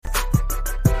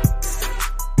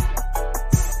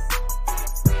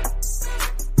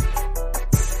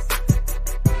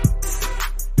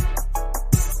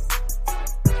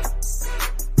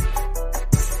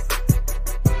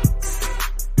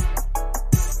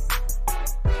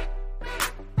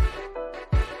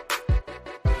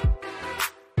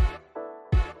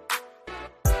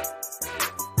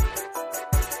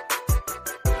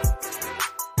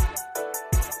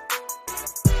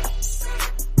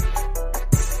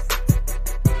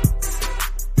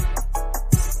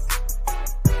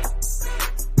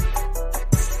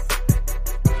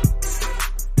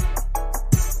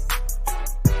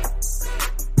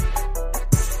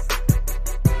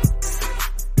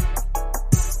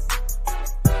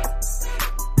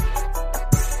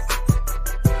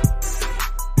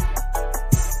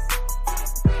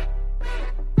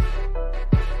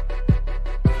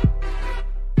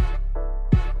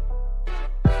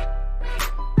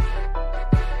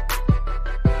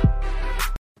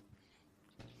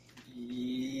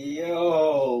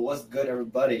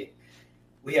everybody.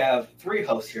 We have three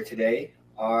hosts here today.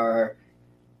 Our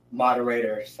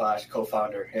moderator slash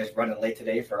co-founder is running late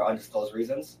today for undisclosed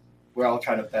reasons. We're all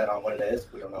trying to bet on what it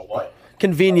is. We don't know what.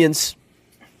 Convenience.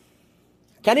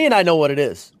 Kenny and I know what it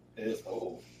is. It is.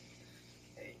 Oh.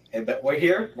 Hey, but we're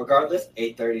here regardless.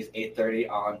 8:30 is 8:30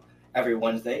 on every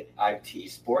Wednesday. IMT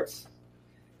Sports.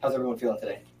 How's everyone feeling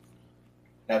today?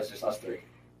 That was just us three.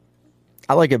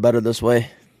 I like it better this way.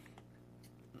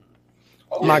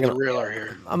 Oh, I'm not gonna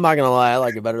here. I'm not gonna lie, I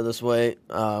like it better this way.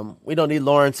 We don't need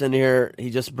Lawrence in here. He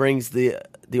just brings the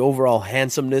overall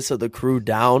handsomeness of the crew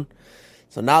down.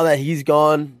 So now that he's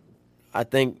gone, I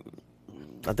think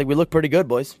we look pretty good,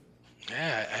 boys.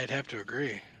 Yeah, I'd have to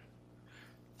agree.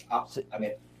 I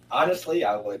mean, honestly,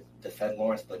 I would defend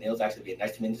Lawrence, but Neil's actually being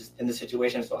nice to me in this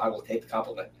situation, so I will take the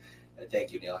compliment. And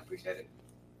thank you, Neil. I appreciate it.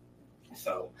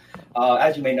 So,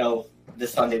 as you may know,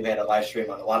 this Sunday we had a live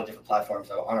stream on a lot of different platforms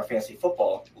on our fantasy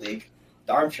football league,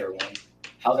 the Armchair one.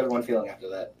 How's everyone feeling after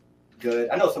that? Good.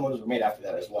 I know some moves were made after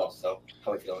that as well, so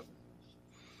how are we feeling?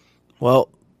 Well,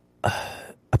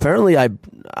 apparently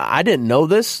I didn't know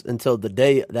this until the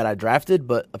day that I drafted,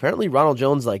 but apparently Ronald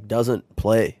Jones doesn't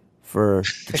play for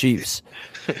the Chiefs.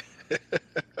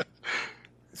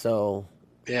 So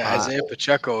yeah, Isaiah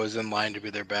Pacheco is in line to be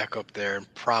their backup there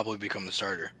and probably become the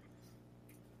starter.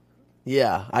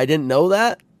 Yeah, I didn't know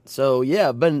that. So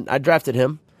yeah, I drafted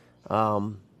him.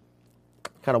 Kind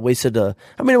of wasted it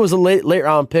was a late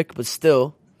round pick, but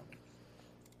still,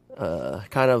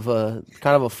 kind of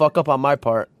a fuck up on my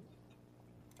part.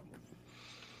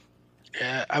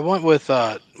 Yeah, I went with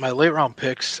my late round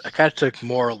picks. I kind of took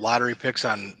more lottery picks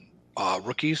on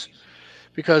rookies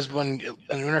because when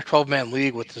in a 12-man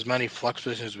league with as many flex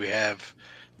positions we have,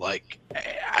 like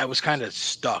I was kind of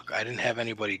stuck. I didn't have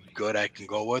anybody good I can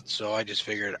go with, so I just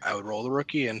figured I would roll the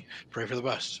rookie and pray for the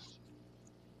best.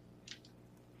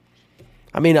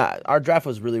 I mean, our draft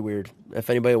was really weird. If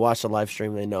anybody watched the live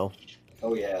stream, they know.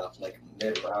 Oh yeah, like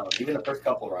mid-round, even the first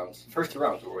couple rounds. First two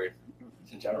rounds were weird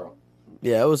in general.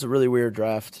 Yeah, it was a really weird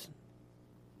draft.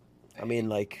 I mean,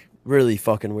 like, really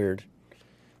fucking weird.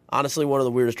 Honestly, one of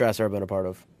the weirdest drafts I've ever been a part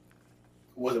of.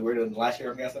 Was it weirder than last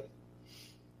year, I'm guessing?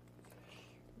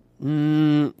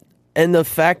 And the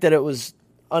fact that it was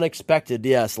unexpected,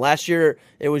 yes. Last year,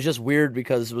 it was just weird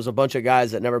because it was a bunch of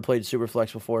guys that never played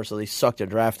Superflex before, so they sucked at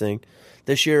drafting.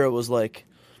 This year, it was like,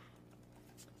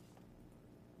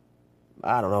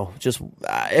 I don't know, just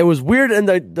it was weird, and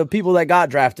the people that got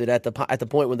drafted at the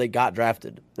point when they got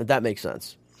drafted, if that makes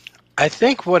sense. I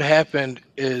think what happened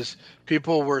is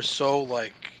people were so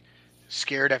like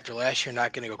scared after last year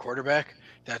not getting a quarterback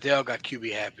that they all got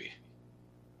QB happy.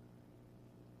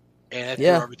 And that threw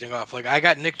everything off. Like, I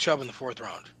got Nick Chubb in the 4th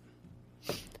round.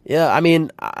 Yeah, I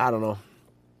mean, I don't know.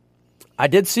 I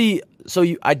did see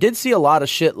a lot of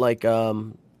shit like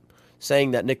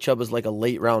saying that Nick Chubb is like a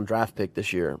late round draft pick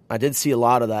this year. I did see a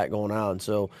lot of that going on.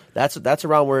 So that's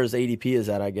around where his ADP is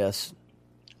at, I guess.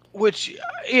 Which,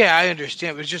 yeah, I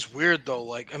understand. But it's just weird, though.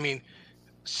 Like, I mean,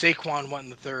 Saquon went in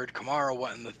the 3rd. Kamara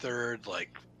went in the 3rd.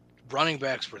 Like, running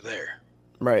backs were there.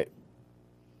 Right.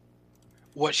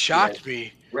 What shocked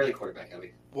me really quarterback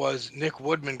heavy was Nick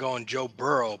Woodman going Joe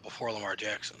Burrow before Lamar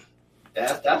Jackson.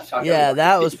 That's shocking. Yeah,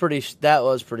 that was pretty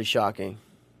shocking.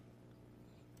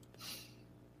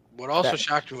 What also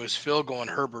shocked me was Phil going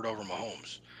Herbert over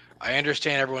Mahomes. I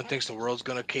understand everyone thinks the world's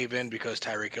going to cave in because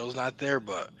Tyreek Hill's not there,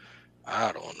 but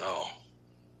I don't know.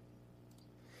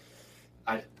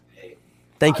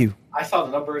 Thank you. I saw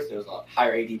the numbers. There was a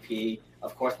higher ADP.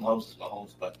 Of course, Mahomes is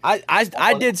Mahomes, but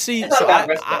I did see.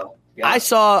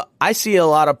 So I see a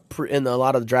lot of in a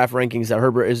lot of the draft rankings that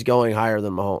Herbert is going higher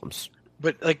than Mahomes.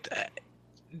 But like,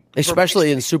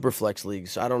 especially in Superflex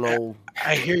leagues, I don't know.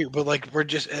 I hear you, but like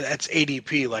that's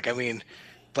ADP. Like, I mean,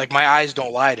 like my eyes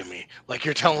don't lie to me. Like,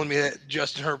 you're telling me that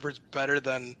Justin Herbert's better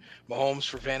than Mahomes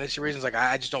for fantasy reasons. Like,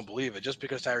 I just don't believe it. Just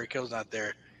because Tyreek Hill's not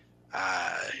there.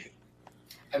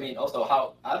 I mean,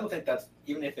 also I don't think that's,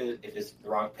 even if it's the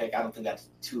wrong pick, I don't think that's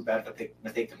too bad of a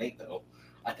mistake to make though.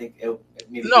 I think it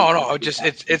maybe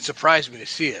it surprised me to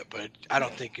see it, but I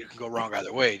don't think it can go wrong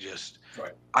either way. Just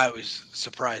right. I was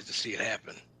surprised to see it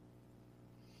happen.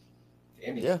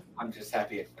 I mean, I'm just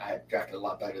happy I had drafted a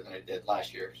lot better than I did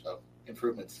last year, so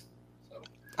improvements. So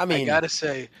I mean, I gotta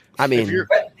say,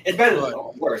 it's better than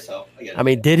worse. So I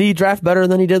mean, did he draft better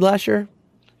than he did last year?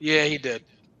 Yeah, he did.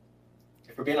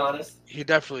 If we're being honest, he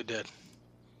definitely did.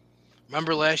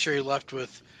 Remember last year he left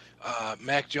with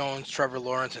Mac Jones, Trevor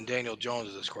Lawrence, and Daniel Jones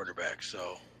as his quarterback.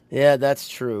 So yeah, that's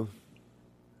true.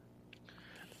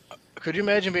 Could you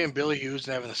imagine being Billy Hughes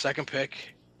and having the 2nd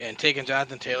pick and taking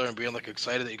Jonathan Taylor and being like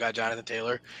excited that you got Jonathan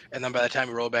Taylor, and then by the time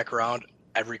you roll back around,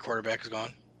 every quarterback is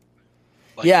gone.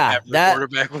 Yeah, every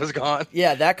quarterback was gone.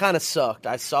 Yeah, that kind of sucked.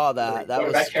 I saw that. That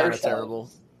was kind of terrible.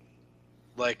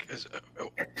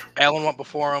 Allen went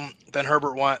before him, then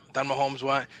Herbert went, then Mahomes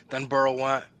went, then Burrow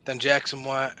went, then Jackson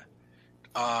went.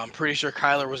 I'm pretty sure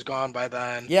Kyler was gone by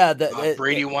then. Yeah,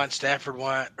 Brady went, Stafford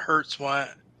went, Hurts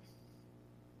went.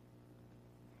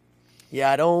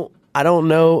 Yeah, I don't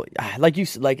know.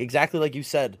 Exactly like you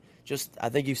said. I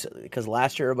think you said, because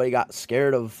last year everybody got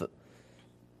scared of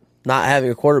not having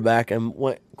a quarterback and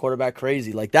went quarterback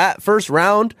crazy. Like that first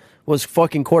round was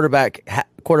fucking quarterback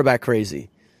crazy.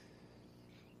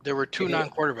 There were 2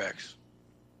 non-quarterbacks.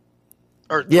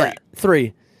 Or 3. Yeah,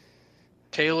 3.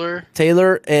 Taylor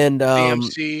and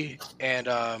DMC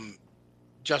and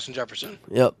Justin Jefferson.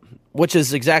 Yep, which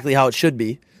is exactly how it should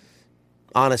be,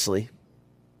 honestly.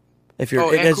 If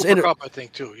you're and Cooper Kupp, I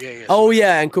think too. Yeah. Oh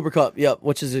yeah, and Cooper Kupp. Yep,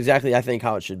 which is exactly I think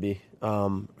how it should be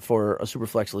for a super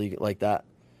flex league like that,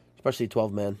 especially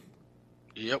 12-man.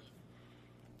 Yep.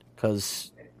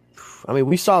 Because, I mean,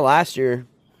 we saw last year,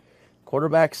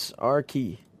 quarterbacks are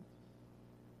key.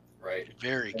 Right.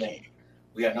 Very key.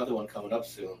 We got another one coming up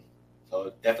soon.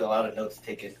 So definitely a lot of notes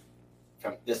taken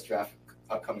from this draft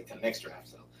upcoming to the next draft.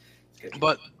 So it's good.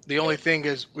 But the only thing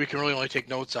is we can really only take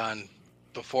notes on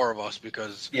the 4 of us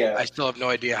because I still have no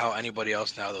idea how anybody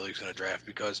else now the league's going to draft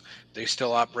because they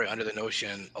still operate under the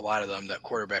notion, a lot of them, that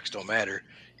quarterbacks don't matter,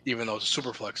 even though it's a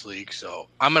super flex league. So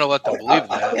I'm going to let them believe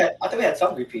that. I think we had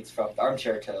some repeats from the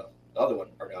armchair to the other one,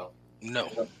 or no?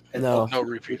 No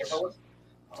repeats.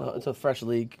 It's a fresh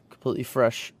league, completely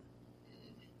fresh.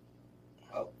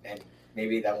 Oh, and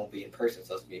maybe that won't be in person,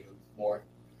 so it's maybe more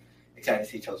exciting to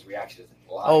see each other's reactions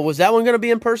live. Oh, was that one going to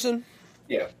be in person?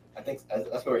 Yeah, I think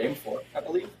that's what we're aiming for, I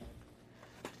believe.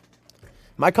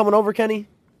 Am I coming over, Kenny?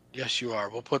 Yes, you are.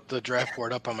 We'll put the draft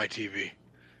board up on my TV.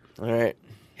 All right.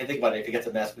 Hey, think about it. If it gets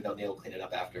a mess, we know Neil will clean it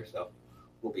up after, so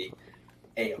we'll be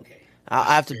A-okay.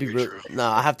 I have to be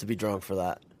I have to be drunk for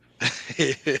that.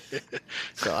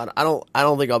 So I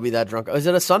don't think I'll be that drunk. Is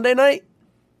it a Sunday night?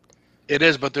 It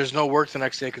is, but there's no work the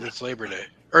next day because it's Labor Day.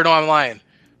 Or no, I'm lying.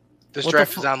 This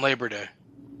draft is on Labor Day.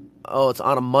 Oh, it's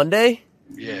on a Monday?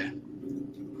 Yeah.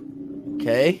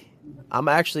 Okay. I'm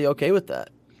actually okay with that.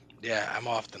 Yeah, I'm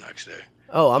off the next day.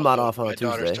 Oh, I'm not off on a Tuesday.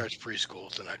 My daughter starts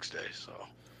preschool the next day, so.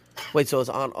 Wait, so it's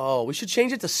on. Oh, we should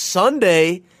change it to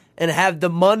Sunday and have the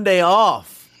Monday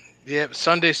off. Yeah,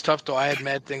 Sunday's tough though. I had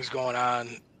mad things going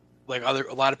on. Like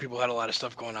a lot of people had a lot of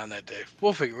stuff going on that day.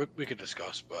 We'll figure. We could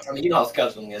discuss, but I mean, you know how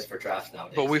scheduling is for drafts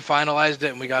nowadays. But we finalized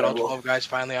it, and we got all 12 guys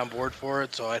finally on board for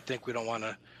it. So I think we don't want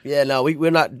to. Yeah, no,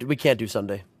 we're not. We can't do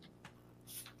Sunday.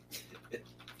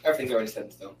 Everything's already set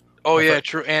in stone. Oh yeah,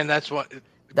 true. And that's when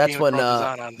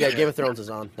Game of Thrones is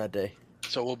on that day.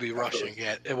 So we'll be rushing.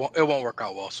 Yeah, it won't work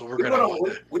out well. So we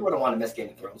wouldn't want to miss Game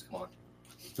of Thrones. Come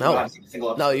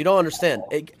on. No, you don't understand.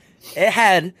 It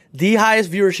had the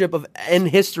highest viewership in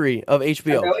history of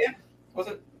HBO. 10 million? Was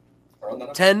it?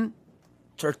 10,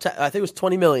 I think it was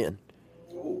 20 million.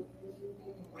 Oh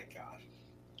my god.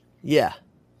 Yeah.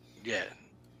 Yeah.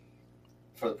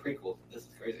 For the prequel, this is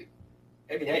crazy.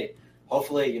 I mean, hey,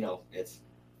 hopefully, it's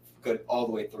good all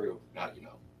the way through. Not,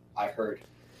 I heard.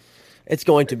 It's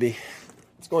going to be.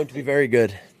 It's going to be very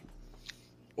good.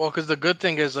 Well, because the good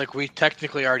thing is, we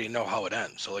technically already know how it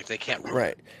ends, so they can't.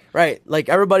 Right. Like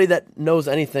everybody that knows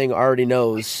anything already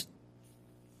knows.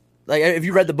 Like if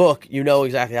you read the book, you know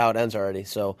exactly how it ends already.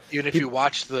 So even if you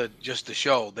watch just the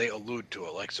show, they allude to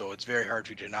it. So it's very hard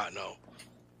for you to not know.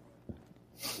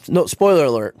 No spoiler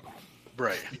alert.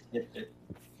 Right.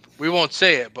 We won't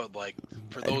say it, but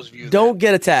for those of you, don't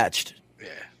get attached. Yeah.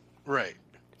 Right.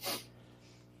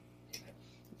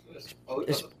 We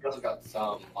also got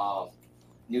some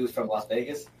news from Las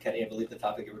Vegas. Kenny, I believe the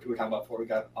topic we were talking about before we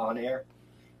got on air.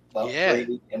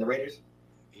 Brady and the Raiders.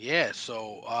 Yeah.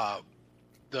 So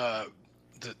the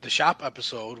shop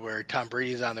episode where Tom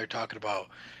Brady's on there talking about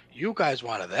you guys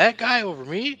wanted that guy over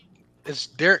me. It's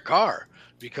Derek Carr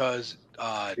because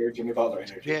Jimmy Butler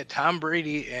energy. Yeah, Tom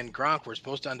Brady and Gronk were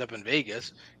supposed to end up in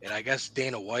Vegas, and I guess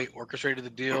Dana White orchestrated the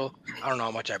deal. I don't know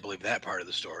how much I believe that part of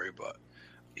the story, but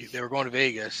they were going to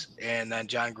Vegas, and then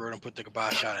John Gruden put the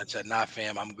kibosh on it and said, "Nah,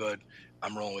 fam, I'm good.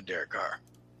 I'm rolling with Derek Carr,"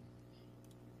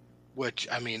 which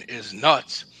I mean is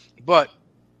nuts. But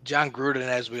John Gruden,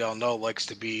 as we all know, likes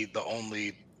to be the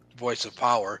only voice of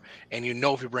power, and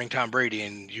if you bring Tom Brady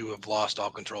in, you have lost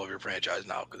all control of your franchise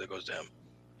now because it goes to him.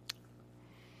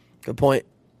 Good point.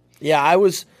 Yeah, I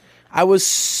was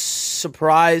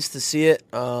surprised to see it.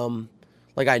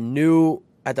 I knew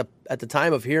at the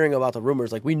time of hearing about the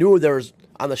rumors, we knew there was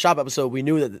on the shop episode. We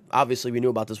knew that obviously we knew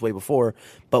about this way before,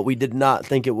 but we did not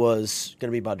think it was going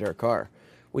to be about Derek Carr,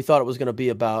 we thought it was going to be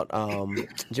about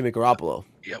Jimmy Garoppolo.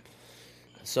 Yep.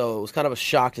 So it was kind of a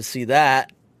shock to see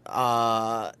that.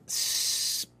 I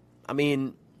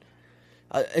mean,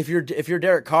 if you're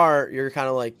Derek Carr, you're kind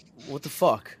of like, what the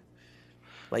fuck?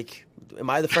 Like, am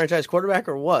I the franchise quarterback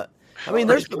or what? I mean,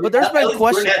 there's been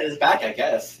questions. Is back, I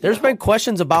guess. There's been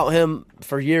questions about him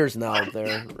for years now,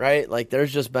 there, right? Like,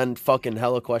 there's just been fucking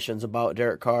hella questions about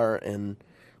Derek Carr and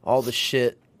all the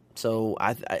shit. So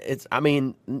I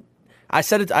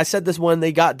said this when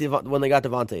they got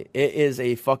Devontae. It is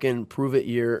a fucking prove it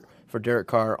year for Derek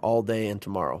Carr all day and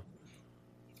tomorrow.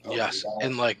 Yes,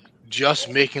 and like just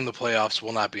making the playoffs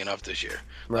will not be enough this year.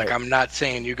 Right. Like I'm not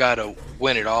saying you got to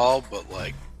win it all, but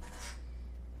like.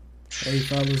 Hey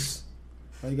fellas,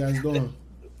 how you guys doing?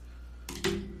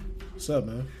 What's up,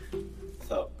 man?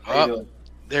 So, how you doing?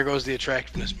 There goes the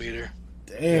attractiveness meter.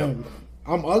 Damn,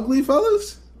 I'm ugly,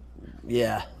 fellas.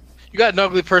 Yeah. You got an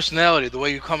ugly personality. The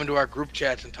way you come into our group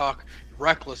chats and talk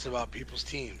reckless about people's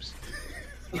teams.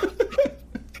 Not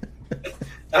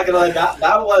gonna lie, that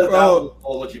was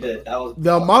what you did. That was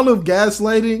the amount of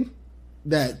gaslighting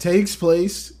that takes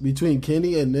place between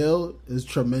Kenny and Neil is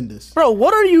tremendous. Bro,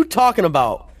 what are you talking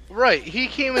about? Right, he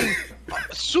came in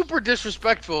super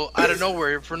disrespectful out of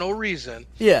nowhere for no reason.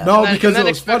 Yeah. No, and because then it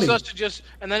was expects funny. us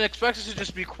to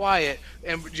just be quiet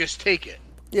and just take it.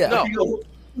 Yeah. No.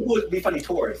 who would be funny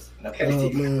tours. Oh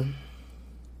man,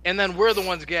 And then we're the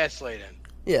ones gaslighting.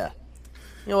 Yeah.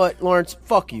 You know what, Lawrence?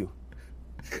 Fuck you.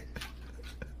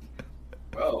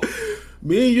 Bro.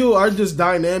 me and you, our just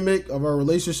dynamic of our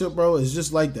relationship, bro, is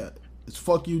just like that. It's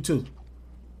fuck you too.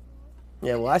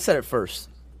 Yeah, well, I said it first.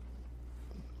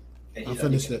 I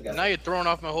finished it. And now you're throwing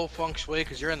off my whole feng shui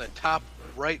because you're in the top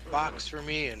right box for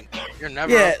me, and you're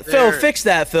never Yeah, up Phil, there, fix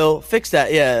that, Phil. Fix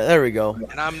that. Yeah, there we go.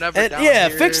 and I'm never And, down yeah,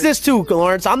 here. fix this too,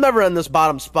 Lawrence. I'm never in this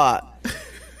bottom spot.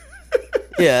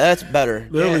 Yeah, that's better.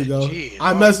 There we Yeah, go. geez.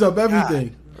 I messed up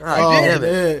everything. God Oh, damn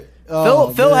it. man.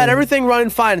 Oh, Phil had man. everything running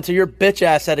fine until your bitch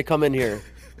ass had to come in here.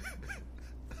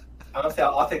 Honestly,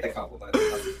 I'll take the compliment.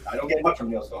 I don't get much from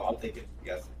Neil, so I'll take it.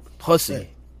 Yes. Pussy.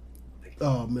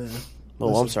 Oh man.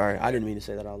 Oh, I'm sorry. I didn't mean to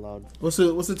say that out loud. What's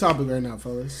the topic right now,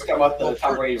 fellas? We're talking about the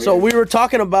Tom Brady. So we were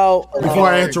talking about Before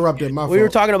I interrupted, my we were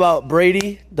fault. talking about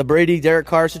the Brady Derek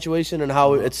Carr situation, and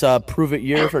how it's a prove it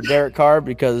year for Derek Carr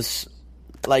because,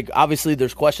 like, obviously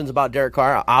there's questions about Derek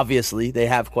Carr. Obviously they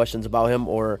have questions about him,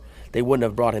 or they wouldn't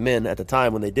have brought him in at the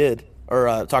time when they did,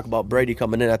 or talk about Brady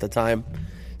coming in at the time.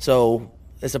 So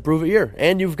it's a prove it year,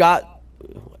 and you've got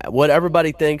what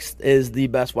everybody thinks is the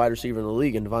best wide receiver in the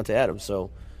league in Devontae Adams.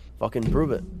 So fucking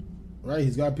prove it. Right,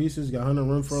 he's got pieces. Got Hunter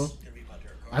Renfro.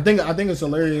 I think it's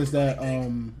hilarious that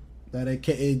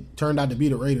it turned out to be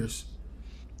the Raiders.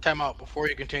 Time out before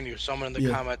you continue. Someone in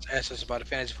the comments asked us about a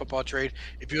fantasy football trade.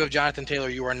 If you have Jonathan Taylor,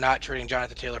 you are not trading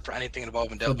Jonathan Taylor for anything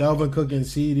involving So Delvin. Delvin Cook and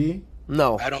CD.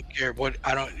 No, I don't care what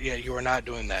I don't. Yeah, you are not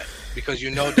doing that because you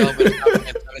know Delvin is not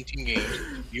playing 17 games.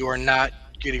 You are not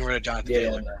getting rid of Jonathan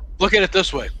Taylor. Look at it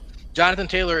this way: Jonathan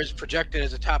Taylor is projected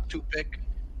as a top 2 pick.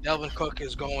 Delvin Cook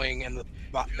is going in the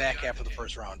back half of the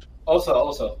first round.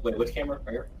 Also, wait, which camera?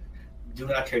 Right here? Do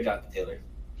not trade Jonathan Taylor.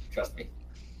 Trust me.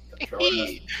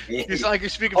 You sound like you're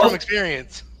speaking from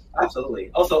experience. Absolutely.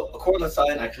 Also, Cortland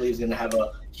Sutton actually is going to have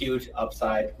a huge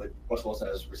upside with Russell Wilson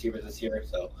as receivers this year.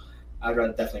 So I'd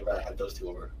definitely rather have those two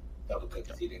over Delvin Cook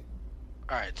and CD.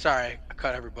 All right, sorry, I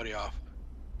cut everybody off.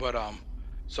 But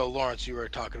so Lawrence, you were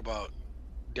talking about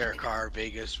Derek Carr,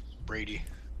 Vegas, Brady.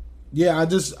 Yeah,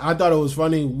 I thought it was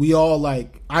funny. We all I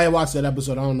watched that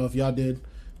episode. I don't know if y'all did,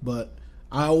 but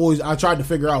I tried to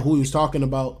figure out who he was talking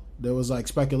about. There was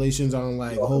speculations on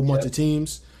a whole bunch of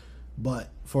teams, but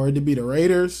for it to be the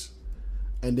Raiders,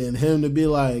 and then him to be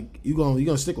like, you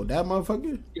gonna stick with that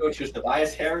motherfucker? You want to choose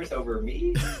Tobias Harris over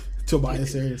me?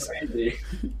 Tobias Harris.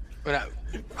 But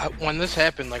when this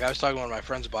happened, I was talking to one of my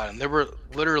friends about it, and there were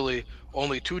literally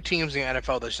only 2 teams in the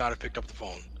NFL that should not have picked up the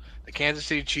phone: the Kansas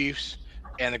City Chiefs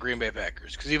and the Green Bay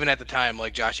Packers. Because even at the time,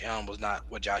 Josh Allen was not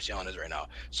what Josh Allen is right now.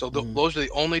 So those are the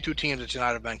only 2 teams that should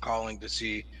not have been calling to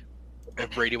see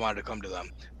if Brady wanted to come to them.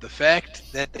 The fact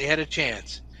that they had a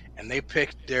chance and they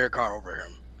picked Derek Carr over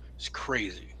him is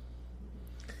crazy.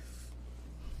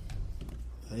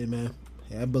 Hey man,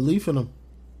 had belief in him.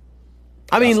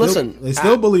 I mean, listen, They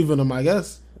still believe in him, I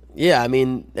guess. yeah, I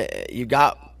mean, you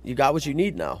got what you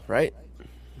need now, right?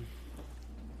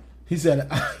 He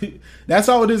said, "That's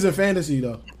how it is in fantasy,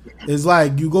 though. It's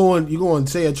like you go and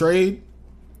say a trade,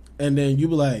 and then you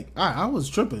be like, I was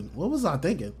tripping. What was I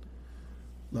thinking?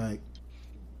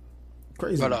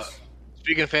 Crazy." But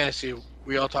speaking of fantasy,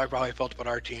 we all talked about how you felt about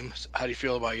our teams. How do you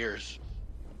feel about yours?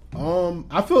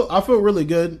 I feel really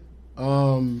good.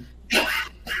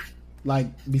 like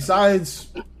besides,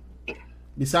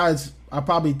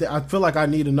 I feel like I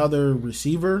need another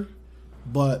receiver,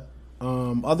 but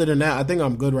other than that, I think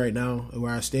I'm good right now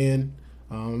where I stand.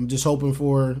 I'm just hoping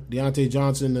for Deontay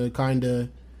Johnson to kind of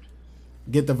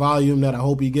get the volume that I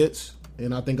hope he gets,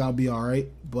 and I think I'll be all right.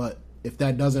 But if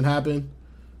that doesn't happen,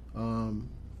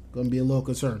 gonna be a little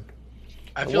concerned.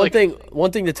 I feel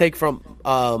one thing to take from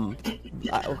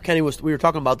Kenny we were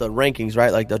talking about the rankings,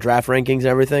 right? Like the draft rankings and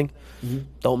everything. Mm-hmm.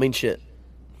 Don't mean shit.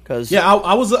 Cause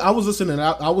I was listening.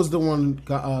 I was the one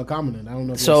commenting. I don't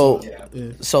know.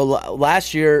 If so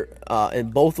last year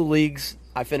in both the leagues,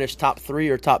 I finished top 3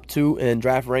 or top 2 in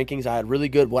draft rankings. I had really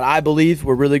good, what I believe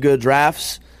were really good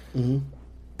drafts. Mm-hmm.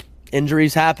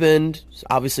 Injuries happened.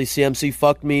 Obviously, CMC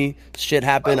fucked me. Shit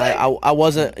happened. I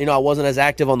wasn't as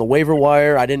active on the waiver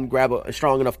wire. I didn't grab a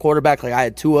strong enough quarterback. Like I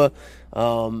had Tua,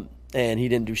 and he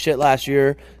didn't do shit last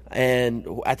year. And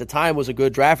at the time was a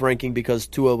good draft ranking because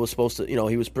Tua was supposed to,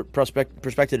 he was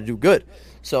prospected to do good.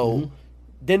 So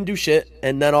didn't do shit.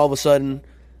 And then all of a sudden,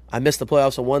 I missed the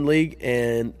playoffs in one league,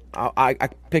 and I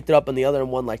picked it up in the other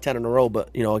and won like 10 in a row.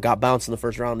 But it got bounced in the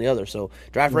first round in the other. So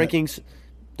draft rankings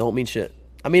don't mean shit.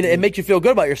 I mean, it makes you feel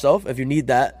good about yourself if you need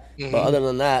that. Mm-hmm. But other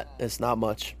than that, it's not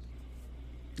much.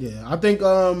 Yeah, I think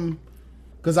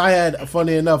because I had,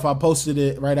 funny enough, I posted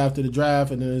it right after the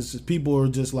draft, and there's people were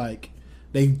just like,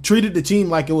 they treated the team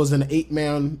like it was an eight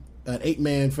man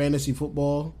fantasy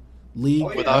football league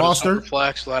roster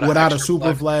without a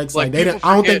super flex. Like they didn't.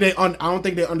 I don't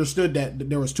think they understood that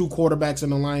there was 2 quarterbacks in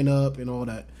the lineup and all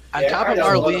that. On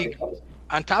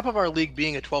top of our league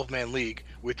being a 12-man league,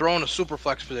 we throw in a super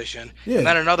flex position and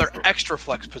then another extra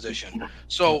flex position.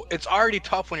 So it's already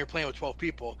tough when you're playing with 12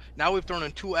 people. Now we've thrown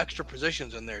in 2 extra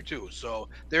positions in there too. So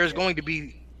there's going to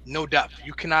be no depth.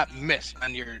 You cannot miss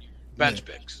on your bench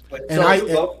picks. Go ahead.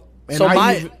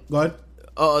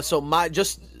 So my,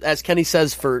 just as Kenny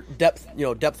says, for depth,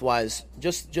 depth wise,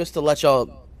 just to let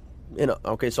y'all,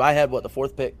 okay. So I had the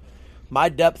 4th pick. My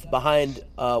depth behind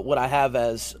what I have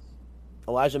as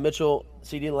Elijah Mitchell,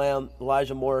 CeeDee Lamb,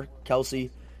 Elijah Moore, Kelsey,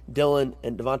 Dylan,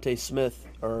 and Devontae Smith.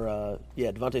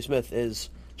 Devontae Smith is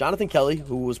Jonathan Kelly,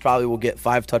 who will get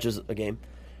 5 touches a game.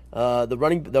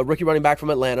 The rookie running back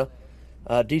from Atlanta,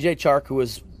 DJ Chark, who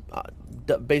is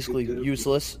basically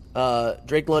useless.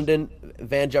 Drake London,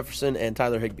 Van Jefferson, and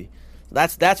Tyler Higbee.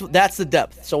 That's the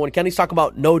depth. So when Kenny's talking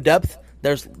about no depth,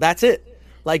 that's it.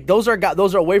 Like those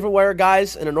are waiver wire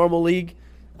guys in a normal league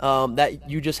that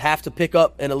you just have to pick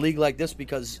up in a league like this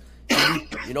because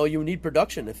you need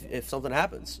production if something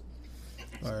happens.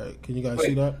 All right, can you guys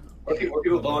see that? Were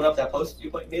people blowing up that post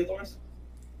you made, Lawrence?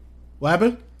 What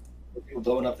happened? Were people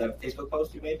blowing up that Facebook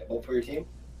post you made for your team?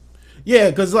 Yeah,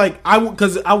 because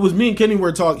me and Kenny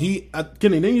were talking.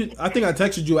 Kenny, I think I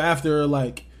texted you after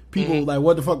people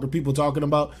what the fuck are people talking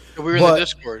about? We were in the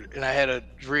Discord, and I had to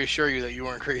reassure you that you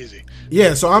weren't crazy.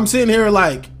 Yeah, so I'm sitting here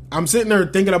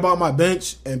thinking about my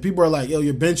bench, and people are like, "Yo,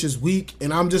 your bench is weak,"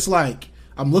 and I'm just like,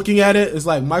 I'm looking at it. It's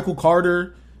like Michael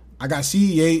Carter. I got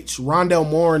CEH, Rondale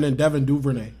Moore, and then Devin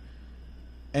Duvernay.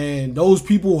 And those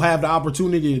people have the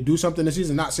opportunity to do something this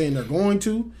season. Not saying they're going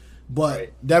to, but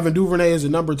Devin Duvernay is a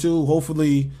number 2.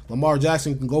 Hopefully, Lamar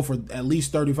Jackson can go for at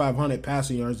least 3,500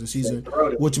 passing yards this season,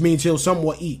 which means he'll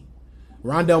somewhat eat.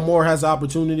 Rondale Moore has the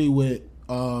opportunity with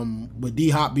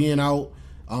D-Hop being out,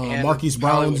 Marquise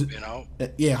Brown's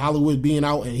Hollywood being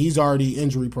out, and he's already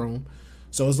injury prone.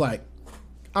 So it's like,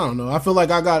 I don't know. I feel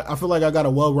like I got a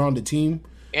well-rounded team.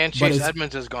 And Chase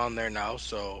Edmonds has gone there now,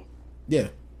 so yeah,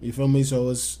 you feel me?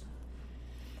 So it's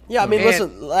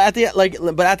listen. At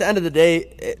the end of the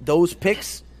day, those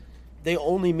picks they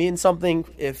only mean something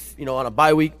if on a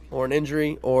bye week or an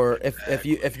injury or if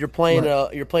you're playing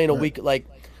a week like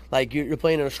you're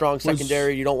playing in a strong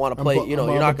secondary. You don't want to play.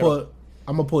 You're not gonna.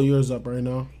 I'm gonna pull yours up right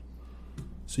now.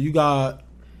 So you got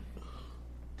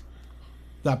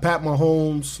Pat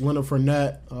Mahomes, Leonard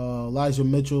Fournette, Elijah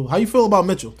Mitchell. How you feel about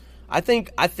Mitchell? I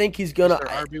think he's gonna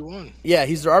RB1. Yeah,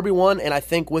 he's their RB1, and I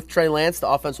think with Trey Lance, the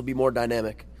offense will be more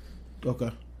dynamic.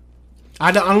 Okay.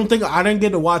 I didn't get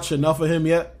to watch enough of him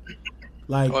yet.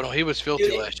 He was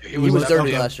filthy last year. He was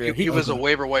dirty last year. He was a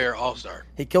waiver wire all-star.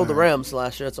 He killed the Rams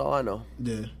last year. That's all I know.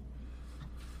 Yeah.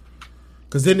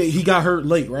 Because then he got hurt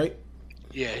late, right?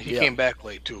 Yeah, he came back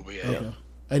late too. But yeah. Okay.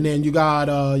 And then you got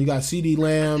CeeDee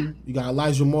Lamb, you got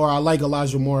Elijah Moore. I like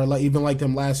Elijah Moore. I even liked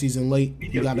him last season late.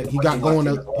 He got going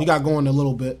a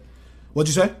little bit.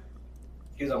 What'd you say?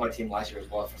 He was on my team last year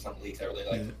as well for some leagues I really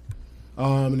liked.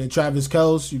 And then Travis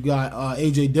Kelce, you got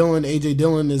AJ Dillon. AJ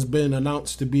Dillon has been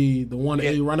announced to be the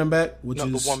 1A running back, which No,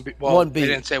 is the 1B. Well, 1B. they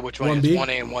didn't say which one. 1B? It's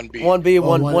 1A and 1B. 1B,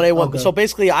 Oh, 1A, 1. okay. So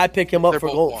basically, I pick him up They're for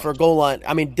both goal ones. line.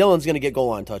 I mean, Dylan's going to get goal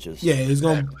line touches. yeah, he's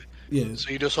gonna Exactly.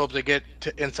 So you just hope to get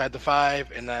to inside the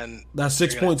 5, and then that's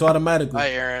 6 you're gonna- points automatically. Hi,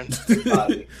 Aaron.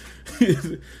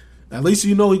 At least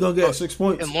you know he's gonna get 6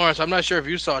 points. And Lawrence, I'm not sure if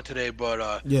you saw it today,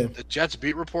 but Yeah. the Jets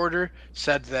beat reporter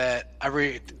said that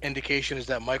every indication is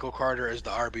that Michael Carter is the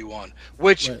RB1.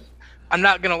 Which Right. I'm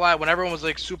not gonna lie, when everyone was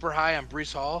like super high on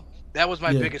Breece Hall, that was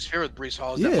my Yeah. biggest fear with Breece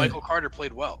Hall is that Yeah. Michael Carter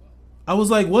played well. I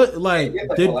was like, what? Like,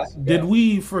 Yeah, did last year. did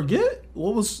we forget?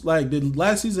 What was like? Did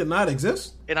last season not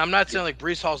exist? And I'm not saying like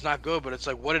Breece Hall's not good, but it's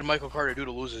like, what did Michael Carter do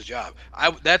to lose his job?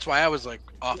 That's why I was like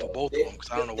off of both of them because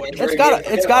I don't know what.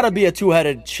 It's gotta be a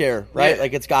two-headed share, right? Yeah.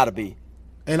 Like it's gotta be.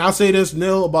 And I'll say this,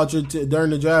 Neil, about your during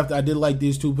the draft. I did like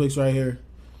these 2 picks right here.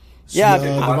 Yeah,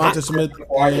 Devonta Smith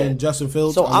and Justin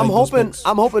Fields. So I like those picks.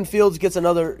 I'm hoping Fields gets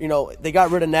another. You know, they got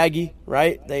rid of Nagy,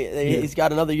 right? He's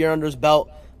got another year under his belt.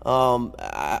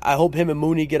 I hope him and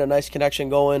Mooney get a nice connection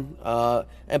going.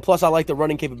 And plus, I like the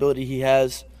running capability he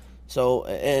has. So,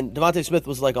 and Devontae Smith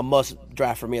was like a must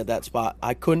draft for me at that spot.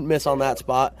 I couldn't miss on that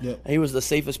spot. Yep. He was the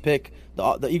safest pick.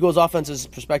 The Eagles' offense is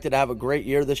expected to have a great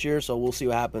year this year, so we'll see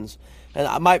what happens.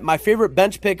 And my favorite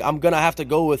bench pick, I'm gonna have to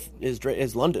go with is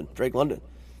Drake London.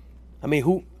 I mean,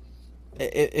 who?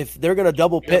 If they're gonna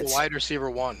double You have a Pitts, wide receiver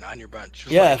 1 on your bench.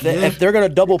 yeah. If they're gonna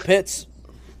double Pitts,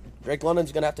 Drake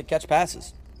London's gonna have to catch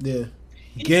passes. Yeah,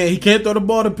 he can't throw the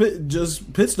ball to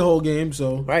just pitch the whole game.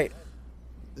 So Right.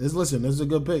 this is a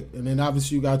good pick. And then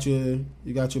obviously you got your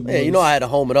boys. Yeah, you know I had to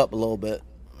home it up a little bit.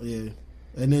 Yeah.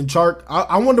 And then Chark,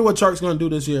 I wonder what Chark's going to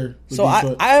do this year. with So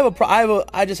Detroit.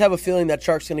 I just have a feeling that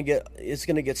Chark's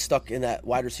gonna get stuck in that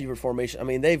wide receiver formation. I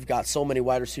mean, they've got so many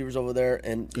wide receivers over there,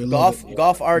 and They love it.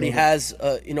 Goff already Love it. has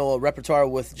a repertoire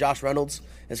with Josh Reynolds.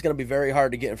 It's gonna be very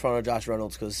hard to get in front of Josh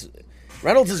Reynolds because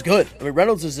Reynolds is good. I mean,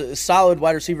 Reynolds is a solid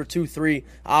wide receiver 2-3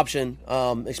 option,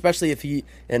 especially if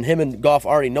him and Goff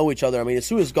already know each other. I mean, as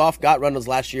soon as Goff got Reynolds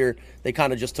last year, they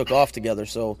kind of just took off together.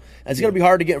 So it's going to be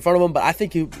hard to get in front of him. But I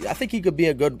think he could be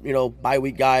a good bye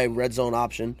week guy, red zone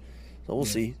option. So we'll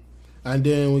see. And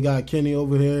then we got Kenny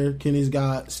over here. Kenny's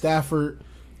got Stafford,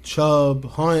 Chubb,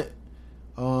 Hunt,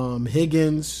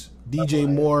 Higgins,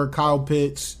 DJ Moore, Kyle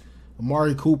Pitts,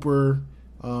 Amari Cooper,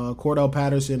 Cordell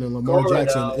Patterson, and Lamar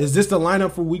Jackson. Is this the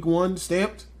lineup for week 1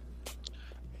 stamped?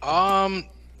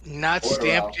 Not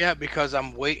stamped yet because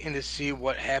I'm waiting to see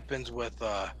what happens with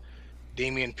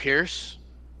Damian Pierce.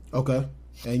 Okay.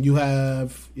 And you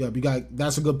have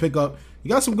that's a good pickup. You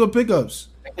got some good pickups.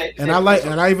 And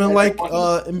I even like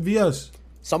MVS.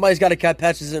 Somebody's got to catch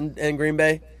patches in Green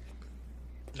Bay.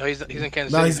 No, he's in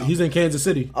Kansas No, City. he's in Kansas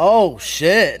City. Oh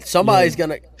shit! Somebody's got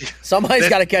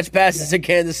to catch passes in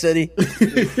Kansas City.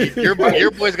 Your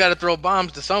boy's got to throw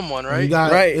bombs to someone, right? You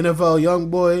got Right. NFL young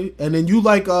boy, and then you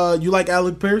like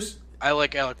Alec Pierce. I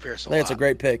like Alec Pierce a I think lot. it's a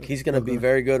great pick. He's going to be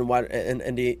very good and wide,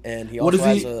 and he What also is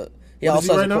has he- a what is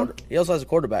he right now? he also has a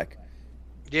quarterback.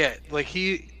 Yeah, like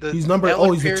He's number.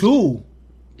 Alec He's Pierce- a 2.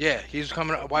 Yeah, he's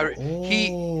coming out wide.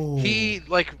 Oh. He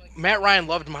like Matt Ryan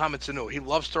loved Mohamed Sanu. He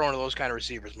loves throwing to those kind of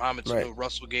receivers. Mohamed Sanu, Right.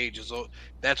 Russell Gage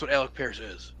that's what Alec Pierce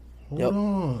is. Hold Yep.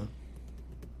 on.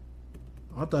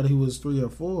 I thought he was 3 or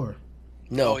 4.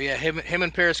 No, Oh yeah, him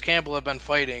and Paris Campbell have been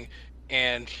fighting,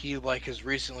 and he like has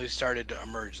recently started to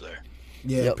emerge there.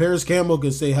 Yeah, Yep. Paris Campbell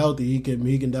can stay healthy. He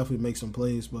can definitely make some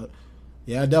plays. But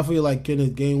yeah, I definitely like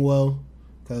Kenneth Gainwell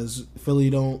because Philly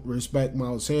don't respect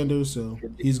Miles Sanders, so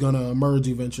he's gonna emerge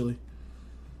eventually.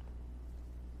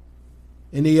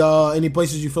 Any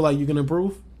places you feel like you can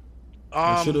improve?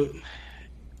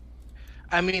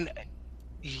 I mean,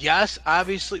 yes,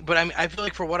 obviously, but I mean, I feel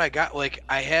like for what I got, like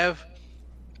I have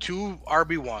 2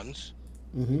 RB1s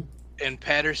Mm-hmm. in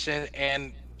Patterson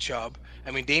and Chubb.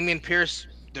 I mean, Damian Pierce,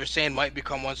 they're saying might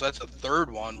become one, so that's a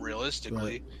 3rd one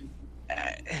realistically.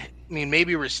 I mean,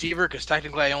 maybe receiver because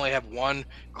technically I only have one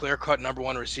clear-cut number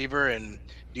 1 receiver and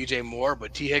DJ Moore,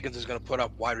 but T. Higgins is going to put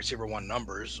up wide receiver 1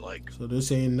 numbers. Like, So they're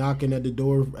saying knocking at the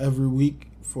door every week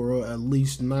for at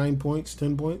least 9 points,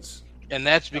 10 points. and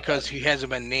that's because he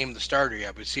hasn't been named the starter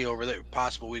yet. But see over there,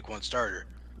 possible week 1 starter.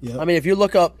 Yeah. I mean if you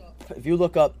look up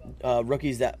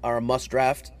rookies that are a must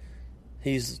draft,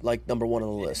 he's like number 1 on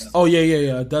the list. Oh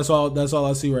yeah. That's all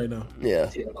I see right now. Yeah,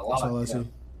 That's all I see.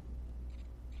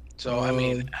 So I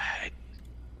mean,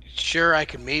 sure I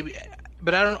can maybe,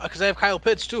 but I don't know because I have Kyle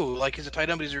Pitts too. Like he's a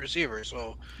tight end, but he's a receiver.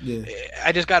 So Yeah.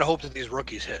 I just gotta hope that these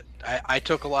rookies hit. I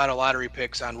took a lot of lottery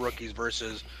picks on rookies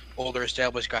versus older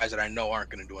established guys that I know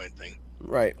aren't going to do anything.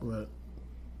 right. Right.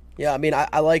 Yeah, I mean,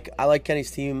 I like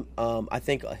Kenny's team. I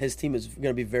think his team is going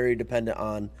to be very dependent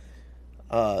on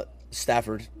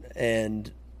Stafford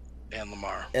and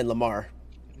Lamar.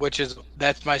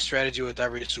 That's my strategy with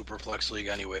every super flex league,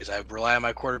 anyways. I rely on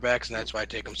my quarterbacks, and that's why I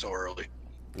take them so early.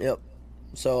 Yep.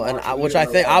 So,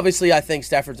 I think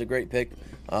Stafford's a great pick.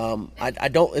 I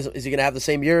don't. Is he going to have the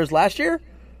same year as last year?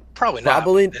 Probably not.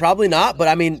 Probably not. But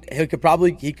I mean, he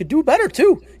could do better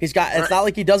too. He's got. It's not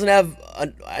like he doesn't have.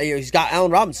 He's got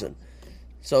Allen Robinson.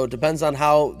 So it depends on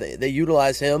how they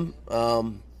utilize him.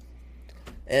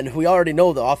 And we already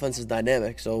know the offense is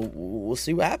dynamic. So we'll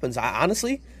see what happens.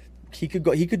 Honestly, he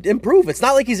could improve. It's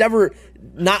not like he's ever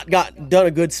not done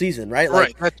a good season, right?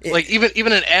 Like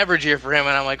even an average year for him,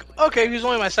 and I'm like, okay, he's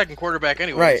only my second quarterback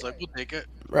anyway. Right. It's like, we'll take it.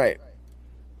 Right.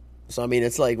 So I mean,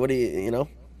 it's like, what do you know?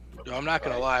 I'm not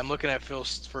gonna lie. I'm looking at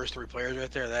Phil's first three players right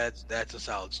there. That's a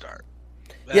solid start.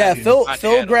 Phil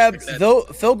grabbed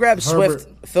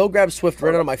Swift. Phil grabbed Swift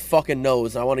right out of my fucking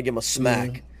nose. And I want to give him a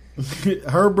smack.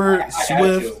 Herbert,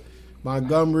 Swift,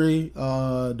 Montgomery,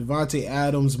 Devontae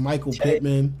Adams, Michael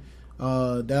Pittman,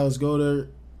 Dallas Goedert,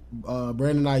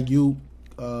 Brandon Ayuk,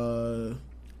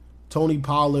 Tony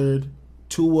Pollard,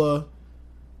 Tua.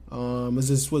 Was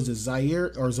it Zaire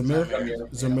or Zamir?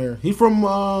 Zamir. He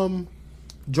from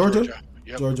Georgia.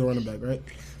 Yep. Georgia running back, right?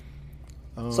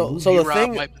 So the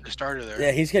thing might be the starter there.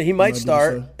 Yeah, he might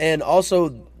start, and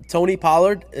also Tony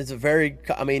Pollard is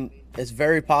it's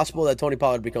very possible that Tony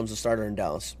Pollard becomes a starter in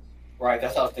Dallas. Right,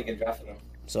 that's how I was thinking drafting him.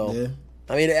 So, yeah.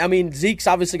 I mean, Zeke's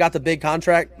obviously got the big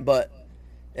contract, but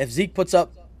if Zeke puts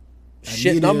up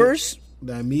numbers,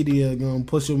 that media gonna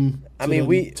push him. To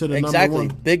the exactly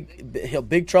number one.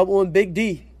 big trouble in Big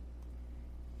D.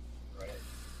 Right.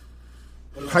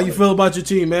 How you feel about your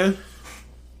team, man?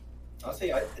 I'll say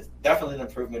it's definitely an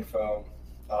improvement from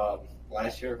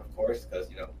last year, of course, because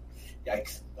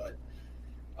yikes. But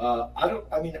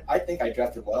I think I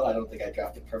drafted well. I don't think I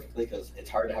drafted perfectly because it's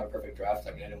hard to have a perfect draft.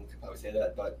 I mean, anyone could probably say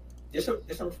that, but there's some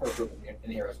room for improvement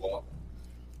in here as well.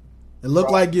 It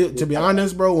looked like you. To be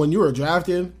honest, bro, when you were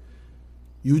drafting,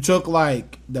 you took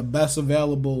like the best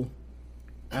available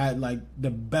at like the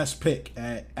best pick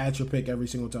at your pick every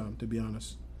single time. To be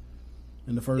honest,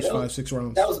 in the first 5-6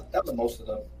 rounds. That was most of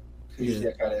them. Usually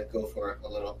I kind of go for a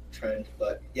little trend,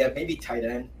 but yeah, maybe tight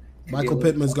end. Michael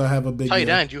Pittman's gonna have a big tight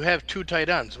year. end. You have two tight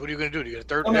ends. What are you gonna do? Do you get a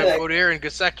third man, Goedert and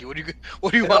Gasecki? What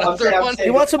do you want? A third one?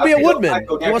 He wants to be a Woodman.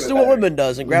 He wants to do what Woodman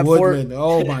does and grab Woodman. four.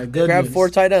 Oh my goodness! Grab 4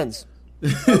 tight ends.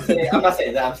 I'm not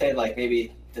saying that. I'm saying like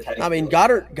maybe the tight end. I mean,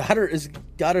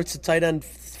 Goddard's a tight end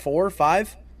 4 or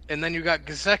 5. And then you got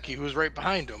Gasecki, who's right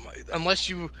behind him. Unless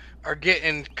you are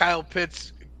getting Kyle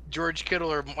Pitts, George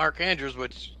Kittle, or Mark Andrews,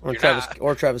 which or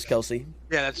Travis Kelce.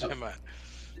 Yeah, that's what I meant.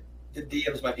 The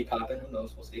DMs might be popping. Who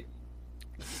knows? We'll see.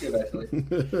 Eventually.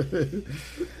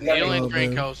 Neil ain't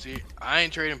trading Kelce. I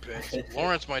ain't trading Pitts.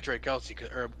 Lawrence might trade Kelce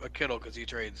or Kittle because he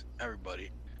trades everybody.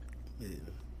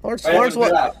 Lawrence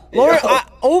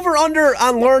over under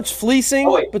on Lawrence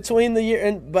fleecing between the year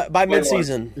and by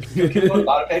midseason. Can we go to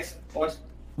bottom picks?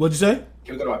 What'd you say?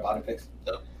 Can we go to my bottom picks?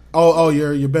 So. Oh,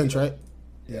 your bench, right?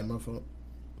 Yeah, my fault.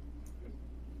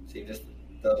 See,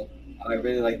 I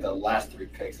really like the last 3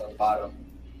 picks on the bottom.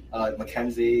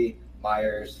 McKenzie,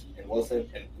 Myers, and Wilson,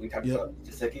 and we talked about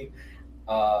Gesicki.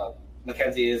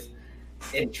 McKenzie is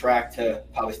in track to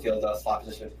probably steal the slot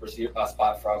position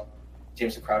spot from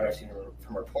Jameson Crowder. I've seen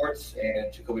from reports,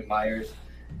 and Jacoby Myers.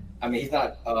 I mean, he's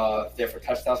not there for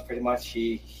touchdowns pretty much.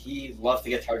 He loves to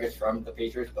get targets from the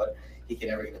Patriots, but he can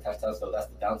never get a touchdown, so that's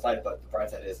the downside. But the bright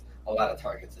side is a lot of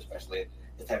targets, especially in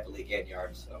this type of league and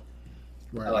yards. So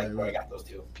I like where I got those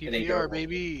two. PPR,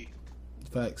 baby.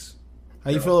 Facts. How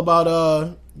you feel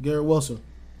about Garrett Wilson?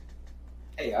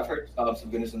 Hey, I've heard some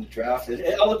good news in the draft.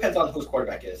 It all depends on whose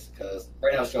quarterback is, because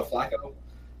right now it's Joe Flacco.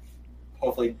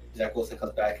 Hopefully, Zach Wilson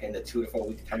comes back in the 2 to 4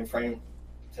 week time frame.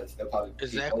 Since they'll probably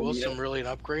is Zach Wilson really an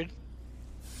upgrade?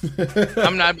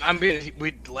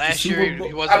 Last Super year Bowl,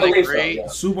 he wasn't that great. So, yeah.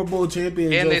 Super Bowl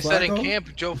champion. And Joe they Flacco? said in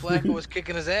camp Joe Flacco was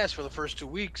kicking his ass for the first 2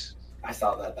 weeks. I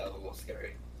saw that. That was a little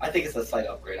scary. I think it's a slight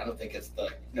upgrade. I don't think it's the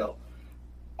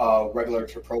regular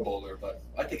Pro Bowler, but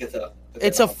I think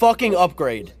it's a fucking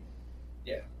upgrade.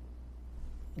 Yeah.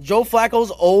 Joe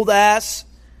Flacco's old ass.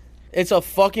 It's a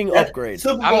fucking upgrade.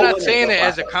 I'm not saying it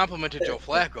as a compliment to Joe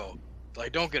Flacco.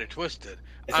 Like, don't get it twisted.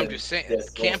 I'm just saying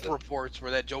camp reports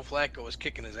were that Joe Flacco was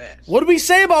kicking his ass. What do we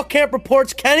say about camp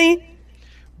reports, Kenny?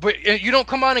 But you don't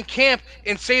come on in camp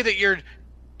and say that your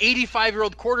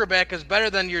 85-year-old quarterback is better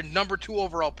than your number 2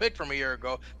 overall pick from a year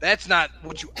ago. That's not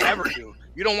what you ever do.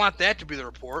 You don't want that to be the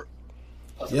report.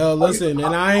 Yo, listen,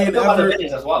 and I ain't ever,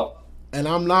 as well. and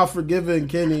I'm not forgiving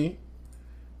Kenny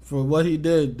for what he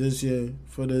did this year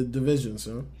for the division,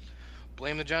 so.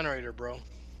 Blame the generator, bro.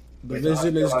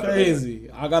 Division is crazy.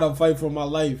 I gotta fight for my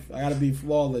life. I gotta be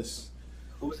flawless.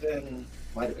 Who's in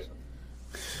my division?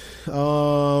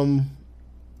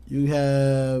 You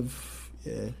have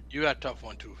You got a tough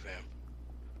one too, fam.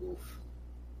 Oof.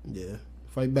 yeah.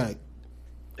 Fight back.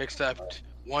 Except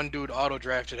one dude auto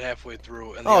drafted halfway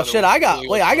through. And the Oh other shit! one I got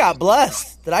completely I got was-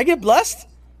 blessed. Did I get blessed?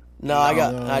 No, I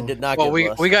No. did not Well, get we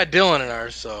blessed. we got Dylan in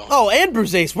ours, so Oh, and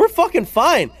Bruce. We're fucking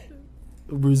fine.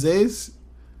 Bruzeis?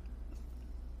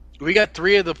 we got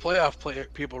 3 of the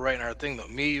playoff people right in our thing though.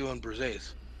 Me, you, and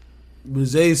Bruzeis.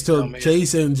 Bruzeis Oh, took man.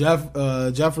 Chase and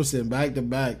Jefferson back to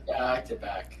back. Back to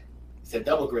back. It's a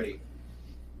double gritty.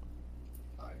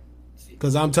 All right. See.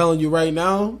 Because I'm telling you right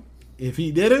now, if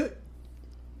he did it,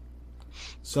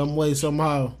 some way,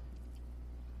 somehow.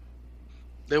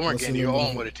 They weren't Listen getting to you. me.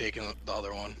 Owen would have taken the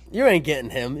other one. You ain't getting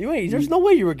him. You ain't. There's no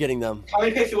way you were getting them. How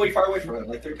many picks are you far away from him?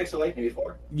 Like 3 picks away, maybe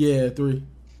 4? Yeah, 3.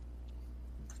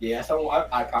 Yeah,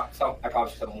 I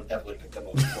promise you someone would definitely pick them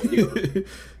up before you.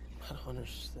 I don't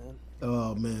understand.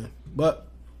 Oh man, but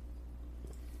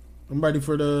I'm ready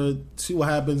for see what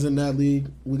happens in that league.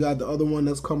 We got the other one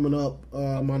that's coming up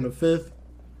on the 5th.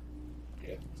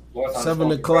 Yeah. Lawrence on 7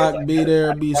 his phone, o'clock. like Be that.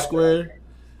 there, be square.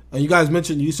 And you guys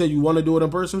mentioned you said you want to do it in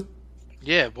person.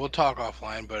 Yeah, we'll talk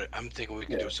offline, but I'm thinking we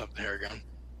can do something here again.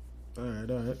 All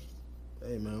right.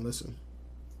 Hey man, listen,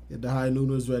 get the high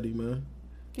nooners ready, man.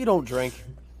 You don't drink.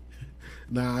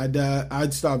 Nah,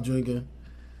 I'd stop drinking.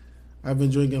 I've been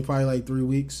drinking probably like 3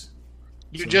 weeks.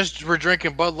 You just were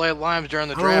drinking Bud Light Limes during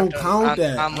the I don't draft. count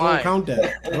that. I Online. don't count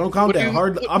that. I don't count What do that. you-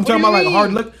 Hard. what- I'm what talking do about you like hard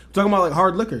mean? liquor. I'm talking about like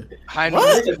hard liquor. High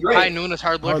What? noon, high noon is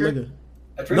hard liquor. Hard liquor.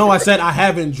 A drink No, I is- said I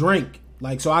haven't drank.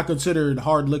 Like, so I considered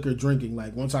hard liquor drinking.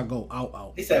 Like, once I go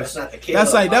out. He said it's not the kid.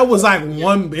 That's like that was like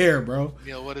one beer, bro.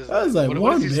 Neil, what is That was like what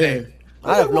one does he say? beer.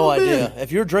 I have no One beer. idea.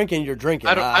 If you're drinking, you're drinking.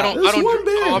 I don't. It's one drink-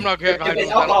 beer. Oh, I'm not getting high If it's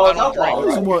noon. I alcohol, don't it's alcohol,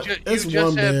 drink. It's one- You it's just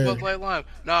one said bear. Bud Light Lime.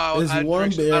 No, It's I one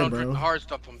drink, beer, I don't bro. drink the hard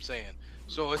stuff. I'm saying.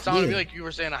 So it sounded to me Yeah. like you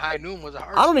were saying a high noon was a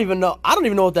hard. I don't even know. I don't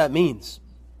even know what that means.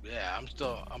 Yeah,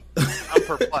 I'm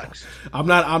perplexed. I'm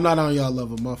not on y'all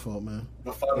level. My fault, man.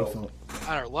 My Befuddled. fault.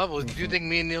 On our level, do you think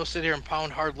me and Neil sit here and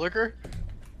pound hard liquor?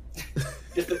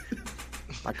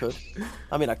 I could.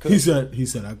 I mean, I He could.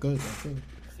 said I could.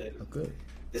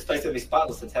 This place would be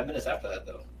spotless in 10 minutes after that,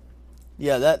 though.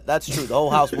 Yeah, that's true. The whole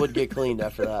house would get cleaned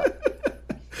after that.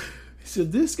 He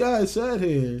said this guy sat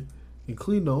here and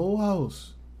cleaned the whole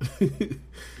house.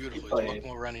 Beautifully, playing. welcome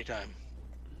over anytime.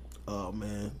 Oh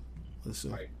man,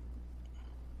 listen. Right.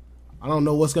 I don't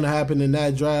know what's gonna happen in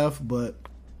that draft, but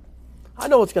I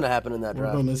know what's gonna happen in that we're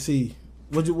draft. gonna see.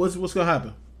 What's gonna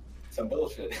happen? Some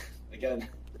bullshit. Again.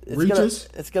 Reaches?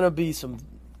 It's gonna be some.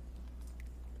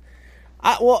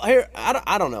 I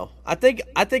don't know. I think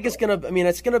it's gonna. I mean,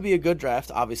 it's gonna be a good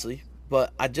draft, obviously.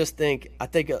 But I think I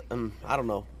don't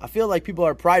know. I feel like people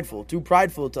are too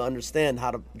prideful to understand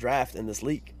how to draft in this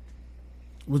league.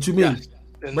 What you mean? Yes.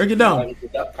 And Break it down.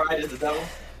 Pride is the devil.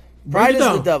 Break Pride it is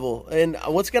the down. devil, and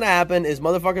what's gonna happen is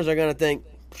motherfuckers are gonna think,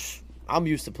 I'm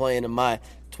used to playing in my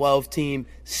 12-team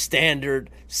standard,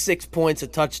 6 points a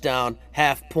touchdown,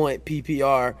 half point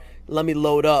PPR. Let me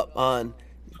load up on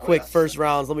quick yes. first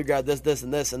rounds. Let me grab this,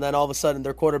 and this, and then all of a sudden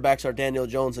their quarterbacks are Daniel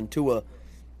Jones and Tua.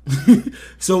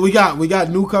 So we got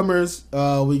newcomers.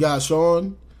 We got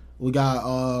Sean. We got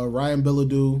Ryan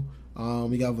Billadu.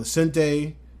 We got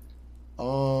Vicente.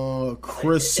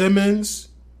 Chris Simmons.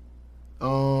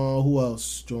 Who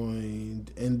else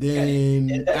joined? And then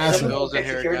And Asher. Bill's in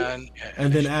here again. Yeah.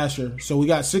 And then Asher. So we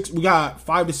got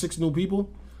 5 to 6 new people.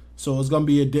 So it's gonna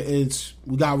be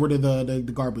we got rid of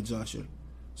the garbage last year.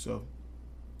 So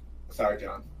Sorry,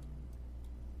 John.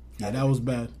 yeah, that was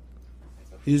bad.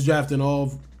 He's drafting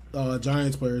all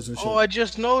Giants players and shit. Oh, I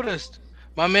just noticed.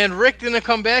 My man Rick didn't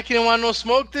come back. He didn't want no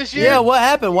smoke this year. Yeah, what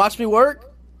happened? Watch me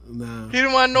work. Nah, He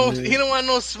didn't want no. Yeah. He didn't want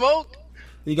no smoke.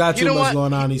 he got You too know much what?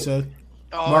 going on. He said.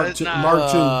 Oh, Mark that's two- not-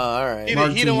 Mark two. All right. He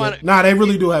Mark didn't two, wanna- yeah. Nah, they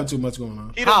really do have too much going on.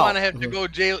 He didn't How? want to have to go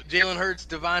Jalen Hurts,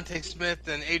 Devontae Smith,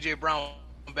 and AJ Brown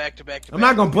back to back to back. I'm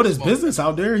not gonna put his business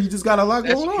out there. He just got a lot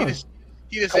That's, going he on. just,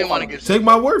 he just didn't want to get. Take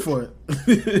my word for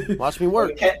it. Watch me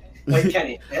work.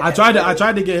 Kenny. I tried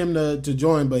to get him to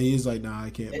join, but he's like, nah, I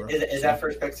can't, bro. Is that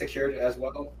first pick secured as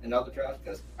well in other drafts?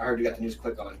 Because I heard you got the news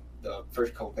quick on the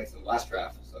first couple picks in the last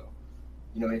draft. So,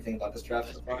 you know anything about this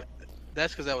draft so far?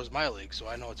 That's because that was my league, so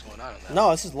I know what's going on in that.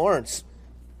 No, this is Lawrence,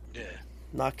 Yeah.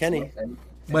 not Kenny. Wait,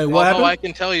 what Although happened? I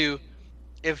can tell you,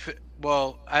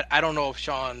 I don't know if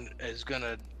Sean is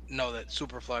gonna know that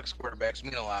Superflex quarterbacks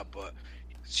mean a lot, but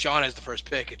Sean has the first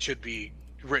pick. It should be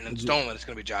written in stone that it's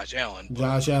going to be Josh Allen.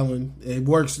 Josh Allen. It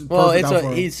works. Well, perfect out for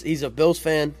him. he's a Bills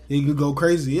fan. He could go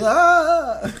crazy.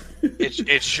 Ah!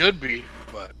 It should be,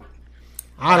 but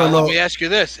I don't know. Let me ask you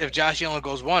this: if Josh Allen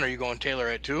goes 1, are you going Taylor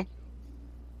at 2?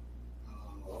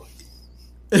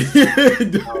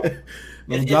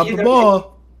 Don't drop the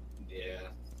ball. Yeah.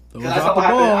 Don't I drop saw the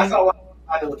ball. I saw what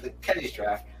happened with the Kennedy's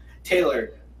draft.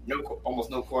 Taylor,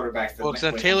 almost no quarterbacks. Well,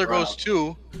 then Taylor goes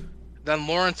 2, then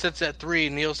Lawrence sits at 3,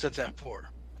 Neal sits at 4.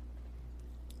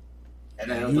 And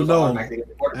then You know.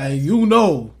 And you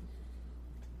know.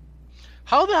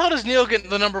 How the hell does Neal get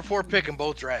the number 4 pick in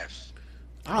both drafts?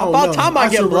 I don't About know. time I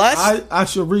get should blessed. I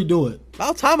should redo it.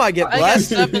 About time I get I got blessed.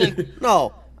 7.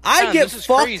 No, I Man, get this is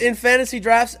fucked crazy. in fantasy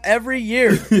drafts every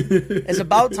year. It's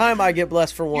about time I get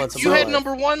blessed for once. in You my had life.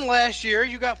 number 1 last year.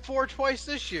 You got 4 twice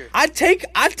this year. I'd take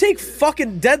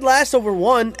fucking dead last over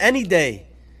 1 any day.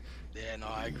 Yeah, no,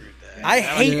 I agree with that. I don't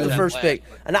hate do the that first last, pick,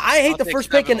 but and I hate I'll the take first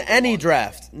pick 7 in over any 1.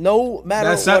 draft, no matter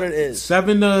That's what it is.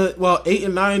 7 to 8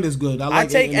 and 9 is good. I like I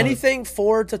take 8 and 9. anything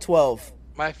 4 to 12.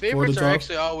 My favorites are 12?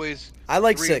 actually always I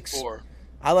like 3 6. and 4.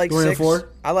 I like 3 and 6. 4?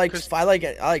 I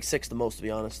like 6 the most, to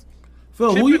be honest.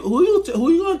 Phil, who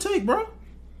you gonna take, bro?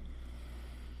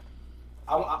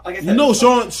 Like I said, You know,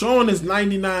 Sean is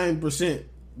 99%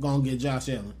 gonna get Josh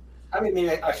Allen. I mean, maybe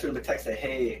I should have a text that,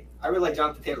 hey, I really like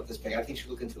Jonathan Taylor with this pick. I think you should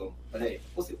look into him. But hey,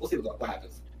 we'll see what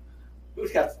happens. We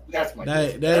got some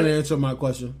ideas. That didn't answer my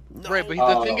question. Right, but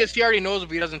the thing is, he already knows if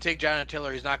he doesn't take Jonathan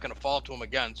Taylor, he's not going to fall to him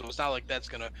again. So it's not like that's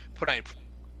going to put any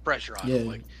pressure on him.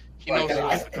 Yeah. Like he knows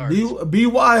it's the cards. Be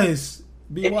wise.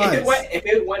 Be If wise.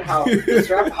 it went how this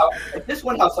draft, if this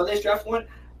went how Sunday's draft went,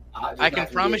 I can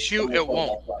promise you it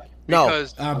won't. No.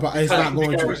 Because But it's not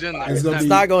going to. who's in there. It's gonna It's be.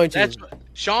 not going to. that's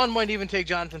Sean might even take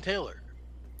Jonathan Taylor.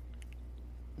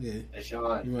 Yeah. Hey,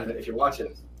 Sean, You're right. if you're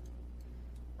watching,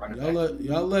 run it back.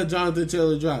 Y'all let Jonathan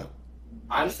Taylor drop.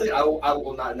 Honestly, I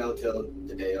will not know till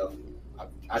the day of.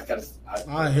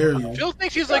 I hear you. Phil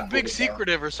thinks he's like big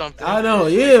secretive or something. I know.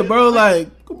 Yeah, bro.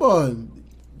 Like, come on.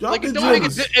 Drop Like the it don't make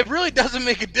gems. it really doesn't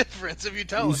make a difference if you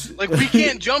tell You us. Like we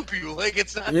can't jump you. Like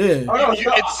it's not. Yeah. Oh, no,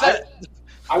 It's set.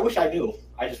 I wish I knew.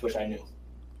 I just wish I knew.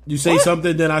 You say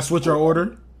something, then I switch our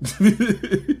order.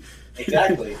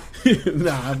 Exactly.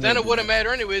 Nah. Then it wouldn't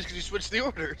matter anyways because you switched the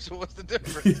order. So what's the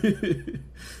difference?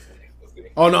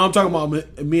 Oh no, I'm talking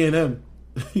about me and him.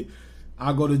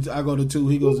 I go to 2.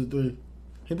 He goes to 3.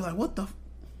 He'd be like, "What the?"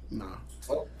 Nah.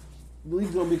 Well, The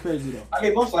league's gonna be crazy though. I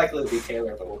mean, most likely it'll be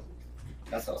Taylor, but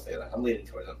that's all I'll say. That I'm leaning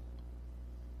towards him.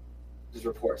 There's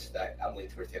reports that I'm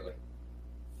leaning towards Taylor.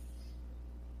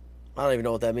 I don't even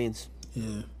know what that means.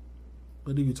 Yeah.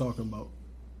 What are you talking about?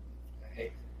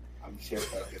 Hey, I'm serious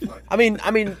about it. It's fine.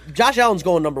 I mean, Josh Allen's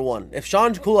going number 1. If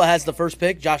Sean Kula has the first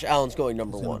pick, Josh Allen's going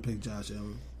number He's gonna 1. pick Josh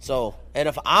Allen. So, and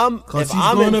if I'm Cause he's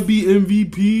gonna be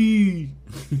MVP.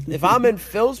 if I'm in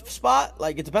Phil's spot,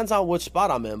 like it depends on which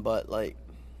spot I'm in, but like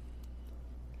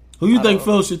Who you I think don't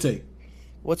Phil should take?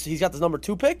 he's got the number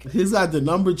 2 pick? He's got the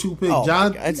number 2 pick. Oh,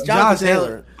 John. my God. It's Jonathan Josh Taylor.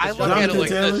 Allen. I It's look at it Jonathan like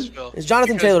Taylor? this, Phil. It's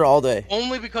Jonathan Because- Taylor all day.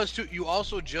 Only because you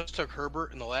also just took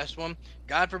Herbert in the last one.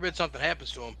 God forbid something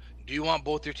happens to him. Do you want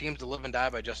both your teams to live and die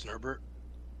by Justin Herbert?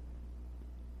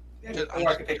 Yeah, I'm or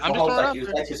I could pick just Mahomes throwing it out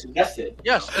like there. you suggested.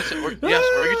 Yes, that's it. Or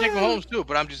you take Mahomes too.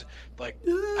 But I'm just like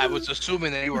I was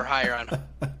assuming that you were higher on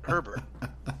Herbert.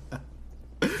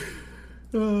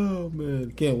 Oh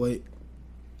man, can't wait.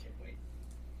 Can't wait.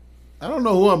 I don't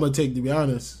know who I'm gonna take to be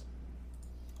honest.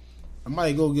 I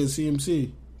might go get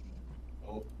CMC.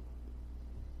 Oh,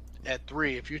 At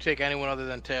 3, if you take anyone other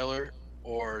than Taylor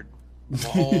or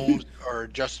Mahomes or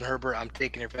Justin Herbert, I'm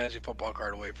taking your fantasy football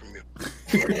card away from you.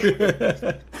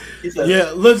 he said,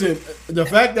 Yeah, listen. The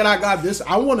fact that I got this,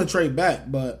 I want to trade back,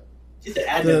 but he said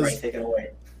admin right taken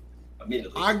away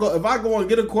immediately. if I go and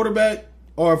get a quarterback,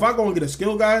 or if I go and get a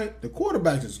skill guy, the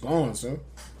quarterback is gone, sir.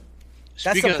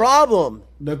 That's Speaking the of- problem.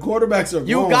 The quarterbacks are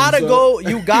You gone. gotta sir. go.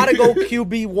 You gotta go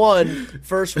QB1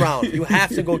 first round. You have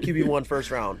to go QB1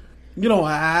 first round. You don't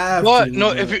have But to.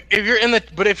 no, but- if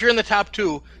you're in the top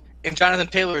 2 and Jonathan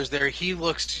Taylor is there, he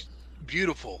looks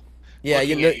beautiful. Yeah,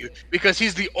 looking at you because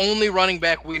he's the only running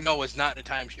back we know is not in a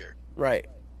timeshare. right.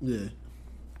 yeah.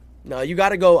 No, you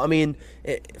gotta go. I mean,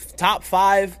 top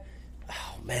 5.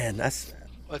 Oh man, that's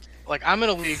Like I'm in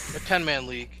a league, a 10-man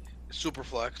league, super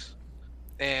flex,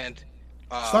 and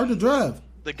Start the draft.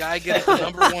 the guy gets the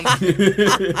number 1.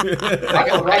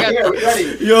 Right here, we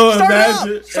ready. Yo, Start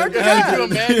imagine. up. Start the Can you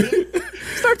draft. imagine?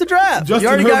 Start the draft. Justin you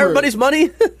already got Herbert. everybody's money.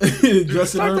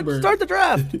 Justin Herbert. Start the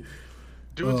draft.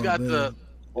 Dude's Oh, got man.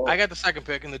 I got the second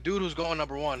pick, and the dude who's going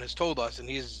number 1 has told us, and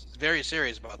he's very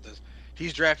serious about this.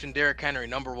 He's drafting Derrick Henry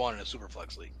number 1 in a super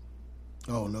flex league.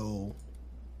 Oh no.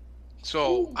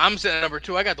 So I'm sitting at number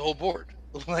 2. I got the whole board.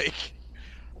 Like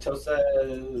So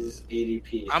says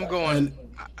ADP. I'm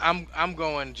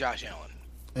going Josh Allen.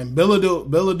 And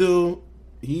Billadu,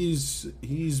 he's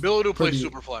Billadu pretty- plays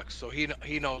Superflex, so he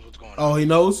knows what's going on. Oh, he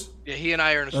knows. Yeah, he and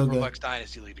I are in a Okay. Superflex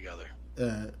Dynasty League together.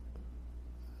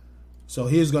 So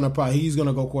he's gonna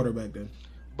go quarterback then.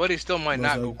 But he still might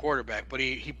Looks not go like- quarterback, but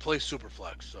he plays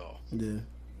Superflex, so. Yeah.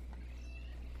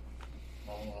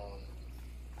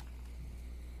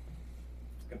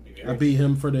 It's gonna be I very beat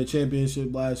him for the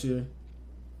championship last year.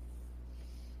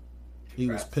 He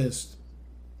was pissed.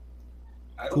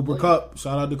 I don't Cooper blame Cup.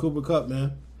 Shout out to Cooper Cup,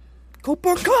 man.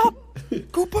 Cooper Cup.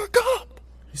 Cooper Cup.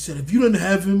 He said, if you didn't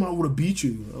have him, I would have beat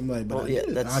you. I'm like, but Well, I yeah,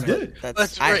 did. that's I did.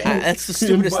 That's right. that's the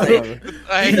stupidest But- thing ever.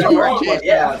 I He's hate not wrong, Jamar Chase. but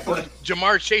yeah, but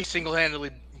Jamar Chase single-handedly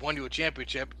won you a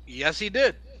championship. Yes, he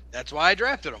did. That's why I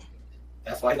drafted him.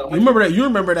 that's why I don't You remember that? You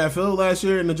remember that Phil last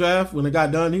year in the draft when it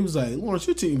got done? He was like, Lawrence,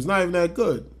 your team's not even that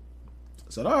good. I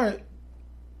said, all right.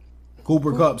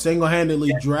 Cooper Cup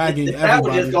single-handedly dragging that was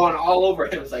everybody. just going all over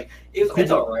him. It was like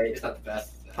it's all right. It's not the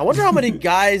best. I wonder how many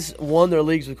guys won their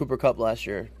leagues with Cooper Cup last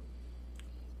year.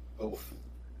 Oof.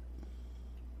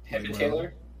 Him and Wow.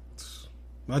 Taylor.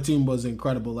 My team was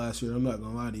incredible last year. I'm not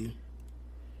gonna lie to you.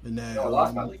 And that, No, I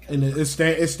lost my league. and it's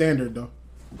standard though.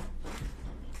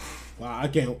 Wow, I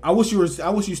can't. I wish you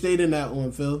stayed in that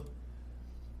one, Phil.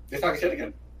 They're talking shit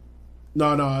again. No,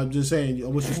 I'm just saying. I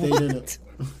wish you stayed in it.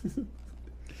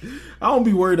 I don't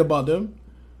be worried about them.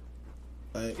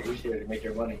 Like, You should make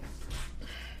your money.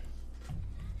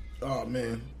 oh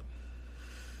man.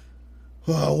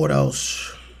 Oh, what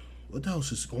else? What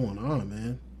else is going on,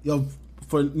 man? Yo,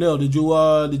 for Neil, did you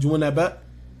win that bet?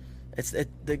 I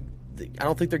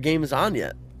don't think their game is on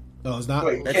yet. No, it's not.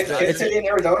 Wait, It's- Kansas City in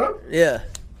Arizona? Yeah.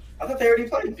 I thought they already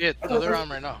played. Yeah, I no, thought they're they on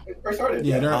right now. First started.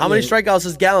 Yeah, they're- How many strikeouts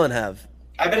does Gallen have?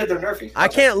 I bet they're nerfy. I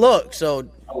can't look, so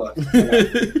I'll look.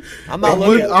 I'm not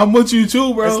looking. I'm with you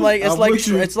too, bro. It's I'm like with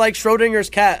you. it's like Schrodinger's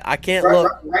cat. I can't right,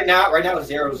 look. right now it's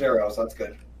 0-0, so that's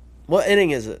good. What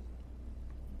inning is it?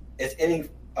 It's inning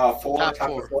 4, Top top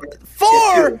four. of 4.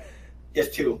 Four.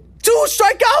 It's 2. 2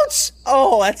 strikeouts.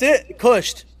 Oh, that's it.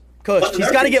 Cushed.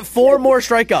 He's got to get 4 more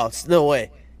strikeouts. No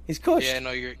way. He's cushed. Yeah,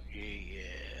 no, you're. Yeah,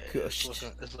 Cushed.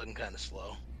 it's looking kind of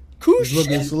slow. He's Cushed.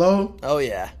 looking slow. Oh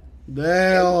yeah.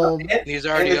 Damn. He's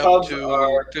already And the up Cubs to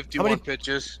are- 51 How many-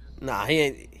 pitches. Nah, he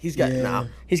ain't. He's got Yeah.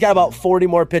 He's got about 40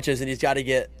 more pitches, and he's got to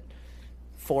get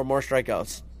 4 more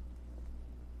strikeouts.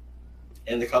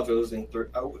 And the Cubs are losing.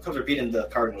 Cubs are beating the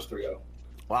Cardinals 3-0.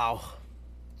 Wow.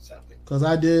 Sadly. Cause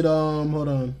I did. Hold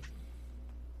on.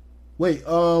 Wait.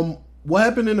 What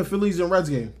happened in the Phillies and Reds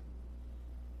game?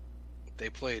 They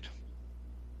played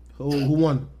Who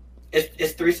won?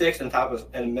 It's 3-6 and top is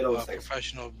in the middle a of 6.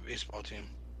 professional baseball team.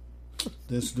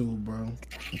 This dude, bro.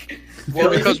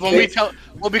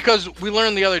 Well, because we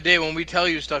learned the other day when we tell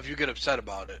you stuff, you get upset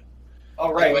about it.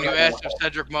 All right. When you asked if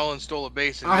Cedric Mullins stole a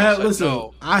base, and I you have said listen.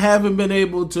 no. I haven't been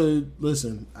able to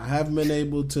listen. I haven't been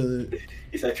able to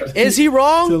He said, trust Is he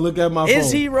wrong? look at my phone.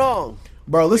 Is he wrong?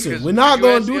 Bro, listen. Because We're not you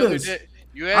gonna asked the do other this. day-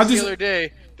 You asked just- the other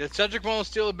day, did Cedric Mullins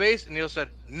steal a base? And Neil said,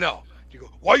 no. You go,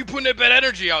 why are you putting that bad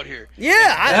energy out here?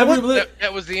 Yeah.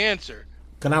 That was the answer.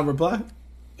 Can I reply?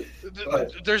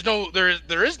 ahead.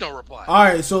 There is no reply. All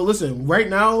right, so listen, right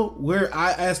now, where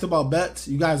I asked about bets,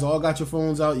 you guys all got your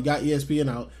phones out, you got ESPN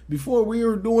out. Before we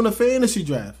were doing a fantasy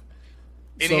draft.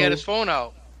 And So, he had his phone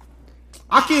out.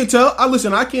 I can't tell.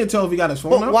 I can't tell if he got his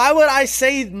phone But out. why would I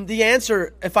say the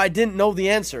answer if I didn't know the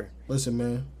answer? Listen,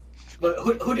 man. But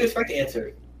who do you expect to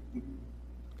answer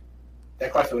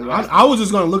that question? When you asked I was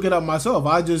just gonna look it up myself.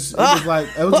 It was just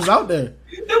out there.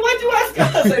 Then why'd you ask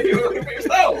us if you were looking for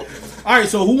yourself? All right,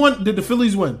 so who won? Did the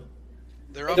Phillies win?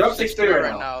 They're up They're up 6-3 6-3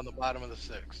 right now. now in the bottom of the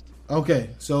 6th. Okay,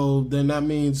 so then that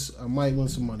means I might win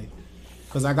some money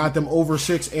because I got them over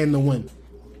 6 and the win,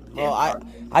 Well,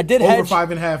 I did over hedge.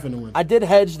 5.5 in the win. I did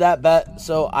hedge that bet,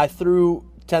 so I threw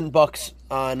 $10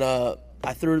 on.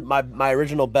 I threw my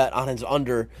original bet on his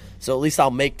under, so at least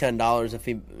I'll make $10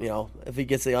 if he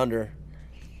gets the under.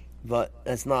 But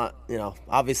it's not,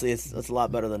 obviously it's a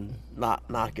lot better than not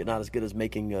as good as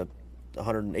making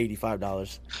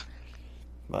 $185.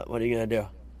 But what are you gonna do?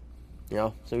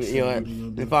 So you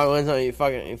fucking win something, you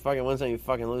fucking win something, you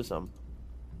fucking lose something.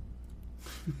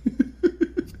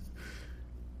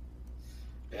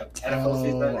 Yep. NFL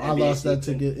season. I NBA lost that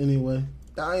season, ticket anyway.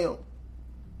 Damn,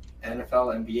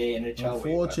 NFL, NBA, NHL.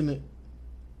 unfortunate.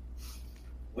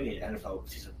 We need NFL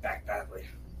season back badly.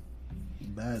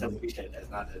 Badly. Except we should. That's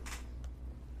not it.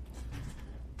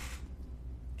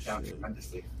 Down Shit.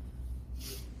 tremendously.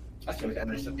 That's going to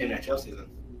be the NHL season.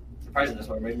 Surprising, that's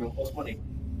why we're making the most money.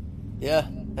 Yeah,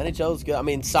 NHL's good. I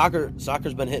mean,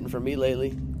 soccer's been hitting for me lately.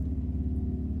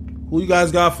 Who you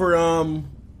guys got for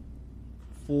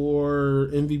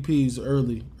MVPs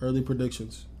early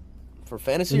predictions For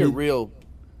fantasy or real?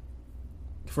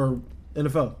 for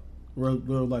NFL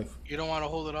real life? You don't want to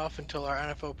hold it off until our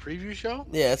NFL preview show?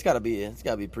 Yeah, it's got to be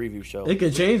preview show. It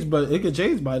could change, but it could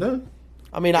change by then.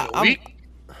 I mean,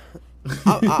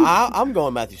 I'm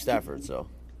going Matthew Stafford, so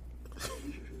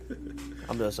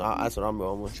that's what I'm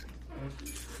going with.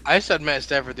 I said Matt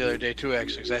Stafford the other day too,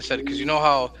 actually. Cause I said because you know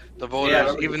how the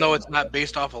voters, even though it's not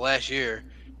based off of last year,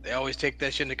 they always take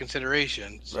that shit into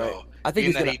consideration. So Right. I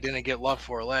think he didn't get love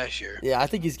for it last year. Yeah, I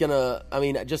think he's gonna. I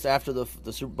mean, just after the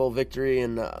Super Bowl victory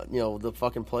and the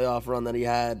fucking playoff run that he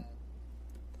had,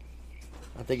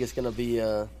 I think it's gonna be.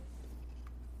 I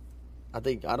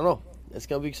don't know. It's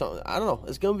gonna be something. I don't know.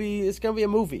 It's gonna be a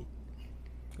movie.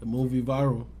 A movie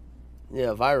viral.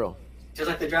 Yeah, viral. Just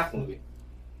like the draft movie.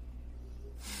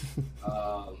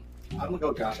 I'm gonna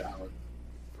go Josh Allen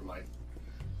for mine.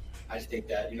 I just think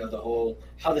that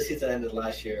how the season ended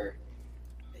last year,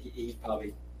 he's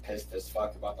probably pissed as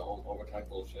fuck about the whole overtime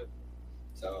bullshit.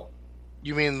 So.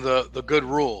 You mean the good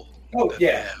rule? Oh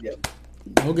yeah.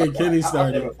 Don't get Kenny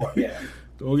started. Yeah.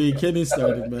 Don't get Kenny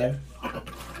started, man.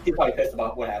 He's probably pissed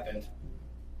about what happened,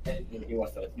 and he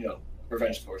wants to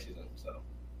revenge tour season. So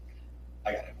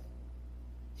I got him.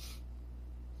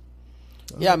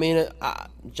 Yeah, I mean,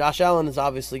 Josh Allen is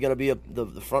obviously going to be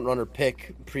the front runner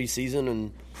pick preseason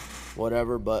and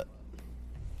whatever, but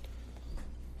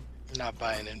not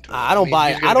buying into it. I don't buy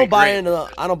into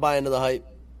the hype.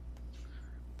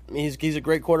 I mean, he's a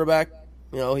great quarterback.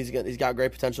 He's got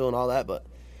great potential and all that, but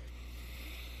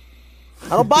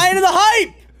I don't buy into the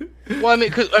hype. Well, I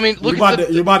mean, look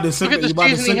you're about to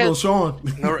signal Sean.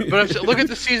 No, but look at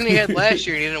the season he had last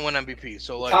year and he didn't win MVP.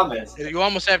 So you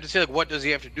almost have to say what does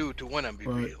he have to do to win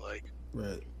MVP?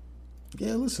 Right.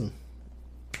 Yeah, listen,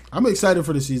 I'm excited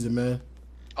for the season, man.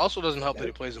 Also, doesn't help that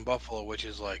he plays in Buffalo, which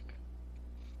is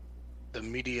the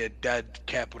media dead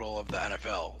capital of the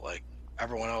NFL.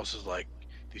 Everyone else is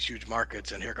these huge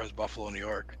markets, and here comes Buffalo, New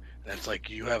York, and it's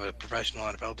you have a professional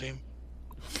NFL team.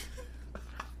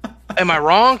 Am I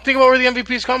wrong? Think about where the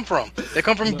MVPs come from. They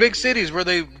come from big cities where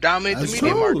they dominate the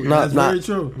media market. That's very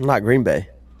true. Not Green Bay.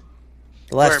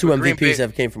 The last two MVPs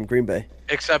have came from Green Bay.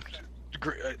 Except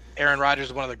Aaron Rodgers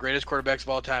is one of the greatest quarterbacks of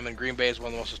all time, and Green Bay is one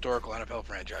of the most historical NFL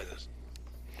franchises.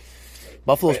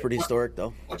 Buffalo's pretty historic,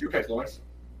 though. What's your pick, Lawrence?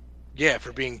 Yeah,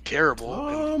 for being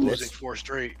terrible and losing 4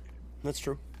 straight. That's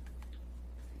true.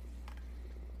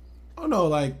 I don't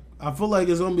know. I feel like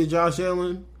it's gonna be Josh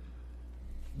Allen.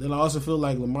 Then I also feel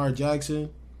like Lamar Jackson.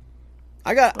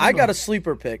 I got a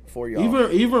sleeper pick for y'all.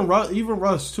 Even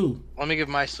Russ too. Let me give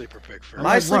my sleeper pick first.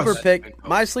 My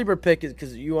sleeper pick is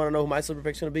because you want to know who my sleeper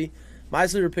pick is going to be. My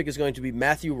sleeper pick is going to be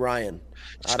Matthew Ryan.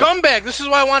 Scumbag! This is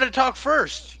why I wanted to talk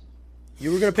first.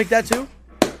 You were going to pick that too?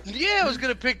 Yeah, I was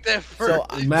going to pick that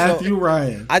first. Matthew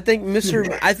Ryan. I think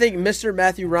Mr.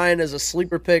 Matthew Ryan is a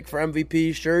sleeper pick for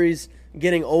MVP. Sure, he's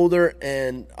getting older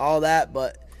and all that,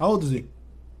 but how old is he?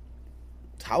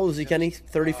 How old is he, Kenny?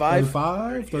 35?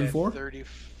 35? 34?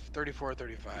 34,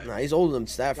 35. Nah, he's older than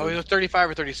Stafford. Oh, he was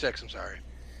 35 or 36, I'm sorry.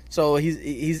 So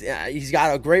he's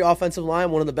got a great offensive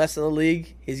line, one of the best in the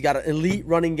league. He's got an elite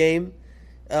running game,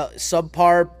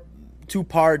 subpar to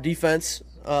par defense,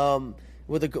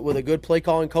 with a good play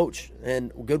calling coach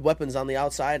and good weapons on the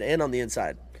outside and on the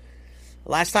inside.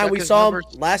 Last time we saw him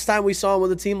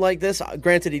with a team like this,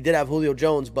 granted he did have Julio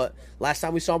Jones, but last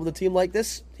time we saw him with a team like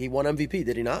this, he won MVP,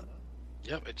 did he not?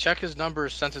 Yep, check his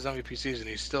numbers since his MVP season.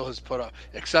 He still has put up,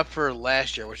 except for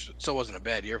last year, which still wasn't a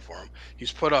bad year for him.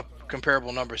 He's put up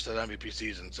comparable numbers to the MVP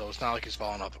season, so it's not like he's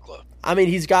falling off a cliff. I mean,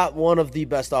 he's got one of the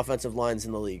best offensive lines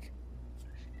in the league,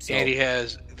 and he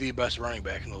has the best running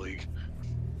back in the league.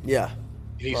 Yeah,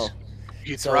 he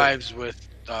thrives with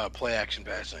play action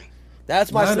passing.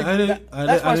 That's my. I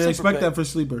didn't expect that for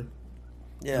sleeper.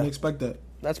 Yeah, I didn't expect that.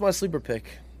 That's my sleeper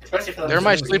pick. They're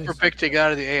my sleeper pick to get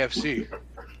out of the AFC.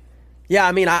 Yeah,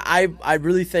 I mean, I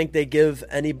really think they give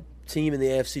any team in the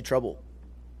AFC trouble.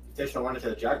 They should run into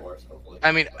the Jaguars, hopefully.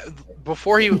 I mean,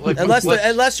 before he unless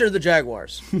they're the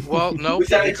Jaguars. Well, no,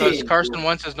 because Carson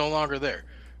Wentz is no longer there.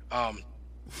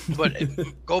 But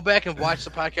go back and watch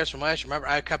the podcast from last year. Remember,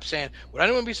 I kept saying, would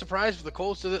anyone be surprised if the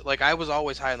Colts did it? I was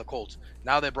always high on the Colts.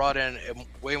 Now they brought in a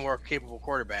way more capable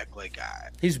quarterback.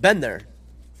 He's been there.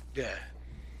 Yeah.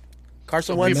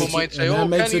 Carson Wentz. People might say, "Oh,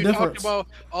 Kenny, you talked about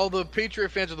all the Patriot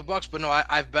fans of the Bucs," but no,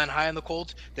 I've been high on the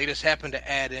Colts. They just happen to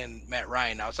add in Matt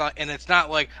Ryan now. It's not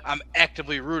like I'm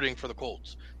actively rooting for the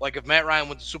Colts. If Matt Ryan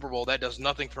wins the Super Bowl, that does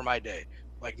nothing for my day.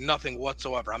 Like nothing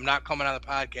whatsoever. I'm not coming on the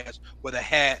podcast with a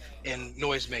hat and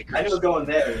noisemakers. I knew it was going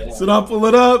there. Yeah. So now pull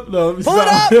it up. No, Pull it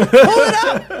up. Pull it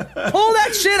up. Pull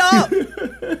that shit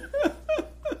up.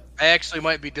 I actually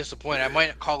might be disappointed. I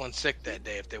might call in sick that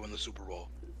day if they win the Super Bowl.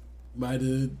 Might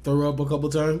have throw up a couple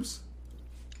times.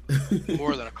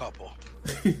 More than a couple.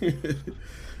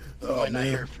 Oh, Might not man.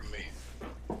 hear from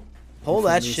me. Pull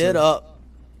that shit up.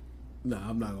 Nah,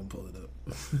 I'm not gonna pull it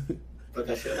up. Put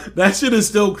that shit up. That shit is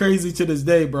still crazy to this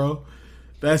day, bro.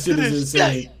 That shit is this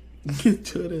insane.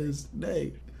 To this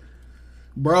day.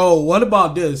 Bro, what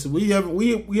about this? We don't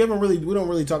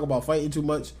really talk about fighting too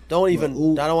much. Don't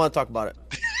even. But, I don't want to talk about it.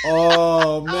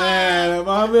 oh man,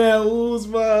 my man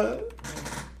Uzman.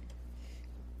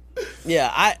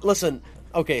 Yeah, listen.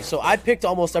 Okay, so I picked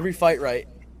almost every fight right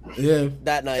Yeah,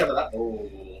 that night, Oh.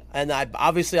 and I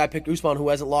picked Usman, who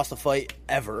hasn't lost a fight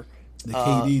ever. the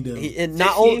KD deal. And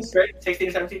not only 16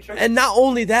 or 17 straight? and not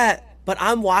only that, but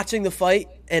I'm watching the fight,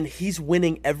 and he's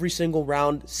winning every single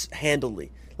round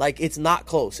handily. Like it's not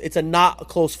close. It's not a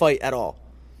close fight at all.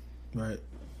 Right.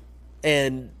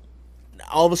 And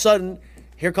all of a sudden,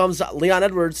 here comes Leon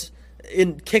Edwards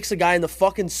and kicks a guy in the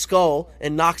fucking skull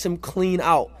and knocks him clean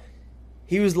out.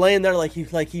 He was laying there like he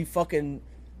fucking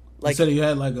He said he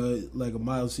had like a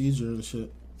mild seizure and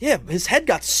shit. yeah, his head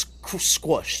got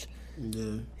squished.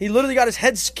 Yeah. He literally got his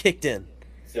head kicked in.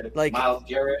 Like- Miles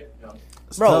Garrett. No.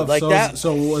 It's Bro, tough. like so, that-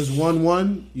 So it was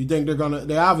 1-1. You think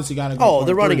they obviously got to go. Oh, part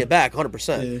they're running three. it back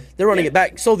 100%. Yeah. They're running it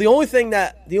back. So the only thing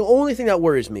that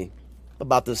worries me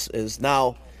about this is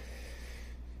now,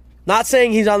 not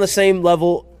saying he's on the same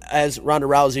level as Ronda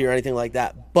Rousey or anything like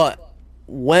that, but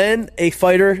when a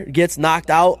fighter gets knocked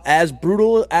out as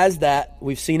brutal as that,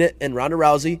 we've seen it in Ronda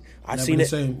Rousey. Never the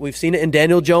same. We've seen it in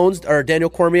Daniel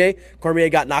Cormier. Cormier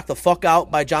got knocked the fuck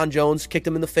out by John Jones, kicked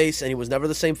him in the face, and he was never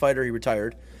the same fighter. He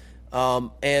retired.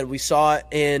 And we saw it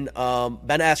in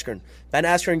Ben Askren. Ben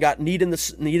Askren got kneed in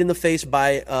the face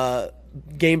by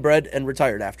Gamebred and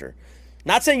retired after.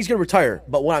 Not saying he's going to retire,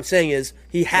 but what I'm saying is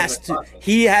he has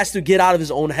to get out of his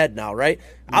own head now, right?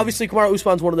 Obviously, Kamaru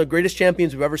Usman's one of the greatest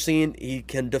champions we've ever seen. He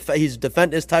can he's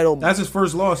defend his title. That's his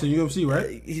first loss in UFC,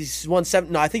 right? He's won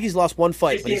 7. No, I think he's lost one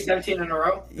fight. 16, 17 in a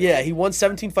row? Yeah, he won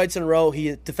 17 fights in a row.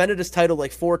 He defended his title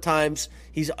like 4 times.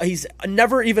 He's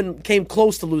never even came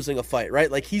close to losing a fight,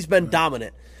 right? Like he's been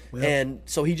dominant. Yep. And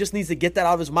so he just needs to get that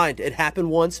out of his mind. It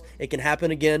happened once, it can happen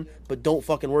again, but don't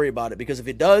fucking worry about it, because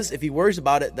if he worries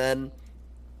about it, then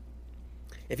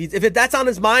if that's on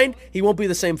his mind, he won't be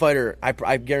the same fighter.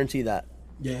 I guarantee that.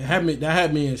 Yeah, that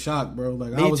had me in shock, bro.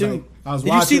 Like Me I was too. like, I was Did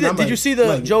watching. you see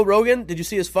the Joe Rogan? Did you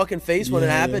see his fucking face when it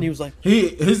happened? Yeah. He was like,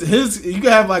 his. You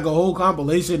can have like a whole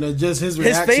compilation of just his his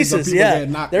reactions. faces. Of people Yeah,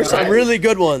 getting knocked there's out. some really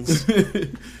good ones.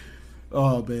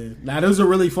 Oh man, now there's a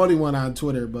really funny one on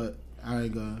Twitter, but I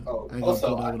ain't gonna pull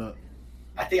that one up.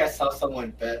 I think I saw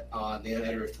someone bet on Leon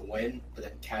Edwards to win, but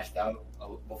then cashed out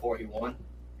before he won.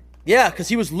 Yeah, because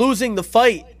he was losing the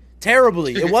fight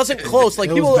terribly. It wasn't close.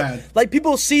 Like It was bad.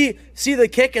 people see the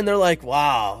kick and they're like,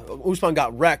 "Wow, Usman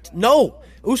got wrecked." No,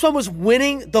 Usman was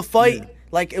winning the fight. Yeah.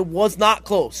 Like it was not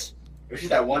close. It was just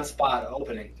that one spot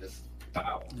opening, just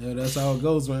pow. Yeah, that's how it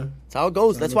goes, man. That's how it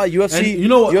goes. That's why UFC. And you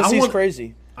know what? UFC is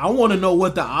crazy. I want to know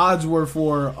what the odds were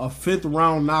for a 5th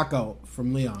round knockout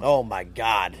from Leon. Oh my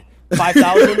God,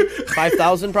 5,000,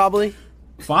 5,000 probably.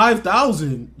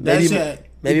 5,000. Maybe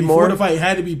before more. the fight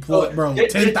had to be put, bro.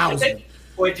 10,000.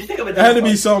 Wait, just think of it. It had to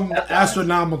be some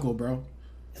astronomical, bro.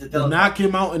 It's a To Dylan knock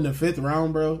him out in the 5th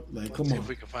round, bro. Like, come See if on.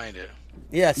 we can find it.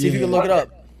 Yeah, see if you Yeah. can look it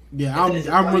up. Yeah, It's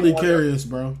a I'm really 21 curious,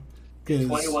 bro. Because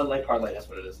 21 leg parlay. That's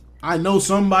what it is. I know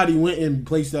somebody went and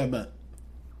placed that bet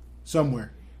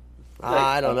somewhere.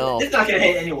 I don't know. It's not gonna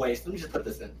hit anyways. Let me just put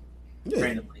this in Yeah,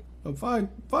 randomly.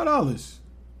 $5.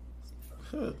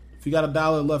 Huh. If you got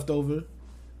 $1 left over,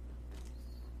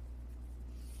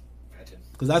 Imagine.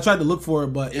 because I tried to look for it,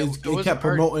 but It it was kept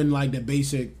hard. promoting like the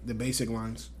basic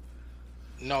lines.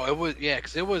 No, it was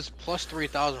because it was plus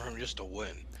 3,000 from just a win.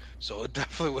 So it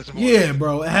definitely was more. Yeah,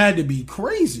 bro, it had to be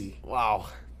crazy. Wow.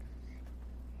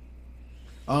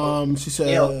 She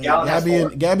said, Gallon has four.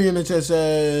 Gabby in the chat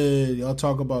said, y'all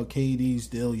talk about KD's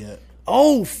deal yet?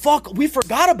 Oh fuck, we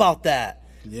forgot about that.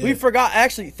 Yeah. We forgot.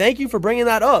 Actually, thank you for bringing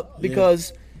that up,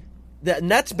 because the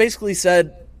Nets basically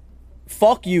said,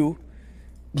 "Fuck you.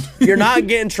 You're not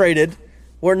getting traded.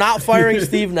 We're not firing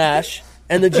Steve Nash,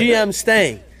 and the GM's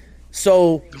staying."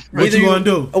 So What you gonna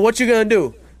do? What you gonna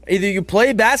do? Either you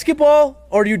play basketball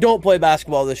or you don't play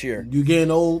basketball this year. You getting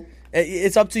old?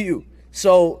 It's up to you.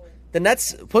 So The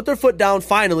Nets put their foot down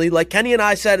finally. Like Kenny and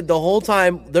I said the whole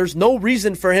time, there's no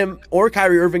reason for him or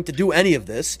Kyrie Irving to do any of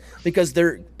this because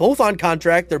they're both on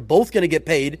contract. They're both going to get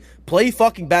paid. Play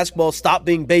fucking basketball. Stop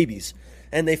being babies.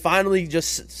 And they finally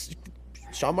just,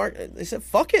 Sean Mark, they said,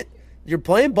 fuck it. You're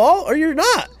playing ball or you're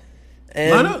not.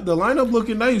 And the lineup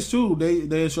looking nice too.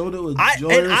 They showed it with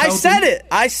I said it.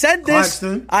 I said this.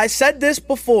 Claxton. I said this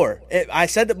before. I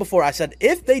said that before. I said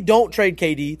if they don't trade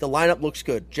KD, the lineup looks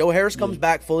good. Joe Harris comes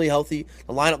back fully healthy.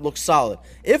 The lineup looks solid.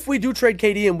 If we do trade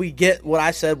KD and we get what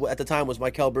I said at the time was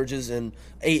Mikal Bridges and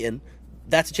Ayton,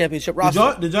 that's a championship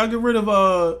roster. Did y'all get rid of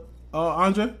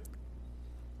Andre?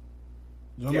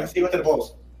 Yes, he went to the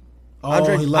Bulls.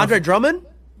 Andre Drummond?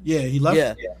 Yeah, he left.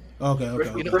 Yeah. Okay.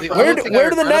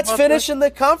 Where do the Nets finish in the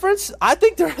conference? I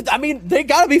think they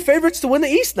got to be favorites to win the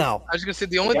East now. I was gonna say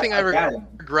the only thing I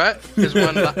regret is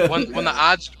when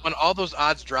all those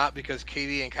odds dropped because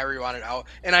KD and Kyrie wanted out,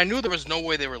 and I knew there was no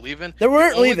way they were leaving. They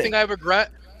weren't leaving. The only thing I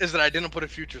regret is that I didn't put a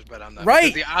futures bet on them.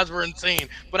 Right. Because the odds were insane,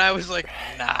 but I was like,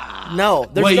 nah. No,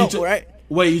 right.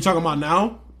 Wait, you talking about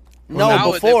now?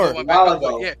 No, before. When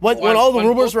all the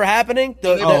rumors were happening,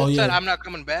 said I'm not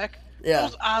coming back. Yeah.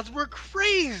 Those odds were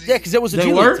crazy. Yeah, because it was a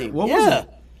G League team. What was it?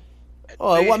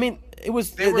 Oh, well, I mean, it was.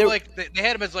 They were like they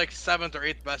had him as like 7th or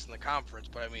 8th best in the conference,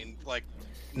 but I mean, like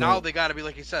now they got to be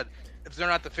like you said. If they're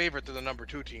not the favorite, they're the number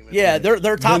 2 team. Yeah, they're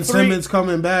top Ben 3. Simmons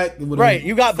coming back. Right,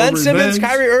 you got Ben Simmons,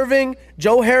 Kyrie Irving,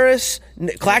 Joe Harris,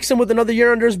 Claxton with another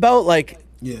year under his belt. Like,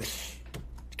 yeah,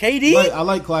 KD. I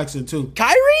like Claxton too.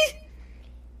 Kyrie.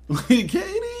 KD.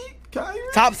 Kyrie?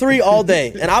 Top 3 all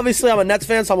day. And obviously I'm a Nets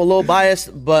fan, so I'm a little biased,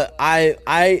 but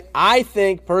I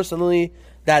think personally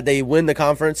that they win the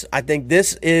conference. I think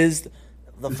this is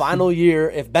the final year.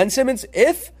 If Ben Simmons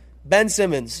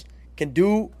can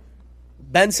do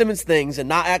Ben Simmons things and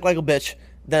not act like a bitch,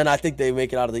 then I think they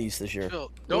make it out of the East this year.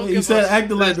 You said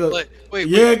acting like a wait.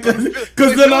 Yeah, because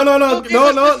no.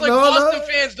 Boston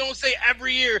fans don't say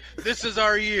every year this is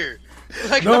our year.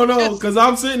 Like, no, because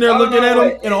I'm sitting there looking at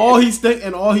him, and all he's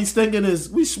thinking is,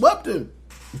 we swept him.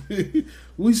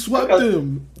 We swept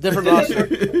him. Different roster.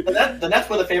 The Nets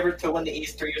were the favorite to win the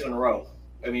East 3 years in a row.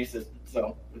 I mean, it's the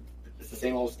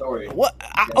same old story. What?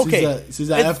 Okay.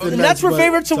 The Nets were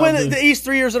favored to win the East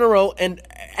 3 years in a row, and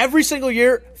every single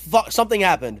year, something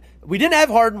happened. We didn't have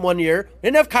Harden one year. We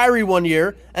didn't have Kyrie one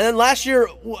year. And then last year,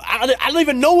 I don't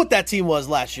even know what that team was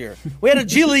last year. We had a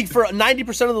G League for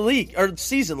 90% of the league or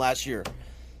season last year.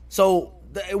 So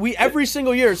every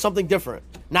single year is something different.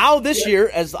 Now this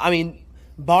year,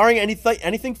 barring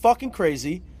anything fucking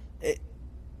crazy.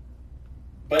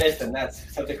 But it's the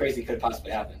Nets. Something crazy could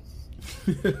possibly happen.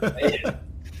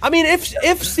 I mean,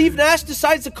 if Steve Nash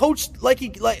decides to coach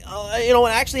and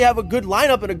actually have a good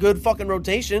lineup and a good fucking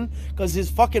rotation, because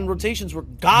his fucking rotations were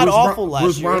god awful last year.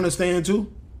 Bruce Brown is staying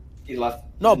too. He left.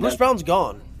 No, Bruce Brown's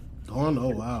gone. Gone? Oh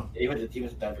wow. He went to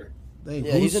Denver.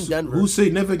 He's in Denver. Who's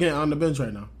significant on the bench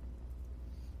right now?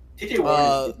 TJ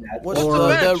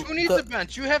Warren. Who needs a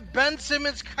bench? You have Ben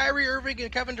Simmons, Kyrie Irving,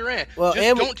 and Kevin Durant. Well,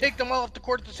 don't take them all off the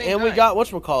court at the same time. And we got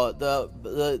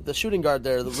whatchamacallit, the shooting guard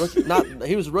there, the rookie.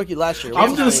 He was a rookie last year.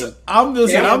 I'm just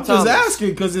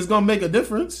asking because it's gonna make a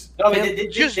difference. No,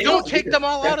 don't take them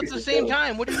all out at the same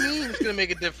time. What do you mean it's gonna make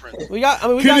a difference?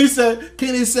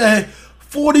 Kenny said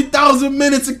 40,000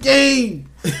 minutes a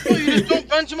game. No, you just don't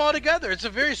bench them all together. It's a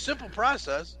very simple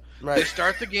process. Right. They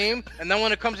start the game, and then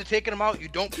when it comes to taking them out, you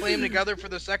don't play them together for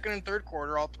the second and third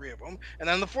quarter, all 3 of them, and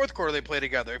then the fourth quarter they play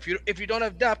together. If you don't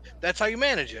have depth, that's how you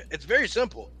manage it. It's very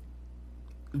simple.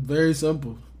 Very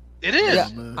simple. It is. Yeah.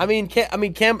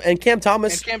 Cam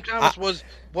Thomas. And Cam Thomas was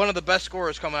one of the best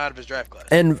scorers coming out of his draft class.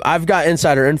 And I've got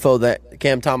insider info that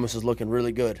Cam Thomas is looking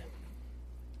really good.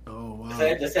 Oh wow.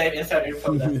 The same insider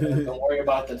info that don't worry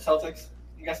about the Celtics.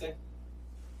 You guessing?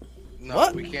 No,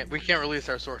 what? we can't release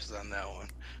our sources on that one.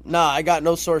 Nah, I got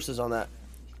no sources on that.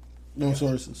 No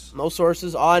sources. No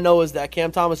sources. All I know is that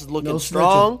Cam Thomas is looking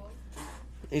strong.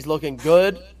 He's looking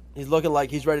good. He's looking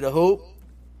like he's ready to hoop.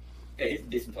 Yeah, he's a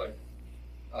decent player.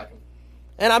 I like him.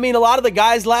 And a lot of the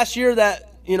guys last year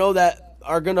that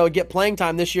are gonna get playing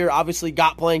time this year obviously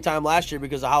got playing time last year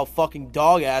because of how fucking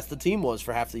dog ass the team was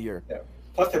for half the year. Yeah.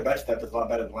 Plus their bench depth is a lot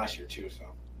better than last year too. So.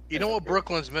 You know what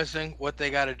Brooklyn's missing? What they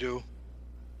got to do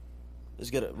is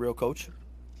get a real coach.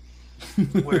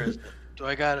 Where is it? Do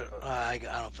I got it? I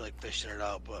don't feel like fishing it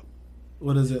out, but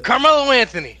what is it? Carmelo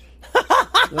Anthony.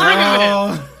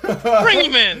 Bring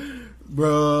him in.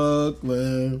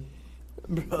 Brooklyn.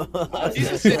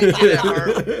 He's a city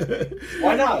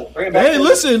Why not? Bring him back. Hey,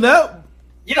 listen, you know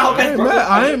how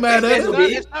I ain't mad at him.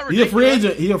 It's not He a free ridiculous.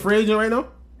 agent. He a free agent right now.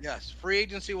 Yes, free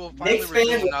agency will finally Knicks fans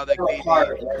resume now that will KD.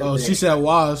 apart. Oh, she said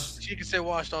wash. She can say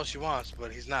washed all she wants,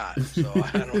 but he's not. So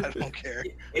I don't care.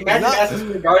 Imagine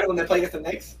Madison Garden when they play against the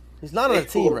Knicks. He's not on a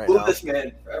team right now. This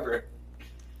man forever.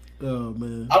 Oh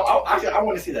man. Actually, I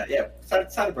want to see that. Yeah,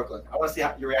 side of Brooklyn. I want to see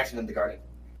your reaction in the Garden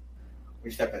when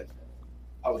you step in.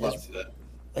 I would love to see that.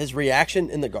 His reaction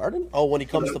in the Garden? Oh, when he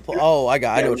comes to play. Oh, I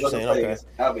know what you're saying. Okay.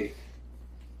 That'll be.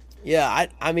 Yeah,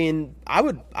 I mean, I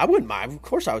wouldn't mind. Of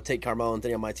course, I would take Carmelo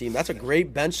Anthony on my team. That's a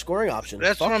great bench scoring option.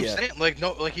 That's Fuck what I'm yeah. saying.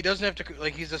 Like he doesn't have to.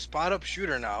 Like he's a spot up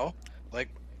shooter now. Like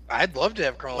I'd love to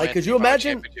have Carmelo. Like, could Anthony you on a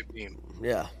imagine? championship team.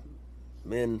 Yeah,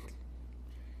 man.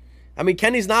 I mean,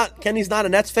 Kenny's not a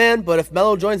Nets fan, but if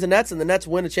Melo joins the Nets and the Nets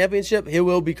win a championship, he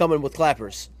will be coming with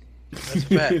clappers. That's a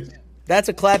fact. That's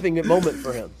a clapping moment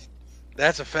for him.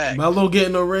 That's a fact. Melo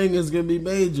getting a ring is gonna be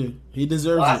major. He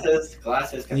deserves it.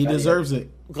 Glasses. He deserves it.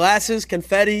 Glasses,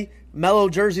 confetti, Melo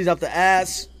jerseys up the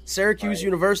ass, Syracuse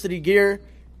University gear.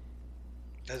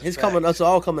 That's It's a fact. coming. It's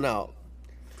all coming out.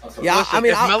 Also, Yeah, Listen, I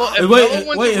mean, if Melo Wait,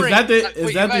 wins wait, the is ring- that the- wait, is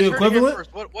you that guys the heard it here equivalent? first.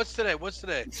 What's today? What's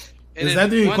today? It Is that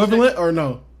the Wednesday. equivalent or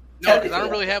no? No, because I don't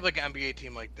really have like an NBA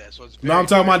team like that. So it's No, I'm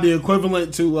talking about the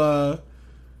equivalent to.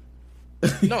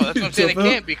 No, that's what I'm saying. It Phil?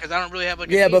 can't because I don't really have like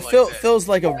a Yeah, team but like Phil that. Phil's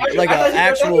like a I thought you were a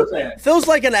actual Denver fan. Phil's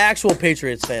like an actual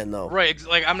Patriots fan though. Right,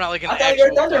 like I'm not like an I thought you were a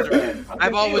actual Thunder Thunder fan. fan.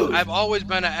 I'm confused. I've always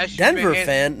been an SU Denver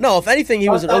fan? No, if anything, he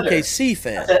was an Thunder. OKC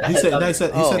fan. He said Oh.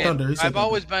 Thunder. He said I've Thunder.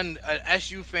 always been an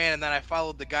SU fan, and then I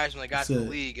followed the guys when they got to the That's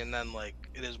it. league, and then like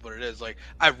it is what it is. Like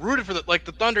I rooted for the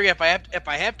Thunder. Yeah, if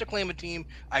I have to claim a team,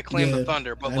 I claim the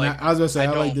Thunder. But And like I was gonna say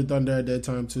I like don't- the Thunder at that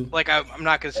time too. like I'm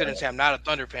not gonna sit and say I'm not a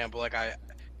Thunder fan, but like I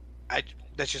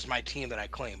that's just my team that I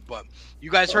claim. But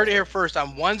you guys heard it here first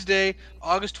on Wednesday,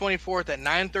 August 24th at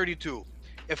 9:32.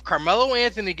 If Carmelo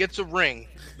Anthony gets a ring,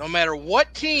 no matter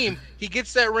what team he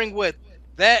gets that ring with,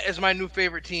 that is my new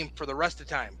favorite team for the rest of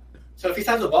the time. So if he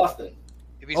signs with Boston,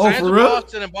 If he Oh, signs for with real?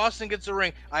 Boston and Boston gets a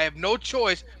ring, I have no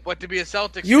choice but to be a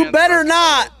Celtics You fan. better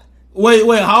not. Wait,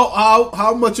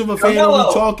 how much of a fan are Carmelo.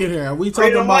 we talking here? Are we talking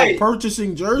Red and about white.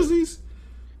 purchasing jerseys?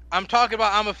 I'm talking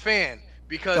about I'm a fan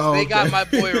because Oh, they got okay. my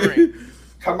boy a ring.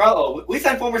 Carmelo, we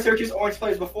signed former Syracuse Orange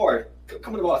players before.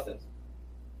 Come to Boston.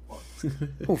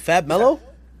 Who, Fab Melo?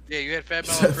 Yeah, you had Fab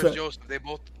Melo and Chris Joseph. They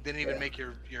both didn't even make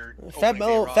your Fab opening day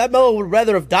Melo roster. Fab Melo would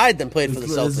rather have died than played for the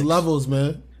It's Celtics. levels,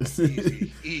 man.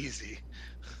 Easy.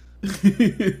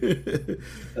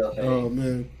 So, hey, Oh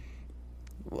man.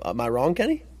 Am I wrong,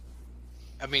 Kenny?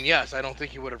 I mean, yes, I don't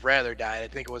think he would have rather died. I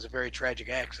think it was a very tragic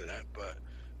accident, but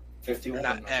 51.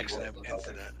 not accident,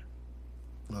 incident.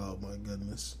 Oh my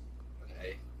goodness.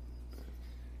 Hey.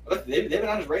 Look, they've been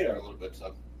on his radar a little bit,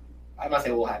 so I'm not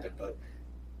saying it will happen, but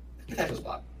potential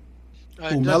spot. It Who,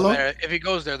 doesn't Melo? matter. If he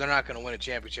goes there, they're not going to win a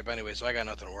championship anyway, so I got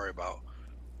nothing to worry about.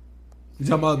 You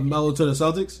talking about Melo to the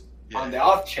Celtics? On the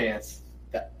off chance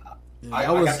that Yeah, I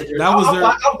that was got the jersey. that was their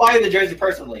I'll buy the jersey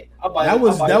personally. that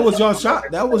was your shot.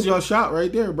 That was your shot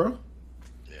right there, bro.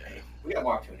 Yeah. We got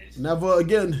more opportunities. Never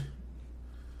again.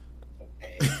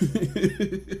 Hey, I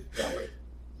don't worry.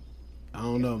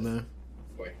 don't know, man.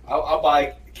 I'll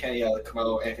buy Kenny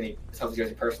Carmelo Anthony Celtics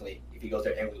jersey personally if he goes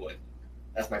there and we win.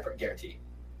 That's my guarantee.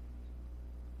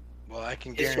 Well, I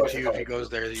can It's guarantee you if choice he of goes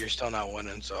there that you're still not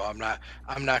winning. So I'm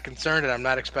not concerned, and I'm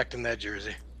not expecting that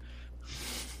jersey.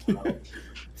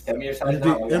 Send me your size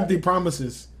now. Empty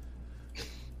promises.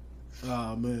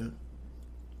 Oh man.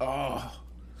 Oh.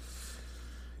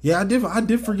 Yeah, I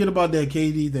did forget about that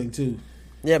KD thing too.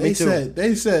 Yeah, me too.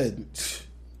 They said,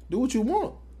 do what you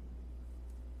want.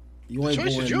 You ain't choice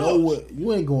is going yours. nowhere.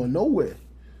 You ain't going nowhere.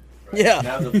 Yeah.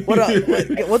 Now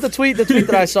the- What the tweet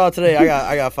that I saw today? I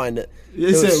got to find it. They It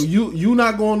was- said you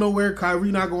not going nowhere.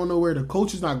 Kyrie not going nowhere. The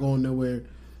coach is not going nowhere.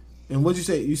 And what'd you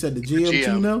say? You said the GM too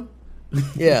GM. now.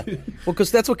 Yeah. Well,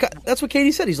 because that's what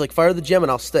Katie said. He's like, fire the GM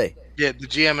and I'll stay. Yeah, the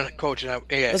GM and coach, and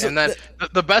Listen, and then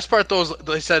the best part,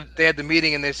 they said they had the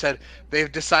meeting and they said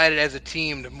they've decided as a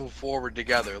team to move forward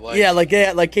together. Like, Yeah, like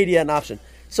KD had an option.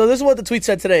 So this is what the tweet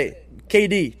said today.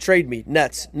 KD, trade me.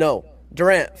 Nets, no.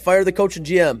 Durant, fire the coach and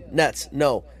GM. Nets,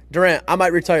 no. Durant, I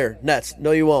might retire. Nets,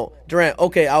 no you won't. Durant,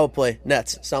 okay, I will play.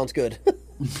 Nets, sounds good. but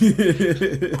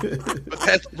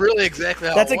that's really exactly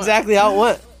how. That's it went. exactly how it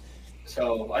went.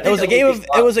 So I It think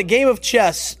was a game of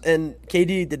chess, and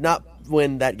KD did not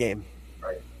win that game.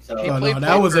 Right. So He Oh, played no,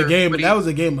 that was a poker, game. but he- That was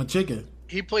a game of chicken.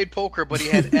 He played poker, but he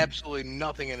had absolutely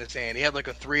nothing in his hand. He had like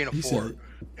a 3 and a He 4, said-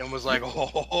 and was like,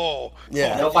 oh,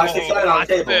 Yeah. No 5, 6, 7 on the watch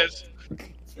table. this.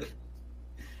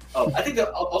 I think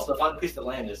that also the final piece of the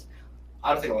land is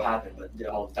I don't think it will happen, but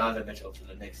the whole Donovan Mitchell to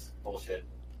the Knicks bullshit.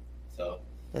 So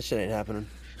That shit ain't happening.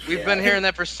 We've been hearing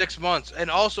that for 6 months, and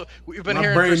also we've been My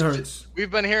hearing brain for, hurts. we've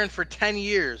been hearing for 10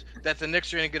 years that the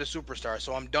Knicks are going to get a superstar.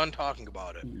 So I'm done talking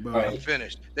about it. Bro. Right. I'm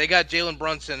finished. They got Jalen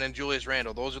Brunson and Julius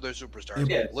Randle. Those are their superstars.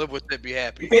 Yeah. Live with it. Be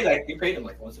happy. You paid them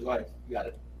like once. Go ahead. You got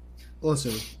it.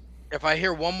 Listen, If I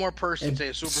hear one more person say a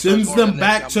it superstar, sends them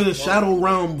back to the shadow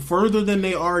realm further than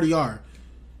they already are.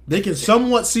 They can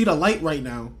somewhat see the light right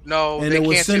now. No, and they it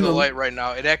would can't see send the them- light right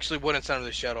now. It actually wouldn't send them to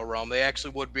the shadow realm. They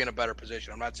actually would be in a better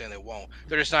position. I'm not saying they won't.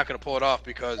 They're just not going to pull it off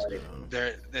because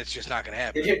it's just not going to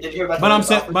happen. Did you hear about But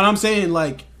the I'm saying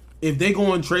like if they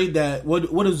go and trade that,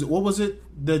 what was it?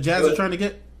 The Jazz are trying to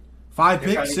get 5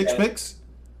 They're trying picks, to 6 get- picks.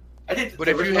 I think But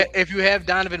if you have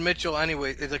Donovan Mitchell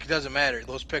anyway, it doesn't matter.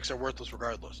 Those picks are worthless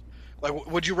regardless. Like,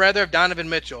 would you rather have Donovan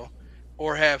Mitchell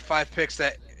or have 5 picks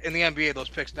that in the NBA those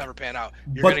picks never pan out?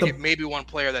 You're But going to the- get maybe one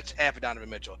player that's half of Donovan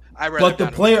Mitchell. I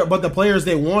rather But the players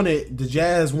they wanted, the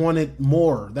Jazz wanted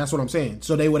more. That's what I'm saying.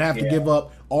 So they would have to give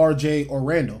up RJ or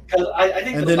Randall. I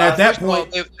think And the then last- at that Well,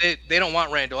 point, they don't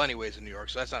want Randall anyways in New York,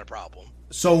 so that's not a problem.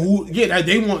 so who? Yeah,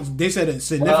 they said a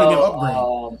significant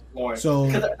upgrade. Lawrence. So-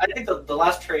 because I think the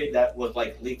last trade that was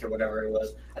like leaked or whatever it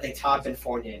was, I think Top and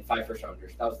Fournier and 5 first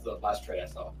rounders. That was the last trade I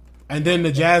saw. And then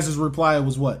the Jazz's reply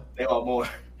was what? They want more.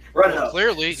 Run it up.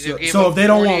 Clearly, So, they gave so up if they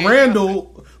don't want Fournier-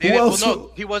 Randall, who else?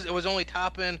 Well, no, it was only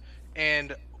Toppin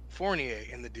and Fournier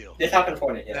in the deal. They Top and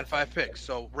Fournier. Yeah. And 5 picks.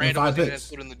 So Randall 5 wasn't even picks.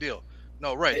 included in the deal.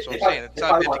 No, right. So They I'm probably- saying it's they not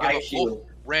probably they have to want give up ISU. both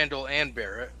Randall and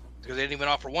Barrett because they didn't even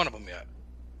offer one of them yet.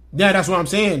 Yeah, that's what I'm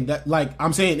saying. That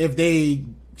I'm saying if they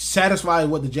satisfy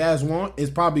what the Jazz want, it's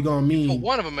probably gonna Put mean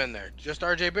one of them in there, just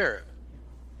RJ Barrett.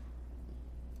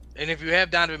 And if you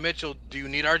have Donovan Mitchell, do you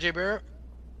need RJ Barrett?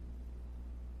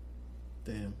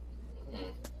 damn.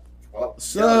 Well,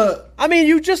 So I mean,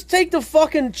 you just take the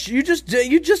fucking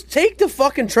take the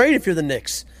fucking trade if you're the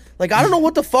Knicks. Like, I don't know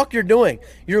what the fuck you're doing.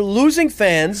 You're losing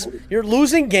fans. You're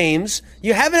losing games.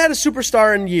 You haven't had a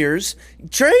superstar in years.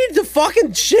 Trade the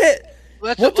fucking shit.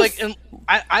 Well, What that's the like,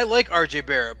 and I like RJ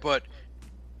Barrett, but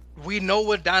we know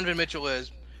what Donovan Mitchell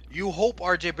is. You hope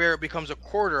RJ Barrett becomes a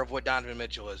quarter of what Donovan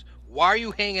Mitchell is. Why are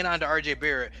you hanging on to RJ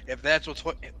Barrett if that's what's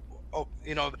if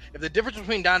the difference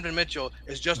between Donovan Mitchell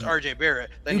is just RJ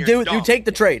Barrett, then you're dumb. You take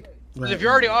the trade. 'Cause if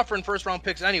you're already offering first round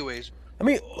picks anyways, I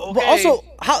mean, but Okay. also,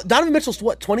 Donovan Mitchell's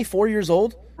what, 24 years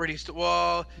old? pretty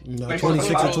well, No, maybe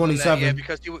 26 or older than that, 27. yeah,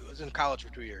 because he was in college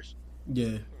for 2 years.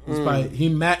 yeah, he's probably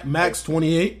max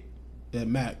 28 at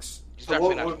max. He's So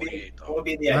definitely what not would be 28 what though. would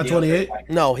be the Not ideal 28? trade?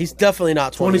 No, he's definitely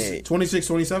not 20, 28. 26,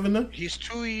 27 then? He's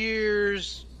 2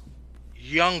 years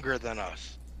younger than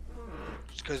us.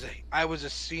 Because I was a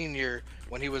senior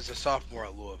when he was a sophomore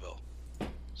at Louisville.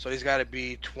 So he's got to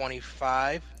be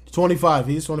 25. 25.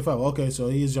 He's 25. Okay, so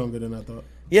he's younger than I thought.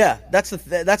 Yeah, that's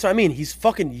what I mean. He's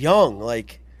fucking young.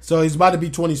 Like So he's about to be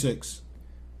 26.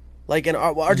 and In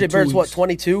RJ 2 Barrett's what, weeks.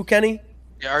 22, Kenny?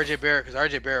 Yeah, RJ Barrett, because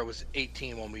RJ Barrett was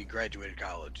 18 when we graduated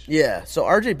college. Yeah, so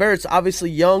RJ Barrett's obviously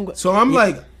young. So I'm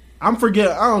I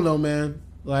don't know, man.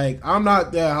 Like, I'm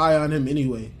not that high on him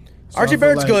anyway. So I RJ feel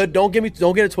Barrett's like- good. Don't get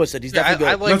it twisted. He's Yeah, definitely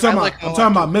I good. No, like- I'm talking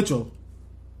about Mitchell.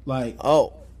 Like,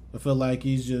 Oh. I feel like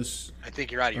he's just. I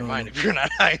think you're out of your mind if you're not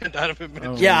high on Donovan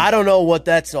Mitchell. Yeah, I don't know what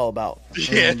that's all about.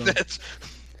 Yeah, know.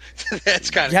 that's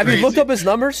kind of Have crazy. you looked up his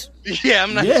numbers? Yeah,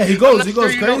 I'm not. Yeah, he I'm goes- not he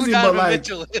goes sure you know who crazy, but, Donovan like-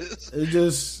 Mitchell is. It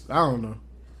just. I don't know.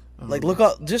 Like, look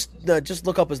up, just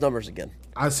look up his numbers again.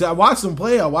 I watched him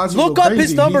play. I watched him Look go up crazy. his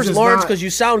He's numbers, just Lawrence, not- because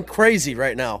you sound crazy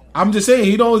right now. I'm just saying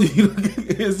he don't.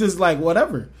 It's just like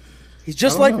whatever. He's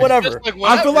just I don't like know. whatever. Just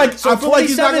like I feel like So I feel like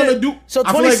he's not 27 gonna do. so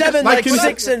I feel like- 27, like like Kenny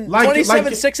 6 said- and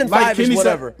 27, 6 and 5 is Kenny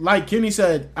whatever. Said, like Kenny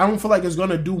said, I don't feel like it's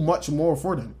gonna do much more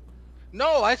for them.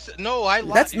 No, I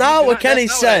lied. That's You not did what Kenny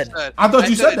that's not what said. I thought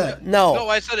you said it- that. No.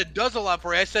 I said it does a lot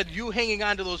for you. I said you hanging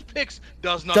on to those picks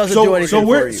does nothing. Doesn't do anything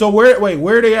for you.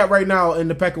 Where are they at right now in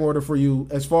the pecking order for you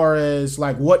as far as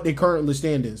like what they currently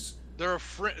stand is? They're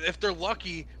if they're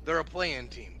lucky, they're a play-in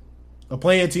team. A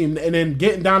playing team, and then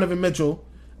getting Donovan Mitchell.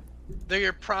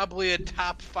 They're probably a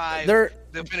top 5. They're-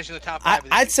 They'll finish in the top 5.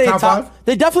 I'd say Top top. five?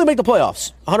 They definitely make the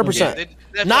playoffs, 100%. Yeah,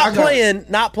 that's- Not I got- playing.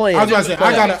 Not playing. I was about to say,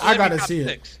 I gotta that'd be top see it.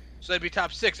 6. So that'd be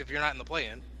top 6 if you're not in the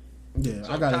play-in. Yeah,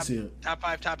 So I gotta top, see it. Top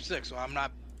 5, top 6. So I'm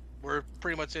not. We're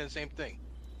pretty much saying the same thing.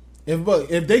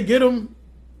 If they get him,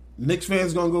 Knicks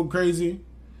fans gonna go crazy.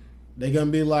 They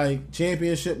gonna be like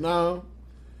championship now.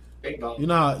 Big ball. You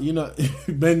know,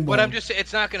 bang But ball. I'm just saying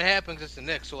it's not going to happen because it's the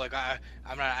Knicks. So like I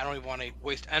don't even want to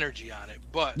waste energy on it.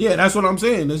 But Yeah, that's what I'm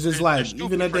saying. It's just they're like stupid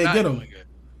even if for they not get him, doing it.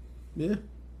 yeah.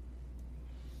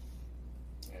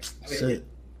 I That's mean, it.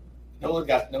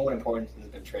 no one important has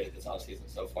been traded this offseason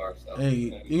so far. So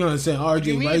Hey, you're gonna say What do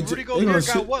you RJ mean? right? Rudy they gonna Gobert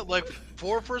sit- got what? Like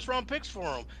 4 first-round picks for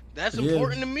him. That's Yeah.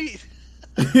 important to me.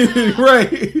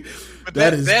 Right. But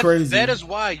that is crazy. That is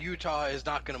why Utah is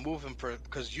not going to move him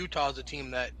because Utah is a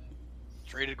team that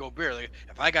traded Gobert. Like,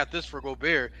 if I got this for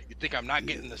Gobert, you think I'm not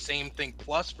getting the same thing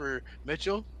plus for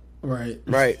Mitchell? Right.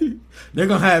 They're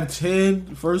gonna have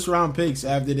 10 first-round picks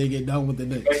after they get done with the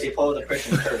Knicks. Crazy pull the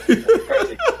Christian curse.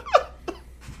 Crazy.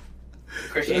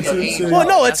 Christian That's insane. Well,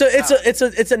 no, it's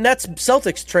a Nets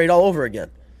Celtics trade all over again.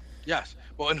 Yes.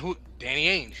 Well, and who? Danny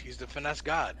Ainge. He's the finesse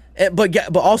god.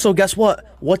 But also, guess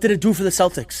what? What did it do for the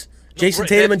Celtics? Jason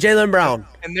Tatum and Jaylen Brown.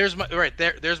 And there's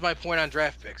my point on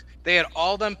draft picks. They had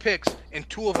all them picks, and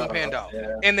 2 of them panned out.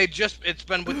 Yeah. And it's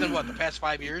been within the past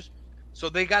 5 years. So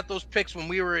they got those picks when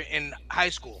we were in high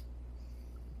school,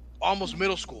 almost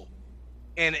middle school,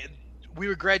 and we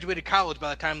were graduated college by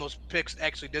the time those picks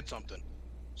actually did something.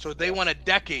 So they won a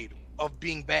decade of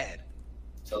being bad.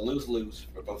 So lose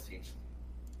for both teams.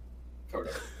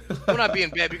 We're not being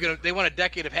bad because they won a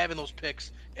decade of having those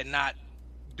picks and not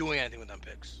doing anything with them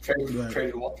picks.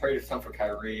 Traded some for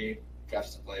Kyrie,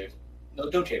 drafted some players. No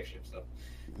championships though.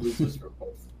 Lose for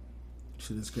both.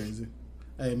 Shit is crazy.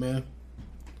 Hey man.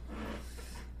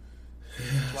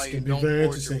 That's why It's you gonna be don't very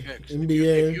board your interesting. picks.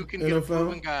 NBA, if you can get a NFL.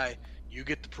 proven guy, you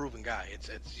get the proven guy. It's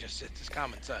just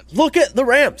common sense. Look at the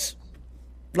Rams.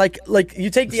 Like you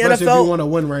take the Especially NFL. if you want to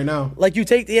win right now. Like you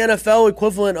take the NFL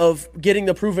equivalent of getting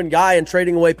the proven guy and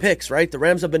trading away picks, right? The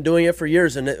Rams have been doing it for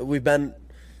years, and we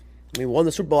won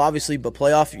the Super Bowl obviously, but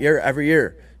playoff year every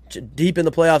year, deep in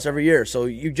the playoffs every year. So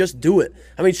you just do it.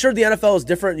 I mean, sure, the NFL is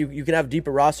different. You can have deeper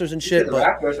rosters and shit, The but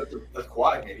Raptors with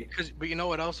Kawhi maybe. But you know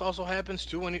what else also happens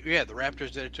too? The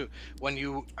Raptors did it too. When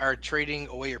you are trading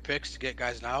away your picks to get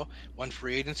guys now, when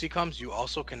free agency comes, you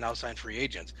also can now sign free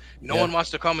agents. No one wants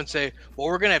to come and say, "Well,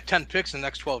 we're going to have 10 picks in the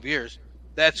next 12 years."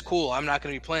 That's cool. I'm not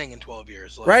going to be playing in 12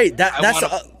 years. Like, right. That's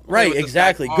right.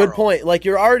 Exactly. Good point. Like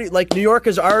you're already New York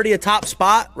is already a top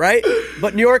spot, right?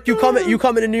 But New York, you come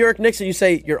into New York Knicks and you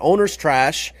say your owner's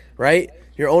trash, right?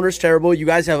 Your owner's terrible. You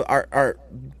guys are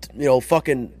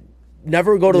fucking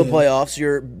never go to the playoffs.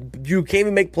 You can't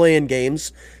even make play-in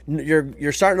games.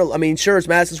 You're starting to. I mean, sure, it's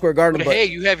Madison Square Garden, but hey,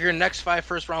 you have your next 5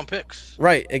 first-round picks.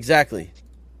 Right. Exactly.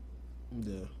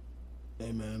 Yeah.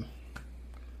 Hey man.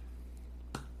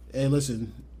 Hey,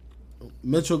 listen.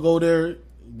 Mitchell go there,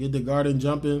 get the Garden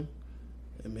jumping,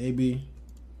 and maybe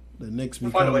the Knicks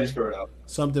Find a way to become screw it up.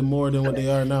 something more than what they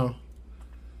are now.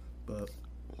 But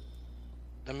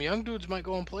Them young dudes might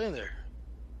go and play in there.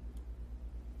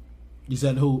 you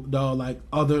said who? Dog, like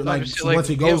other No, like just like, once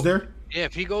he goes there. Yeah,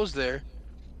 if he goes there,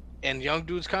 and young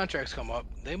dudes' contracts come up,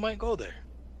 they might go there.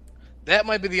 That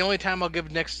might be the only time I'll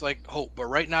give Knicks hope. But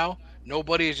right now,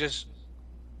 nobody is just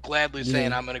gladly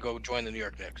saying I'm going to go join the New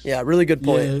York Knicks. Yeah. Really good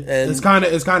point. Yeah, And it's kind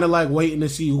of like waiting to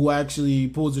see who actually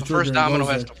pulls the trigger. First and domino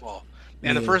goes has there. to fall.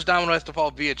 And the first domino has to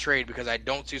fall via trade because I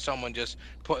don't see someone just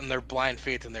putting their blind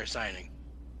faith in their signing.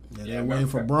 Yeah, they were waiting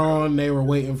for Braun. They were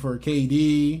waiting for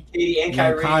KD. KD and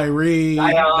Kyrie. Kyrie.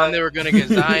 Then they were going to get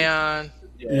Zion.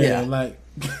 Yeah, like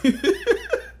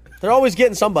they're always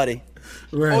getting somebody.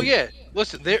 right. Oh, yeah.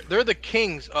 Listen, they're the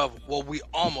kings of what we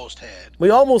almost had. We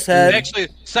almost had. Actually,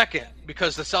 second,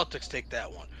 because the Celtics take that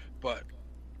one. But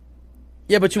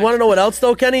Yeah, but you want to know what else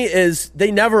though, Kenny? Is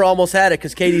they never almost had it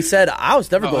because KD said I was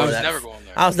never going there.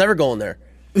 I was never going there.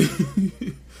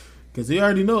 Because he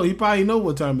already know. He probably know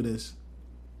what time it is.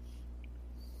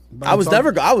 I was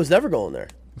never going there.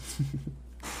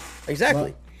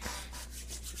 Exactly.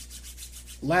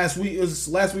 Last week of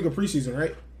preseason,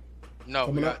 right? no,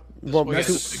 Coming we up? got Well,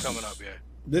 this week coming up, yeah.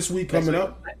 This week coming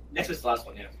up. Next week's the last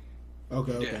one, yeah.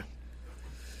 Okay. Yeah.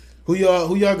 Who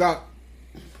y'all got?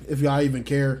 If y'all even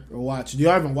care or watch, do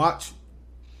y'all even watch?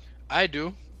 I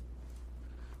do.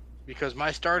 Because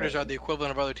my starters are the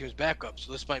equivalent of other teams' backups,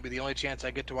 so this might be the only chance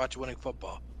I get to watch winning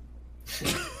football.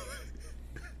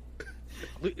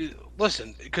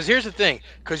 Listen, because here's the thing.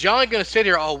 Because y'all ain't going to sit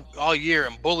here all year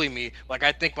and bully me like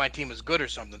I think my team is good or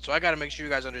something. So I got to make sure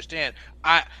you guys understand.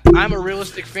 I'm a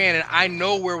realistic fan, and I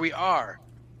know where we are.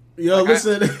 Yo,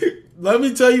 listen. Let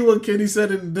me tell you what Kenny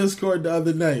said in the Discord the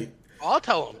other night. I'll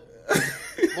tell him.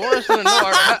 Lawrence didn't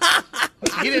know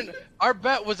he didn't. Our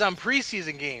bet was on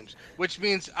preseason games, which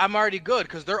means I'm already good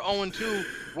because they're 0-2.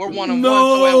 We're 1-1,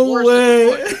 so I'm worse than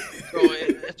the foot. So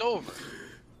it's over.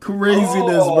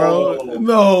 Craziness, bro.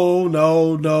 No.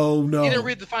 You didn't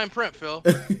read the fine print, Phil.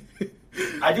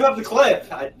 I do have the clip.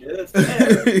 It's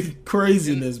there.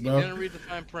 Craziness, bro. You didn't read the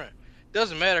fine print.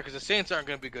 Doesn't matter because the Saints aren't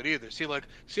going to be good either. See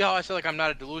how I said I'm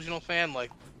not a delusional fan?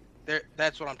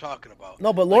 That's what I'm talking about.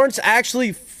 No, but Lawrence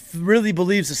actually really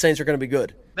believes the Saints are going to be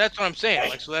good. That's what I'm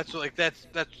saying. That's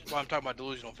why I'm talking about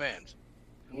delusional fans.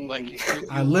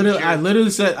 I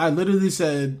literally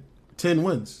said 10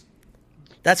 wins.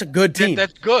 That's a good team.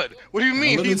 That's good. What do you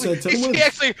mean? literally said 10 wins. He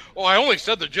actually. Oh, I only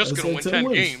said they're just I going to said win 10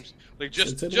 10 wins. games. Like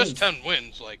just 10 10 wins.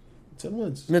 wins. Like 10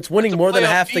 wins. And it's winning That's a more than playoff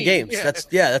half the team. games.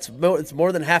 Yeah. It's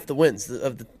more than half the wins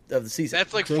of the season.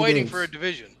 that's like 10 fighting games. for a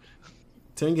division.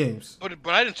 10 games. But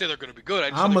I didn't say they're going to be good. I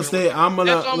just I'm said gonna they're stay. win. I'm That's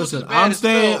gonna almost listen. as bad I'm as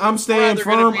staying. Phil. I'm staying They're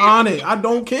gonna firm be on able it. to- I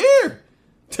don't care.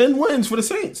 10 wins for the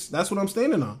Saints. That's what I'm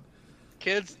standing on.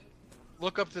 Kids,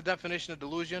 look up the definition of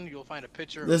delusion. You'll find a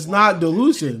picture. That's not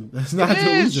delusion. That's not It is.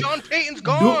 delusion. Sean Payton's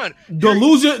gone.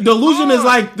 Delusion. Delusion is gone.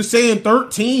 like the saying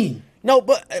 13. No,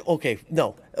 but okay,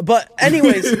 no. But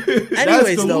anyways,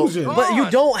 though. delusion. But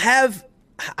you don't have.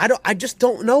 I just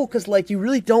don't know because like you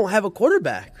really don't have a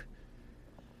quarterback.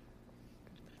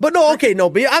 But no, okay, no.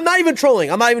 But I'm not even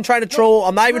trolling. I'm not even trying to troll.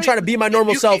 I'm not even trying to be my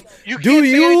normal self. You Do can't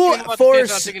say you anything about the Saints force?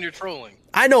 without thinking you're trolling.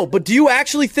 I know, but do you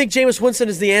actually think Jameis Winston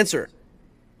is the answer?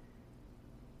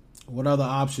 What other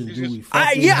option do we? I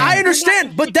fucking have?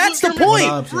 understand, but that's the You're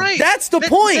point. right. That's the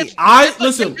point. That's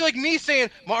listen. That'd be like me saying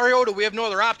Mariota. We have no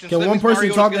other options. Can so that one means person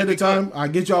Mariota's talk gonna at a be good. time? I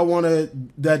get y'all want to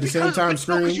at the same time Because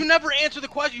you scream. never answer the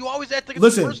question. You always act like it's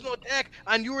Listen. a personal attack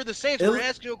on you or the Saints. We're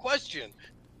asking you a question,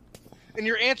 and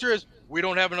your answer is we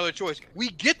don't have another choice. We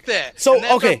get that. So, and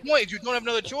that's okay. our point. You don't have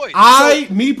another choice.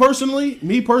 Me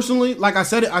personally, like I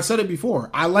said it before.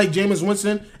 I like Jameis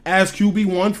Winston as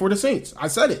QB1 for the Saints. I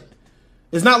said it.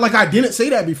 It's not like I didn't say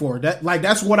that before.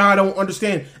 That's what I don't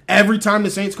understand. Every time the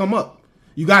Saints come up,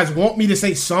 you guys want me to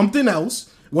say something else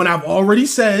when I've already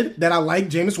said that I like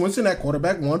Jameis Winston at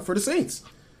quarterback 1 for the Saints.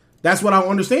 That's what I don't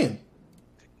understand.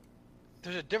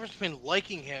 There's a difference between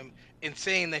liking him and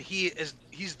saying that he's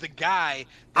the guy.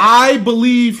 I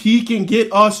believe he can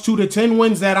get us to the 10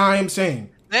 wins that I am saying.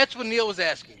 That's what Neil was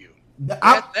asking you.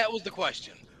 I- That was the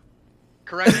question.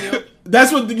 Correct, Neil?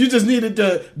 That's what you just needed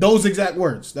those exact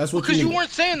words. That's what Because you you needed. weren't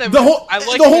saying that. The whole- I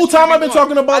like the him whole as time I've been QB1.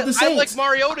 talking about the I Saints. like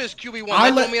Mariota as QB1. I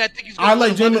That like- don't mean I think he's I going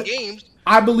like to win Jameis- games.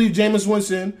 I believe Jameis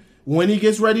Winston, when he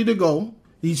gets ready to go,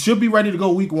 he should be ready to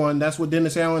go week 1. That's what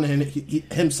Dennis Allen and he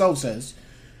himself says.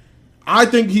 I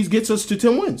think he gets us to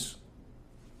 10 wins.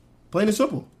 Plain and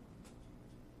simple.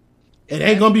 It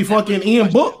ain't going to be fucking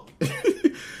Ian Book.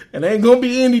 It ain't going to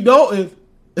be Andy Dalton.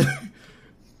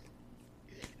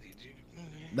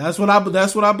 That's what I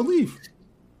believe.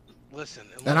 Listen,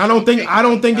 And I don't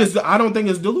think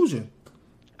it's delusion.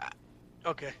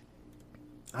 Okay.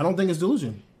 I don't think it's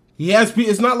delusion. He has.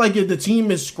 It's not like the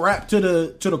team is scrapped to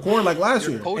the core like last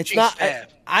year. Coaching not- staff.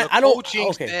 I don't- Coaching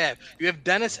okay. staff. You have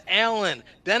Dennis Allen.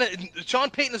 Sean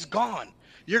Payton is gone.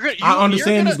 I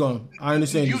understand he's gone. I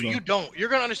understand You he's gone. you don't. You're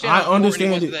gonna understand. I how important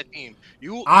understand he was it. to that team. I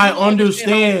you how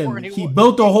understand. important He was.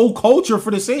 built a whole culture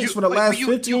for the Saints for the But last you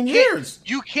 15 can't- years.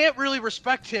 You can't really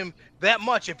respect him that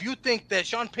much if you think that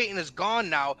Sean Payton is gone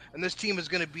now and this team is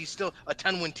going to be still a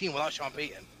 10-win team without Sean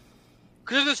Payton.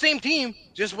 Because they're the same team,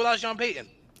 just without Sean Payton.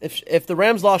 If the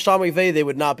Rams lost Sean McVay, they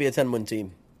would not be a 10-win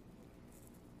team.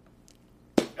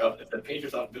 If the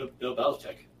Patriots off Bill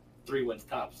Belichick, 3 wins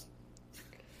tops.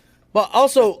 But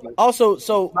also,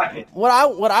 so Right. what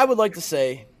I would like to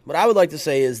say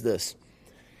is this: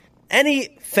 any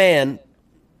fan,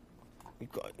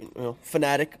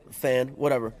 fanatic fan,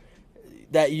 whatever,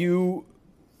 that you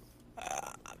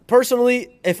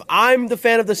personally, if I'm the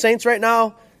fan of the Saints right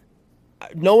now,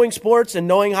 knowing sports and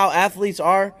knowing how athletes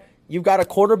are, you've got a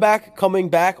quarterback coming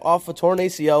back off a torn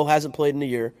ACL, hasn't played in a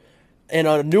year, and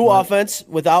a new offense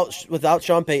without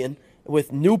Sean Payton,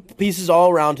 with new pieces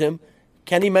all around him.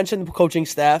 Kenny mentioned the coaching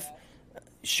staff.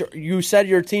 Sure, you said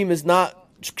your team is not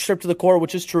stripped to the core,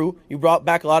 which is true. You brought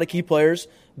back a lot of key players,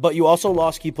 but you also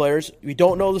lost key players. We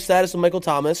don't know the status of Michael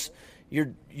Thomas.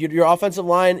 Your offensive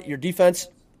line, your defense,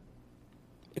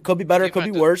 it could be better, it could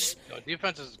be worse. No,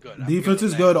 defense is good. I'm Defense giving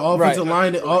is them good.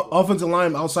 that. Offensive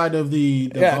line outside of the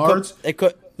guards it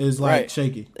could is like right.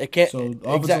 shaky. It can't. So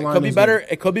offensive Exactly. line Could be is better. good.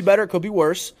 It could be better. It could be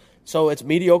worse. So it's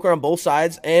mediocre on both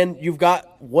sides, and you've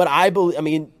got what I believe. I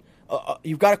mean,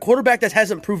 you've got a quarterback that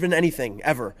hasn't proven anything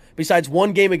ever besides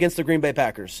one game against the Green Bay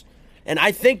Packers, and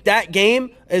I think that game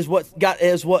is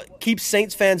what keeps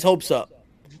Saints fans' hopes up.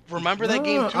 Remember that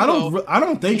game too? I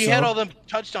don't think he so. had all them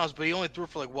touchdowns, but he only threw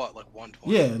for like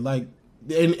 120. Yeah, like,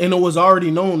 and it was already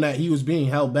known that he was being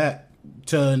held back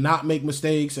to not make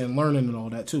mistakes and learning and all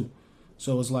that too.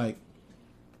 So it's like,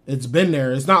 it's been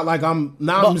there. It's not like I'm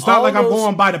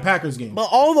going by the Packers game. But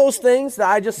all those things that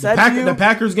I just said to you, The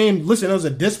Packers game. Listen, it was a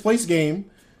displaced game.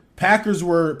 Packers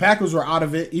were out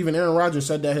of it. Even Aaron Rodgers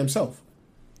said that himself.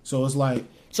 So it's like,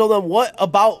 so then what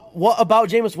about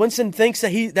Jameis Winston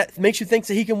that makes you think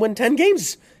that he can win 10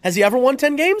 games? Has he ever won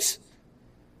 10 games?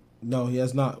 no, he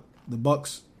has not. The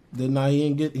Bucks did not. He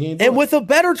ain't do And it. with a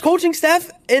better coaching staff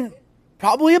and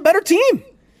probably a better team.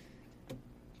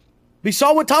 We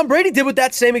saw what Tom Brady did with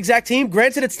that same exact team.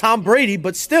 Granted, it's Tom Brady,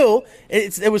 but still,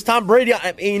 it was Tom Brady.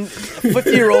 I mean,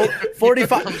 50-year-old,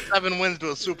 45. From 7 wins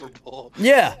to a Super Bowl.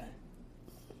 Yeah.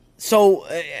 So,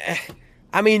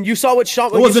 I mean, you saw what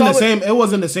Sean. It wasn't the same. It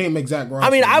wasn't the same exact roster. I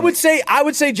mean, I would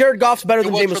say Jared Goff's better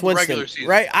than Jameis Winston,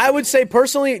 right? I would say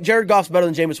personally, Jared Goff's better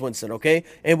than Jameis Winston. Okay,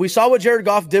 and we saw what Jared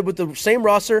Goff did with the same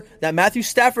roster that Matthew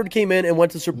Stafford came in and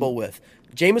went to the Super Bowl with.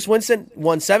 Jameis Winston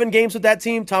won 7 games with that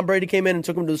team. Tom Brady came in and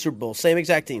took him to the Super Bowl. Same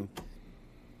exact team.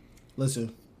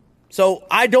 Listen. So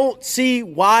I don't see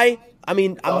why. I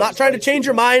mean, I'm not trying to change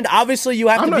your mind. Obviously, you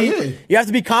have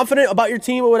to be confident about your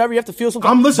team or whatever. You have to feel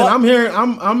something. I'm listening. I'm hearing.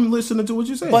 I'm listening to what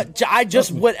you're saying. But I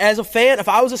just would, as a fan, if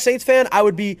I was a Saints fan, I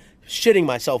would be shitting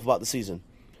myself about the season.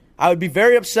 I would be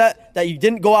very upset that you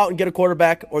didn't go out and get a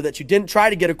quarterback or that you didn't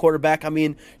try to get a quarterback. I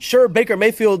mean, sure, Baker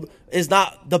Mayfield is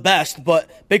not the best, but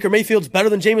Baker Mayfield's better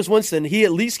than Jameis Winston. He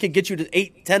at least can get you to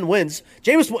 8-10 wins.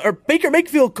 Baker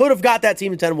Mayfield could have got that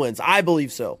team to 10 wins. I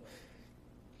believe so.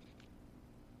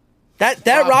 That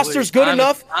roster's good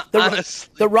enough.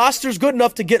 The roster's good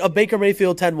enough to get a Baker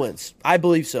Mayfield 10 wins. I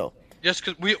believe so. Just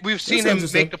because we've seen him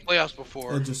make the playoffs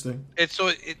before. Interesting.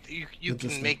 You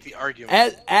can make the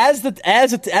argument. As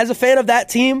a fan of that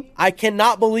team, I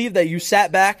cannot believe that you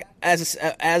sat back as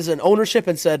an ownership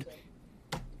and said,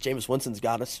 Jameis Winston's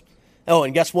got us. Oh,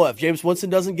 and guess what? If Jameis Winston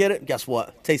doesn't get it, guess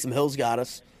what? Taysom Hill's got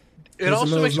us. It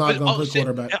also makes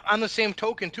on the same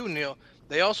token too, Neil.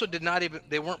 They also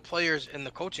they weren't players in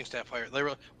the coaching staff hired. They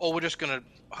were, we're just going to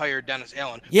hire Dennis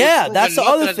Allen. Yeah, that's the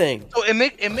other thing. So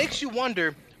it makes you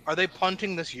wonder, are they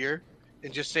punting this year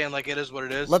and just saying like it is what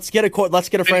it is? Let's get a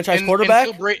franchise quarterback.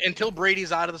 Until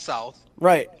Brady's out of the South.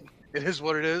 Right. It is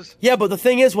what it is. Yeah, but the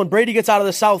thing is, when Brady gets out of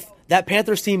the South, that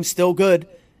Panthers team's still good.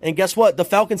 And guess what? The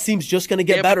Falcons team's just going to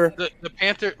get better. But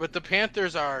the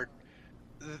Panthers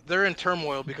they're in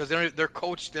turmoil because their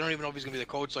coach, they don't even know if he's going to be the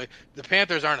coach. So the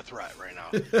Panthers aren't a threat right now.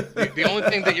 The only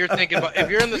thing that you're thinking about, if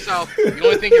you're in the South, the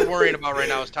only thing you're worrying about right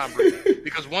now is Tom Brady.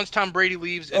 Because once Tom Brady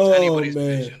leaves, it's anybody's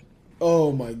division.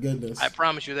 Oh my goodness! I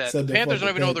promise you that. The Panthers don't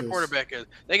even know who their quarterback is.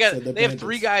 They have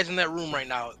 3 guys in that room right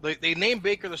now. They named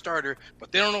Baker the starter,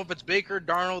 but they don't know if it's Baker,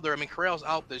 Darnold, or Corral's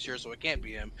out this year, so it can't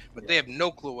be him. But they have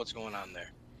no clue what's going on there.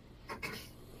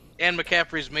 And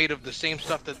McCaffrey's made of the same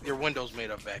stuff that your window's made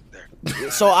of back there.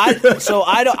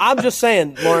 I'm just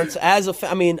saying, Lawrence.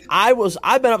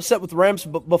 I've been upset with the Rams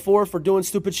before for doing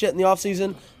stupid shit in the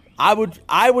offseason. I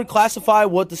would classify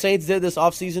what the Saints did this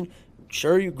offseason.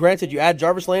 Sure, granted, you add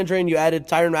Jarvis Landry and you added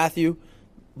Tyrann Mathieu,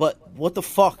 but what the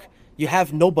fuck? You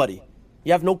have nobody.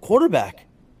 You have no quarterback.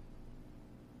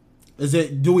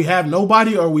 Do we have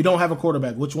nobody or we don't have a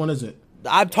quarterback? Which one is it?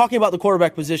 I'm talking about the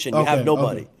quarterback position. You have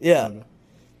nobody. Okay. Yeah. Okay.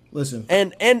 Listen.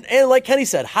 And like Kenny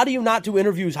said, how do you not do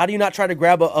interviews? How do you not try to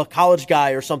grab a college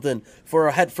guy or something for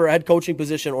a head coaching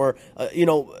position or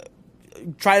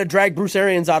try to drag Bruce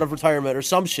Arians out of retirement or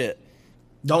some shit?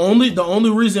 The only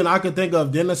reason I could think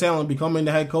of Dennis Allen becoming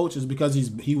the head coach is because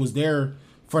he was there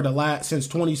for since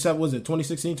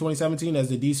 2016, 2017 as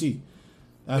the DC.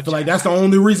 I feel like that's the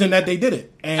only reason that they did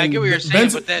it. And I get what you're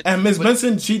saying, and Ms.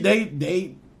 Benson,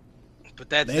 they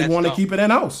want to keep it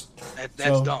in house.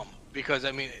 That's dumb because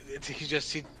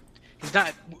he's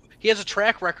not. He has a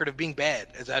track record of being bad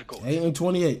as a head coach.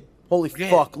 8-28. Holy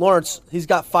fuck, Lawrence! He's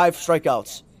got 5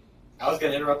 strikeouts. I was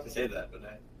gonna interrupt and say that, but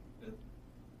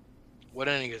what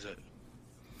inning is it?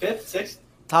 5th, 6th?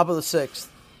 Top of the 6th.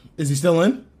 Is he still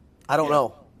in? I don't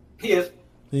know. He is.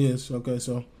 He is. Okay,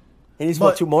 so. He needs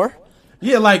 2 more?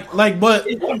 Yeah, but.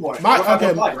 He's 1 more.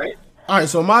 Okay. Right? All right,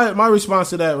 so my response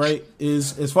to that, right,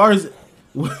 is as far as.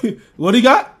 What he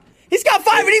got? He's got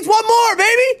 5. He needs 1 more,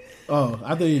 baby. Oh,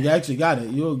 I thought you actually got it.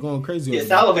 You were going crazy. He's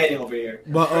salivating over here.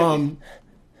 But,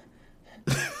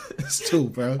 it's 2,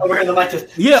 bro. Over here in the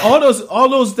mic. Yeah, all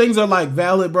those things are,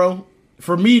 valid, bro.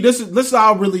 For me, this is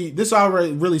how I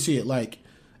really see it.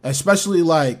 Especially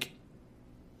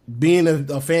being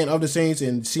a fan of the Saints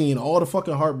and seeing all the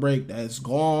fucking heartbreak that's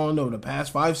gone over the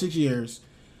past 5-6 years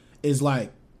is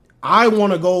I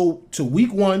want to go to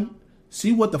week 1,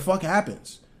 see what the fuck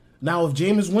happens. Now, if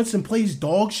Jameis Winston plays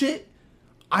dog shit,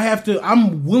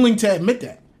 I'm willing to admit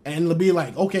that and be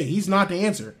okay, he's not the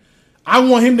answer. I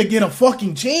want him to get a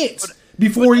fucking chance.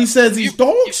 Before he says he's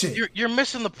dog shit. You're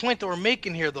missing the point that we're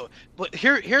making here, though. But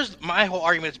here's my whole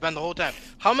argument. It's been the whole time.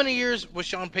 How many years was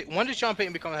Sean Payton? When did Sean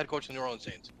Payton become the head coach of the New Orleans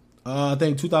Saints? I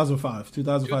think 2005.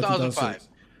 2005.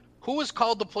 Who has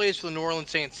called the plays for the New Orleans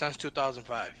Saints since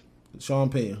 2005? Sean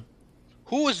Payton.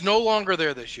 Who is no longer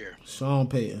there this year? Sean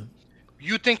Payton.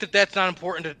 You think that's not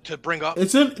important to bring up?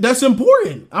 That's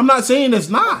important. I'm not saying it's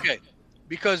not. Okay.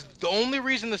 Because the only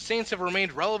reason the Saints have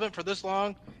remained relevant for this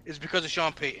long is because of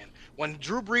Sean Payton. When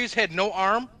Drew Brees had no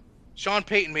arm, Sean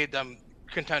Payton made them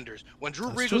contenders. When Drew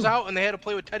Brees true. was out and they had to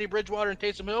play with Teddy Bridgewater and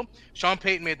Taysom Hill, Sean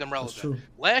Payton made them relevant.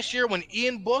 Last year, when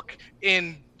Ian Book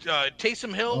and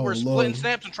Taysom Hill were splitting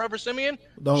snaps and Trevor Siemian,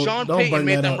 Sean Payton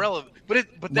made them relevant. But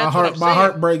that's what I'm saying. My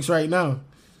heart breaks right now.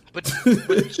 But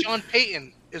Sean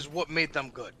Payton is what made them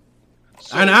good.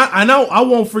 So, and I know I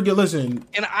won't forget. Listen,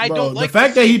 and I bro, don't like the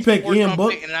fact that he picked Ian Sean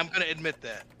Book. Payton, and I'm going to admit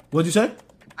that. What'd you say?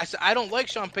 I said I don't like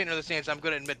Sean Payton or the Saints. I'm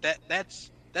going to admit that.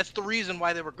 That's the reason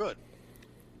why they were good.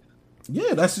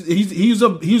 Yeah, he's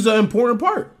an important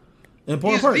part.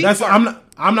 That's I'm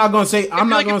not going to say. I'm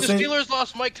not going to say. If the Steelers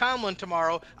lost Mike Tomlin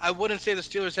tomorrow, I wouldn't say the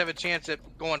Steelers have a chance at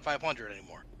going 500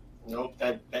 anymore. Nope,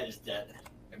 that is dead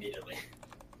immediately.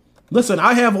 Listen,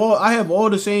 I have all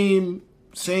the same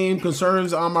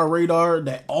concerns on my radar.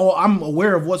 I'm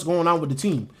aware of what's going on with the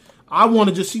team. I want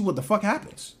to just see what the fuck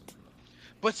happens.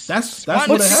 But that's what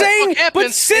but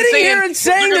sitting here and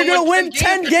saying they're going to win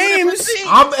 10 games.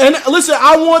 And listen,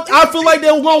 I feel like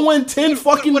they're going to win 10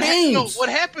 fucking games. No, what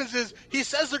happens is he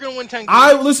says they're going to win 10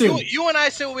 games. You and I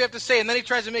say what we have to say, and then he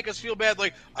tries to make us feel bad.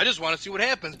 Like, I just want to see what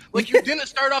happens. Like, you didn't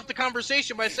start off the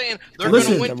conversation by saying they're going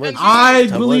to win 10 games.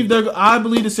 I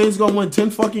believe the Saints going to win 10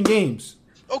 fucking games.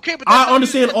 Okay, but I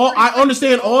understand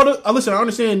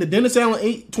the Dennis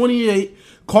Allen 28.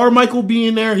 Carmichael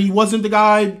being there, he wasn't the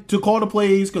guy to call the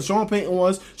plays because Sean Payton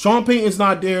was. Sean Payton's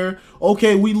not there.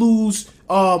 Okay, we lose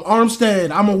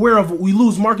Armstead. I'm aware of it. We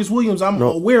lose Marcus Williams. I'm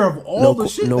aware of all the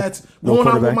shit that's going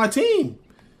on with my team.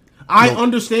 I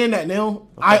understand that, Neil.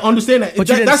 I understand that. But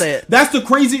you didn't say it. That's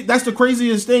the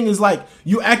craziest thing is like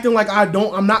you acting like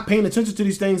I'm not paying attention to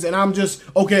these things and I'm just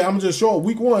sure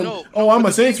week one. I'm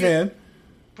a Saints fan.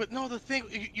 But no, the thing,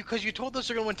 because you told us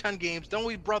they're going to win 10 games, then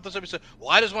we brought this up and said, well,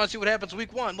 I just want to see what happens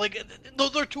week one. Like,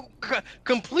 those are two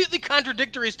completely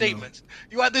contradictory statements.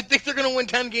 You either think they're going to win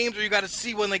 10 games or you got to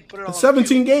see when they put it all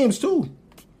 17 games, too.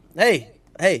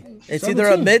 Hey, it's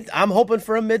 17. Either I'm hoping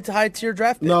for a mid to high tier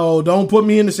draft pick. No, don't put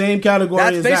me in the same category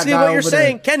as that guy. That's basically what you're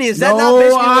saying. There. Kenny, is that not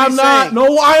basically what you're saying?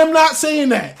 No, I am not saying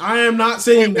that. I am not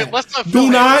saying that. Do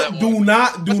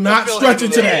not stretch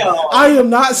it to that. I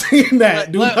am not saying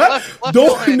that.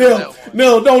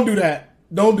 No, don't do that.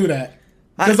 Don't do that.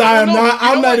 Because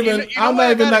I'm not even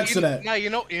next to that. Now,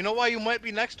 you know why you might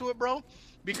be next to it, bro?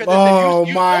 Because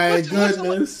my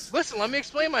goodness. Listen, let me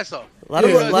explain myself. Let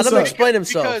him explain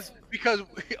himself. Because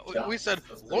we said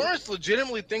Lawrence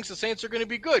legitimately thinks the Saints are going to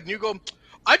be good, and you go,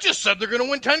 I just said they're going to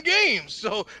win 10 games.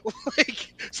 So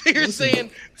you're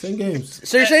saying 10 games.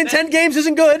 So you're saying 10 games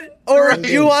isn't good, or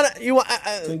you want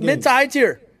mid to high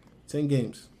tier? 10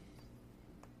 games.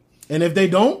 And if they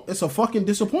don't, it's a fucking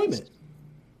disappointment.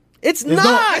 It's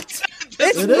not.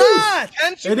 It's not.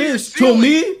 It is to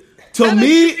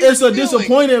me, it's a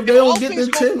disappointment if they don't get the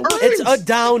 10 wins. It's a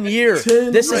down year.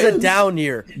 This is a down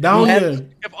year.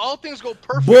 If all things go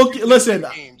perfect, listen.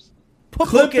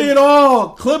 Clip it all.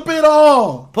 Put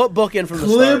Book in from the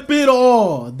start. Clip it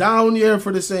all. Down year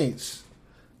for the Saints.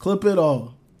 Clip it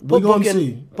all. We're going to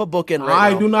see. Put Book in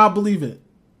right now. I do not believe it.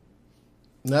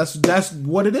 That's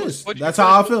what it is. That's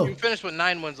how I feel. You finished with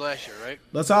 9 wins last year, right?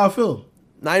 That's how I feel.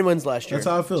 9 wins last year. That's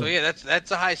how I feel. So yeah,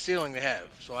 that's a high ceiling to have.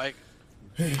 So I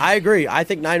agree. I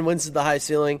think 9 wins is the high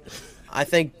ceiling. I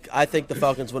think the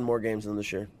Falcons win more games than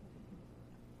this year.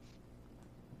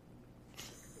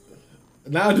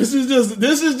 Now this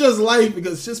is just life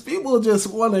because just people just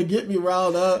want to get me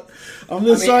riled up. I'm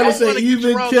just trying to say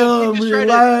even kill,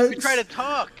 relax. We try to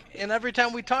talk, and every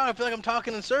time we talk, I feel like I'm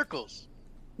talking in circles.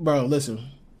 Bro, listen.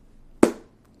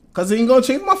 Cause he ain't gonna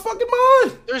change my fucking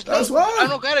mind. That's why. I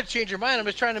don't gotta change your mind. I'm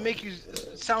just trying to make you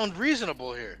sound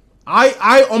reasonable here.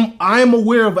 I am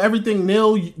aware of everything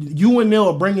you and Neil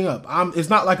are bringing up. It's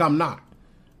not like I'm not.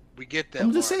 We get that.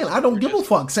 I'm just saying I don't give a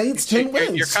fuck. Saints 10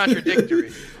 wins. You're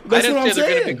contradictory. I didn't say they're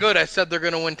going to be good. I said they're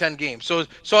going to win 10 games. So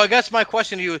I guess my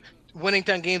question to you: winning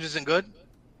 10 games isn't good.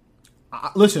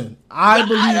 Listen, I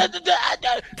believe.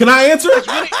 Can I answer?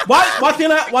 Why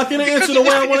can't I answer the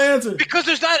way I want to answer? Because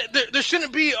there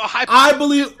shouldn't be a high. I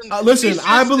believe. Listen,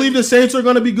 I believe the Saints are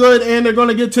going to be good and they're going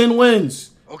to get 10 wins.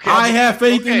 Okay, I have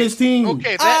faith in this team.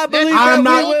 Okay, I believe that we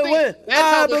will win.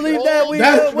 I believe that we will win.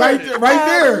 That's right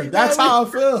there. That's how I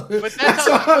feel. But that's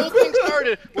how the whole thing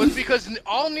started. Was because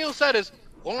all Neil said is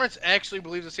Lawrence actually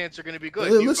believes the Saints are going to be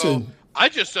good. Listen, I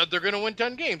just said they're going to win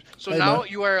 10 games. So now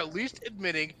you are at least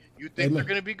admitting you think they're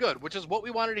going to be good, which is what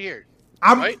we wanted to hear.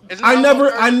 Right? I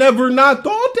never not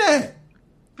thought that.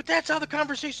 But that's how the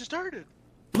conversation started.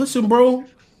 Listen, bro,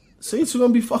 Saints are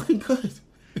going to be fucking good.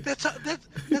 That's how this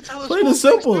plain and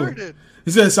simple. Started.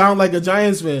 He said, "Sound like a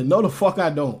Giants fan." No, the fuck I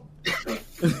don't.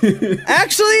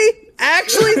 Actually,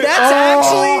 Actually,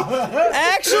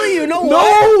 actually, you know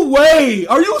what? No way.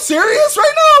 Are you serious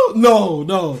right now?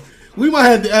 No. We might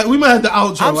have to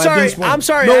outro. I'm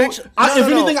sorry. No, actually, if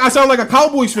anything, I sound like a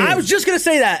Cowboys fan. I was just gonna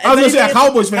say that. I was gonna say a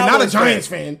Cowboys fan, not a Giants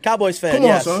fan. Cowboys fan. Come on,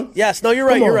 yes. son. Yes. No, you're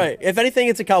right. You're right. If anything,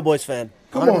 it's a Cowboys fan.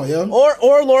 Come on, yo.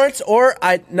 Or Lawrence, or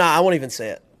I. Nah, I won't even say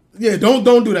it. Yeah, don't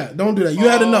do that. Don't do that. You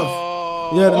had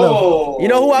enough. You had enough. You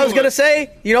know who I was gonna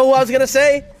say?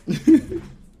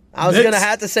 I was gonna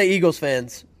have to say Eagles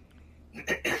fans.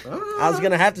 I was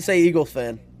gonna have to say Eagles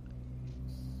fan.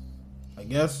 I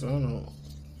guess I don't know.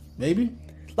 Maybe.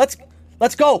 Let's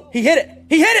go. He hit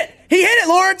it,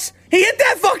 Lawrence. He hit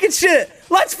that fucking shit.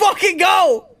 Let's fucking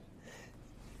go.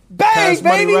 Bang, Past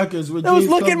Money baby. Records with That was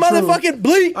G's looking Come True. motherfucking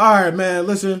bleak. All right, man.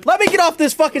 Listen. Let me get off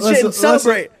this fucking shit and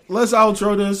celebrate. Let's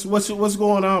outro this. What's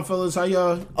going on, fellas? How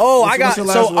y'all? Oh, what's, I got what's your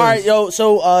so last all right, words? yo.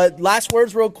 So last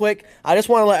words, real quick. I just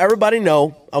want to let everybody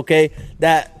know, okay,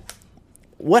 that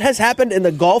what has happened in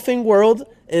the golfing world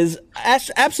is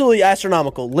absolutely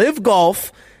astronomical. Live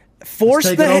Golf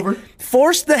forced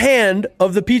the hand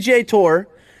of the PGA Tour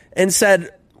and said,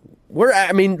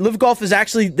 Live Golf is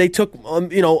actually, they took,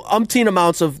 umpteen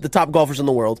amounts of the top golfers in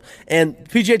the world. And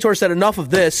PGA Tour said enough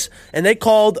of this. And they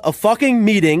called a fucking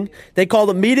meeting. They called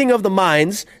a meeting of the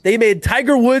minds. They made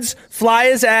Tiger Woods fly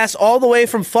his ass all the way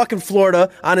from fucking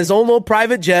Florida on his own little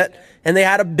private jet. And they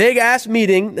had a big ass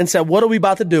meeting and said, what are we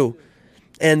about to do?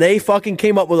 And they fucking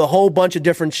came up with a whole bunch of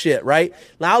different shit, right?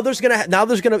 Now there's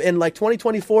gonna in like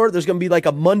 2024, there's gonna be like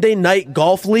a Monday night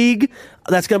golf league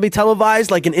that's gonna be televised,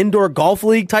 like an indoor golf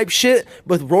league type shit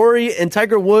with Rory and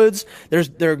Tiger Woods.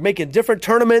 They're making different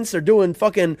tournaments. They're doing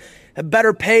fucking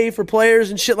better pay for players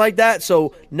and shit like that.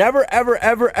 So never, ever,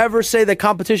 ever, ever say that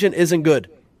competition isn't good,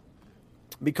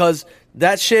 because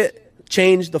that shit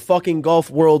changed the fucking golf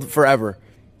world forever.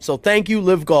 So thank you,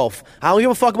 Live Golf. I don't give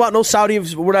a fuck about no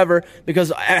Saudis or whatever,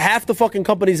 because half the fucking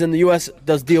companies in the U.S.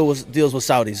 deals with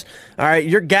Saudis. All right,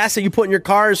 your gas that you put in your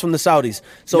car is from the Saudis.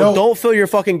 So don't fill your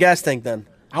fucking gas tank then.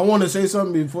 I want to say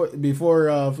something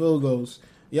before Phil goes.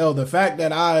 Yo, the fact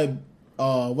that I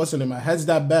Heads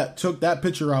That Bet took that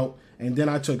picture out, and then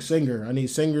I took Singer. I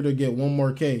need Singer to get one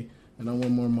more K, and I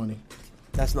want more money.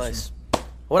 That's nice.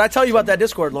 What'd I tell you about that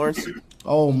Discord, Lawrence?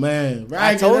 Oh man,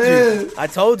 I told you. I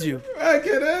told you. Rack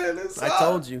it in. I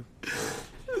told you.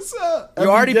 It's up. You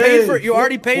already paid for. You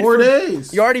already paid 4 for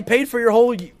days. You already paid for your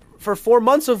whole for 4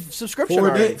 months of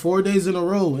subscription. 4 days in a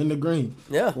row in the green.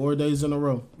 Yeah, 4 days in a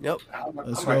row. Yep. I'm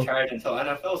gonna try it until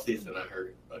NFL season. I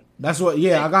heard. But that's what.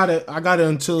 Yeah, I got it. I got it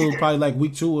until probably like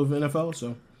week 2 of NFL.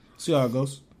 So see how it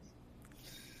goes.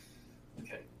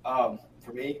 Okay.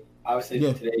 For me, obviously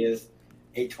today is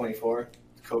 8/24,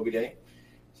 Kobe Day.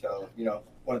 So,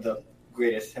 one of the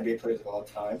greatest NBA players of all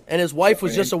time. And his wife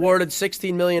was just awarded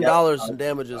 $16 million in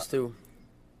damages, too.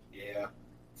 Yeah,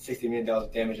 $60 million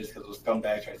of damages because those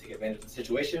scumbags trying to take advantage of the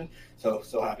situation. So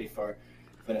happy for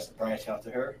Vanessa Bryant. Shout out to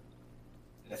her.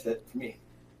 And that's it for me.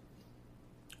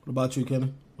 What about you,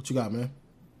 Kenny? What you got, man?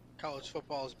 College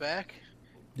football is back.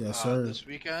 Yes, sir. This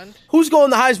weekend. Who's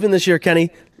going to Heisman this year, Kenny?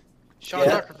 Sean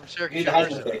Tucker from Syracuse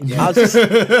University.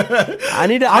 I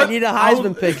need a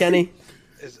Heisman pick, Kenny.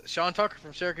 Is Sean Tucker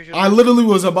from Syracuse University? I literally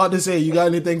was about to say, you got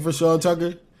anything for Sean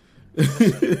Tucker?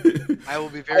 I will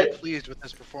be very pleased with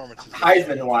his performance.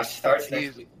 Heisman watch starts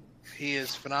next week. He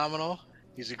is phenomenal.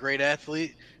 He's a great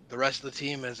athlete. The rest of the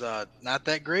team is not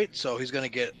that great, so he's going to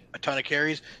get a ton of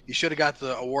carries. He should have got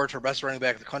the award for best running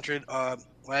back in the country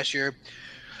last year.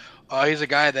 He's a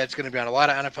guy that's going to be on a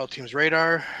lot of NFL teams'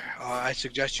 radar. I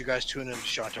suggest you guys tune in to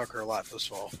Sean Tucker a lot this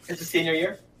fall. It's the senior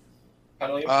year?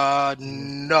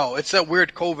 No, it's that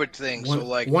weird COVID thing.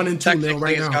 1 and 2 technically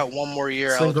right he's now. got 1 more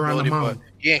year Singer on the eligibility, but mound.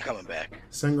 he ain't coming back.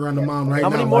 Singer on the mound right now.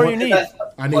 How many more you need?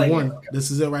 I need 1. This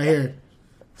is it right here.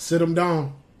 Sit him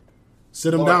down.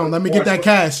 Sit him down. Let me get that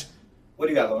cash. What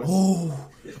do you got,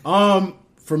 Lawrence?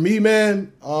 For me,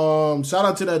 man, shout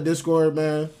out to that Discord,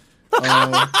 man.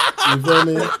 You feel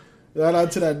me? Shout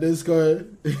out to that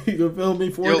Discord. You feel me?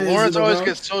 4 days Lawrence in a always row.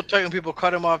 gets so tight when people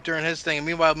cut him off during his thing. And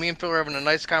meanwhile, me and Phil are having a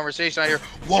nice conversation. I hear,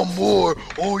 1 more.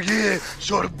 Oh, yeah.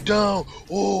 Shut him down.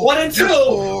 Oh, 1 and 2.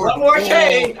 Discord. 1 more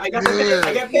K. Oh, I got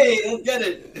paid. Let's get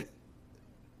it.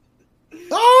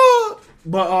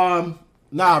 But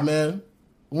nah, man.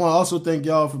 I want to also thank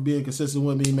y'all for being consistent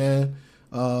with me, man,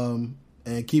 and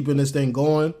keeping this thing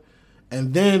going.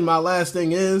 And then my last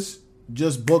thing is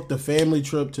just book the family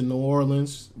trip to New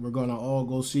Orleans. We're gonna all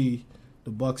go see the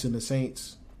Bucks and the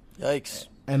Saints. Yikes.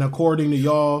 And according to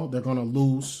y'all, they're gonna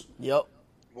lose. Yep.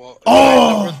 Well,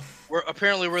 Oh! we're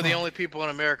the only people in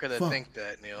America that think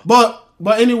that, Neil.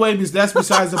 But anyway, that's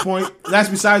besides the point. That's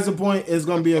besides the point. It's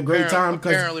gonna be a great time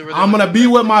because I'm gonna be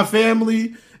with my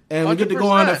family and we get to go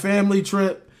on a family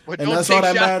trip, Well, and don't that's all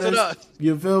take that shots at matters. us.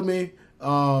 You feel me?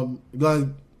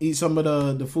 Gonna eat some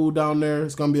of the food down there.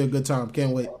 It's gonna be a good time.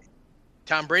 Can't wait.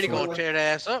 Tom Brady gonna tear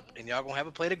that ass up, and y'all gonna have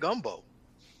a plate of gumbo.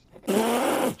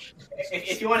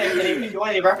 If you want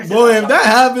any references, Boy, if that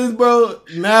happens, bro,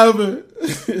 never.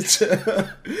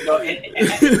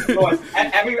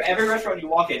 every restaurant you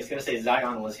walk in, it's gonna say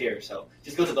Zion was here. So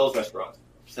just go to those restaurants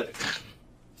specifically.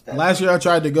 Last year I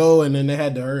tried to go, and then they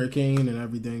had the hurricane and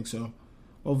everything. So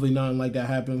hopefully nothing like that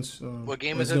happens. What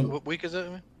game is it? What week is it?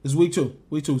 It's week 2.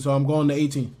 Week 2. So I'm going to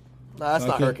 18. Nah, that's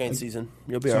not hurricane season.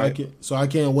 You'll be so all right. I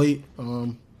can't wait.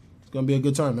 It's gonna be a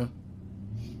good time, man.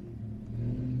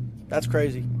 That's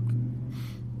crazy.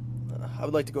 I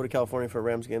would like to go to California for a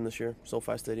Rams game this year,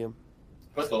 SoFi Stadium.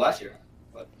 Supposed to go last year,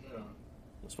 but I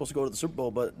was supposed to go to the Super Bowl,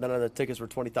 but then the tickets were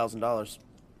 $20,000.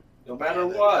 no matter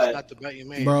what, That's not the bet you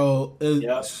made, Bro.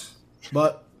 Yep.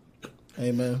 But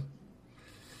hey, man,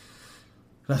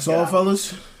 that's all,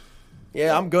 fellas.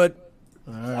 Yeah, I'm good.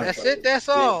 All right. That's it. That's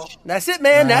all. That's it,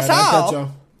 man. That's I'll all. catch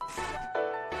y'all.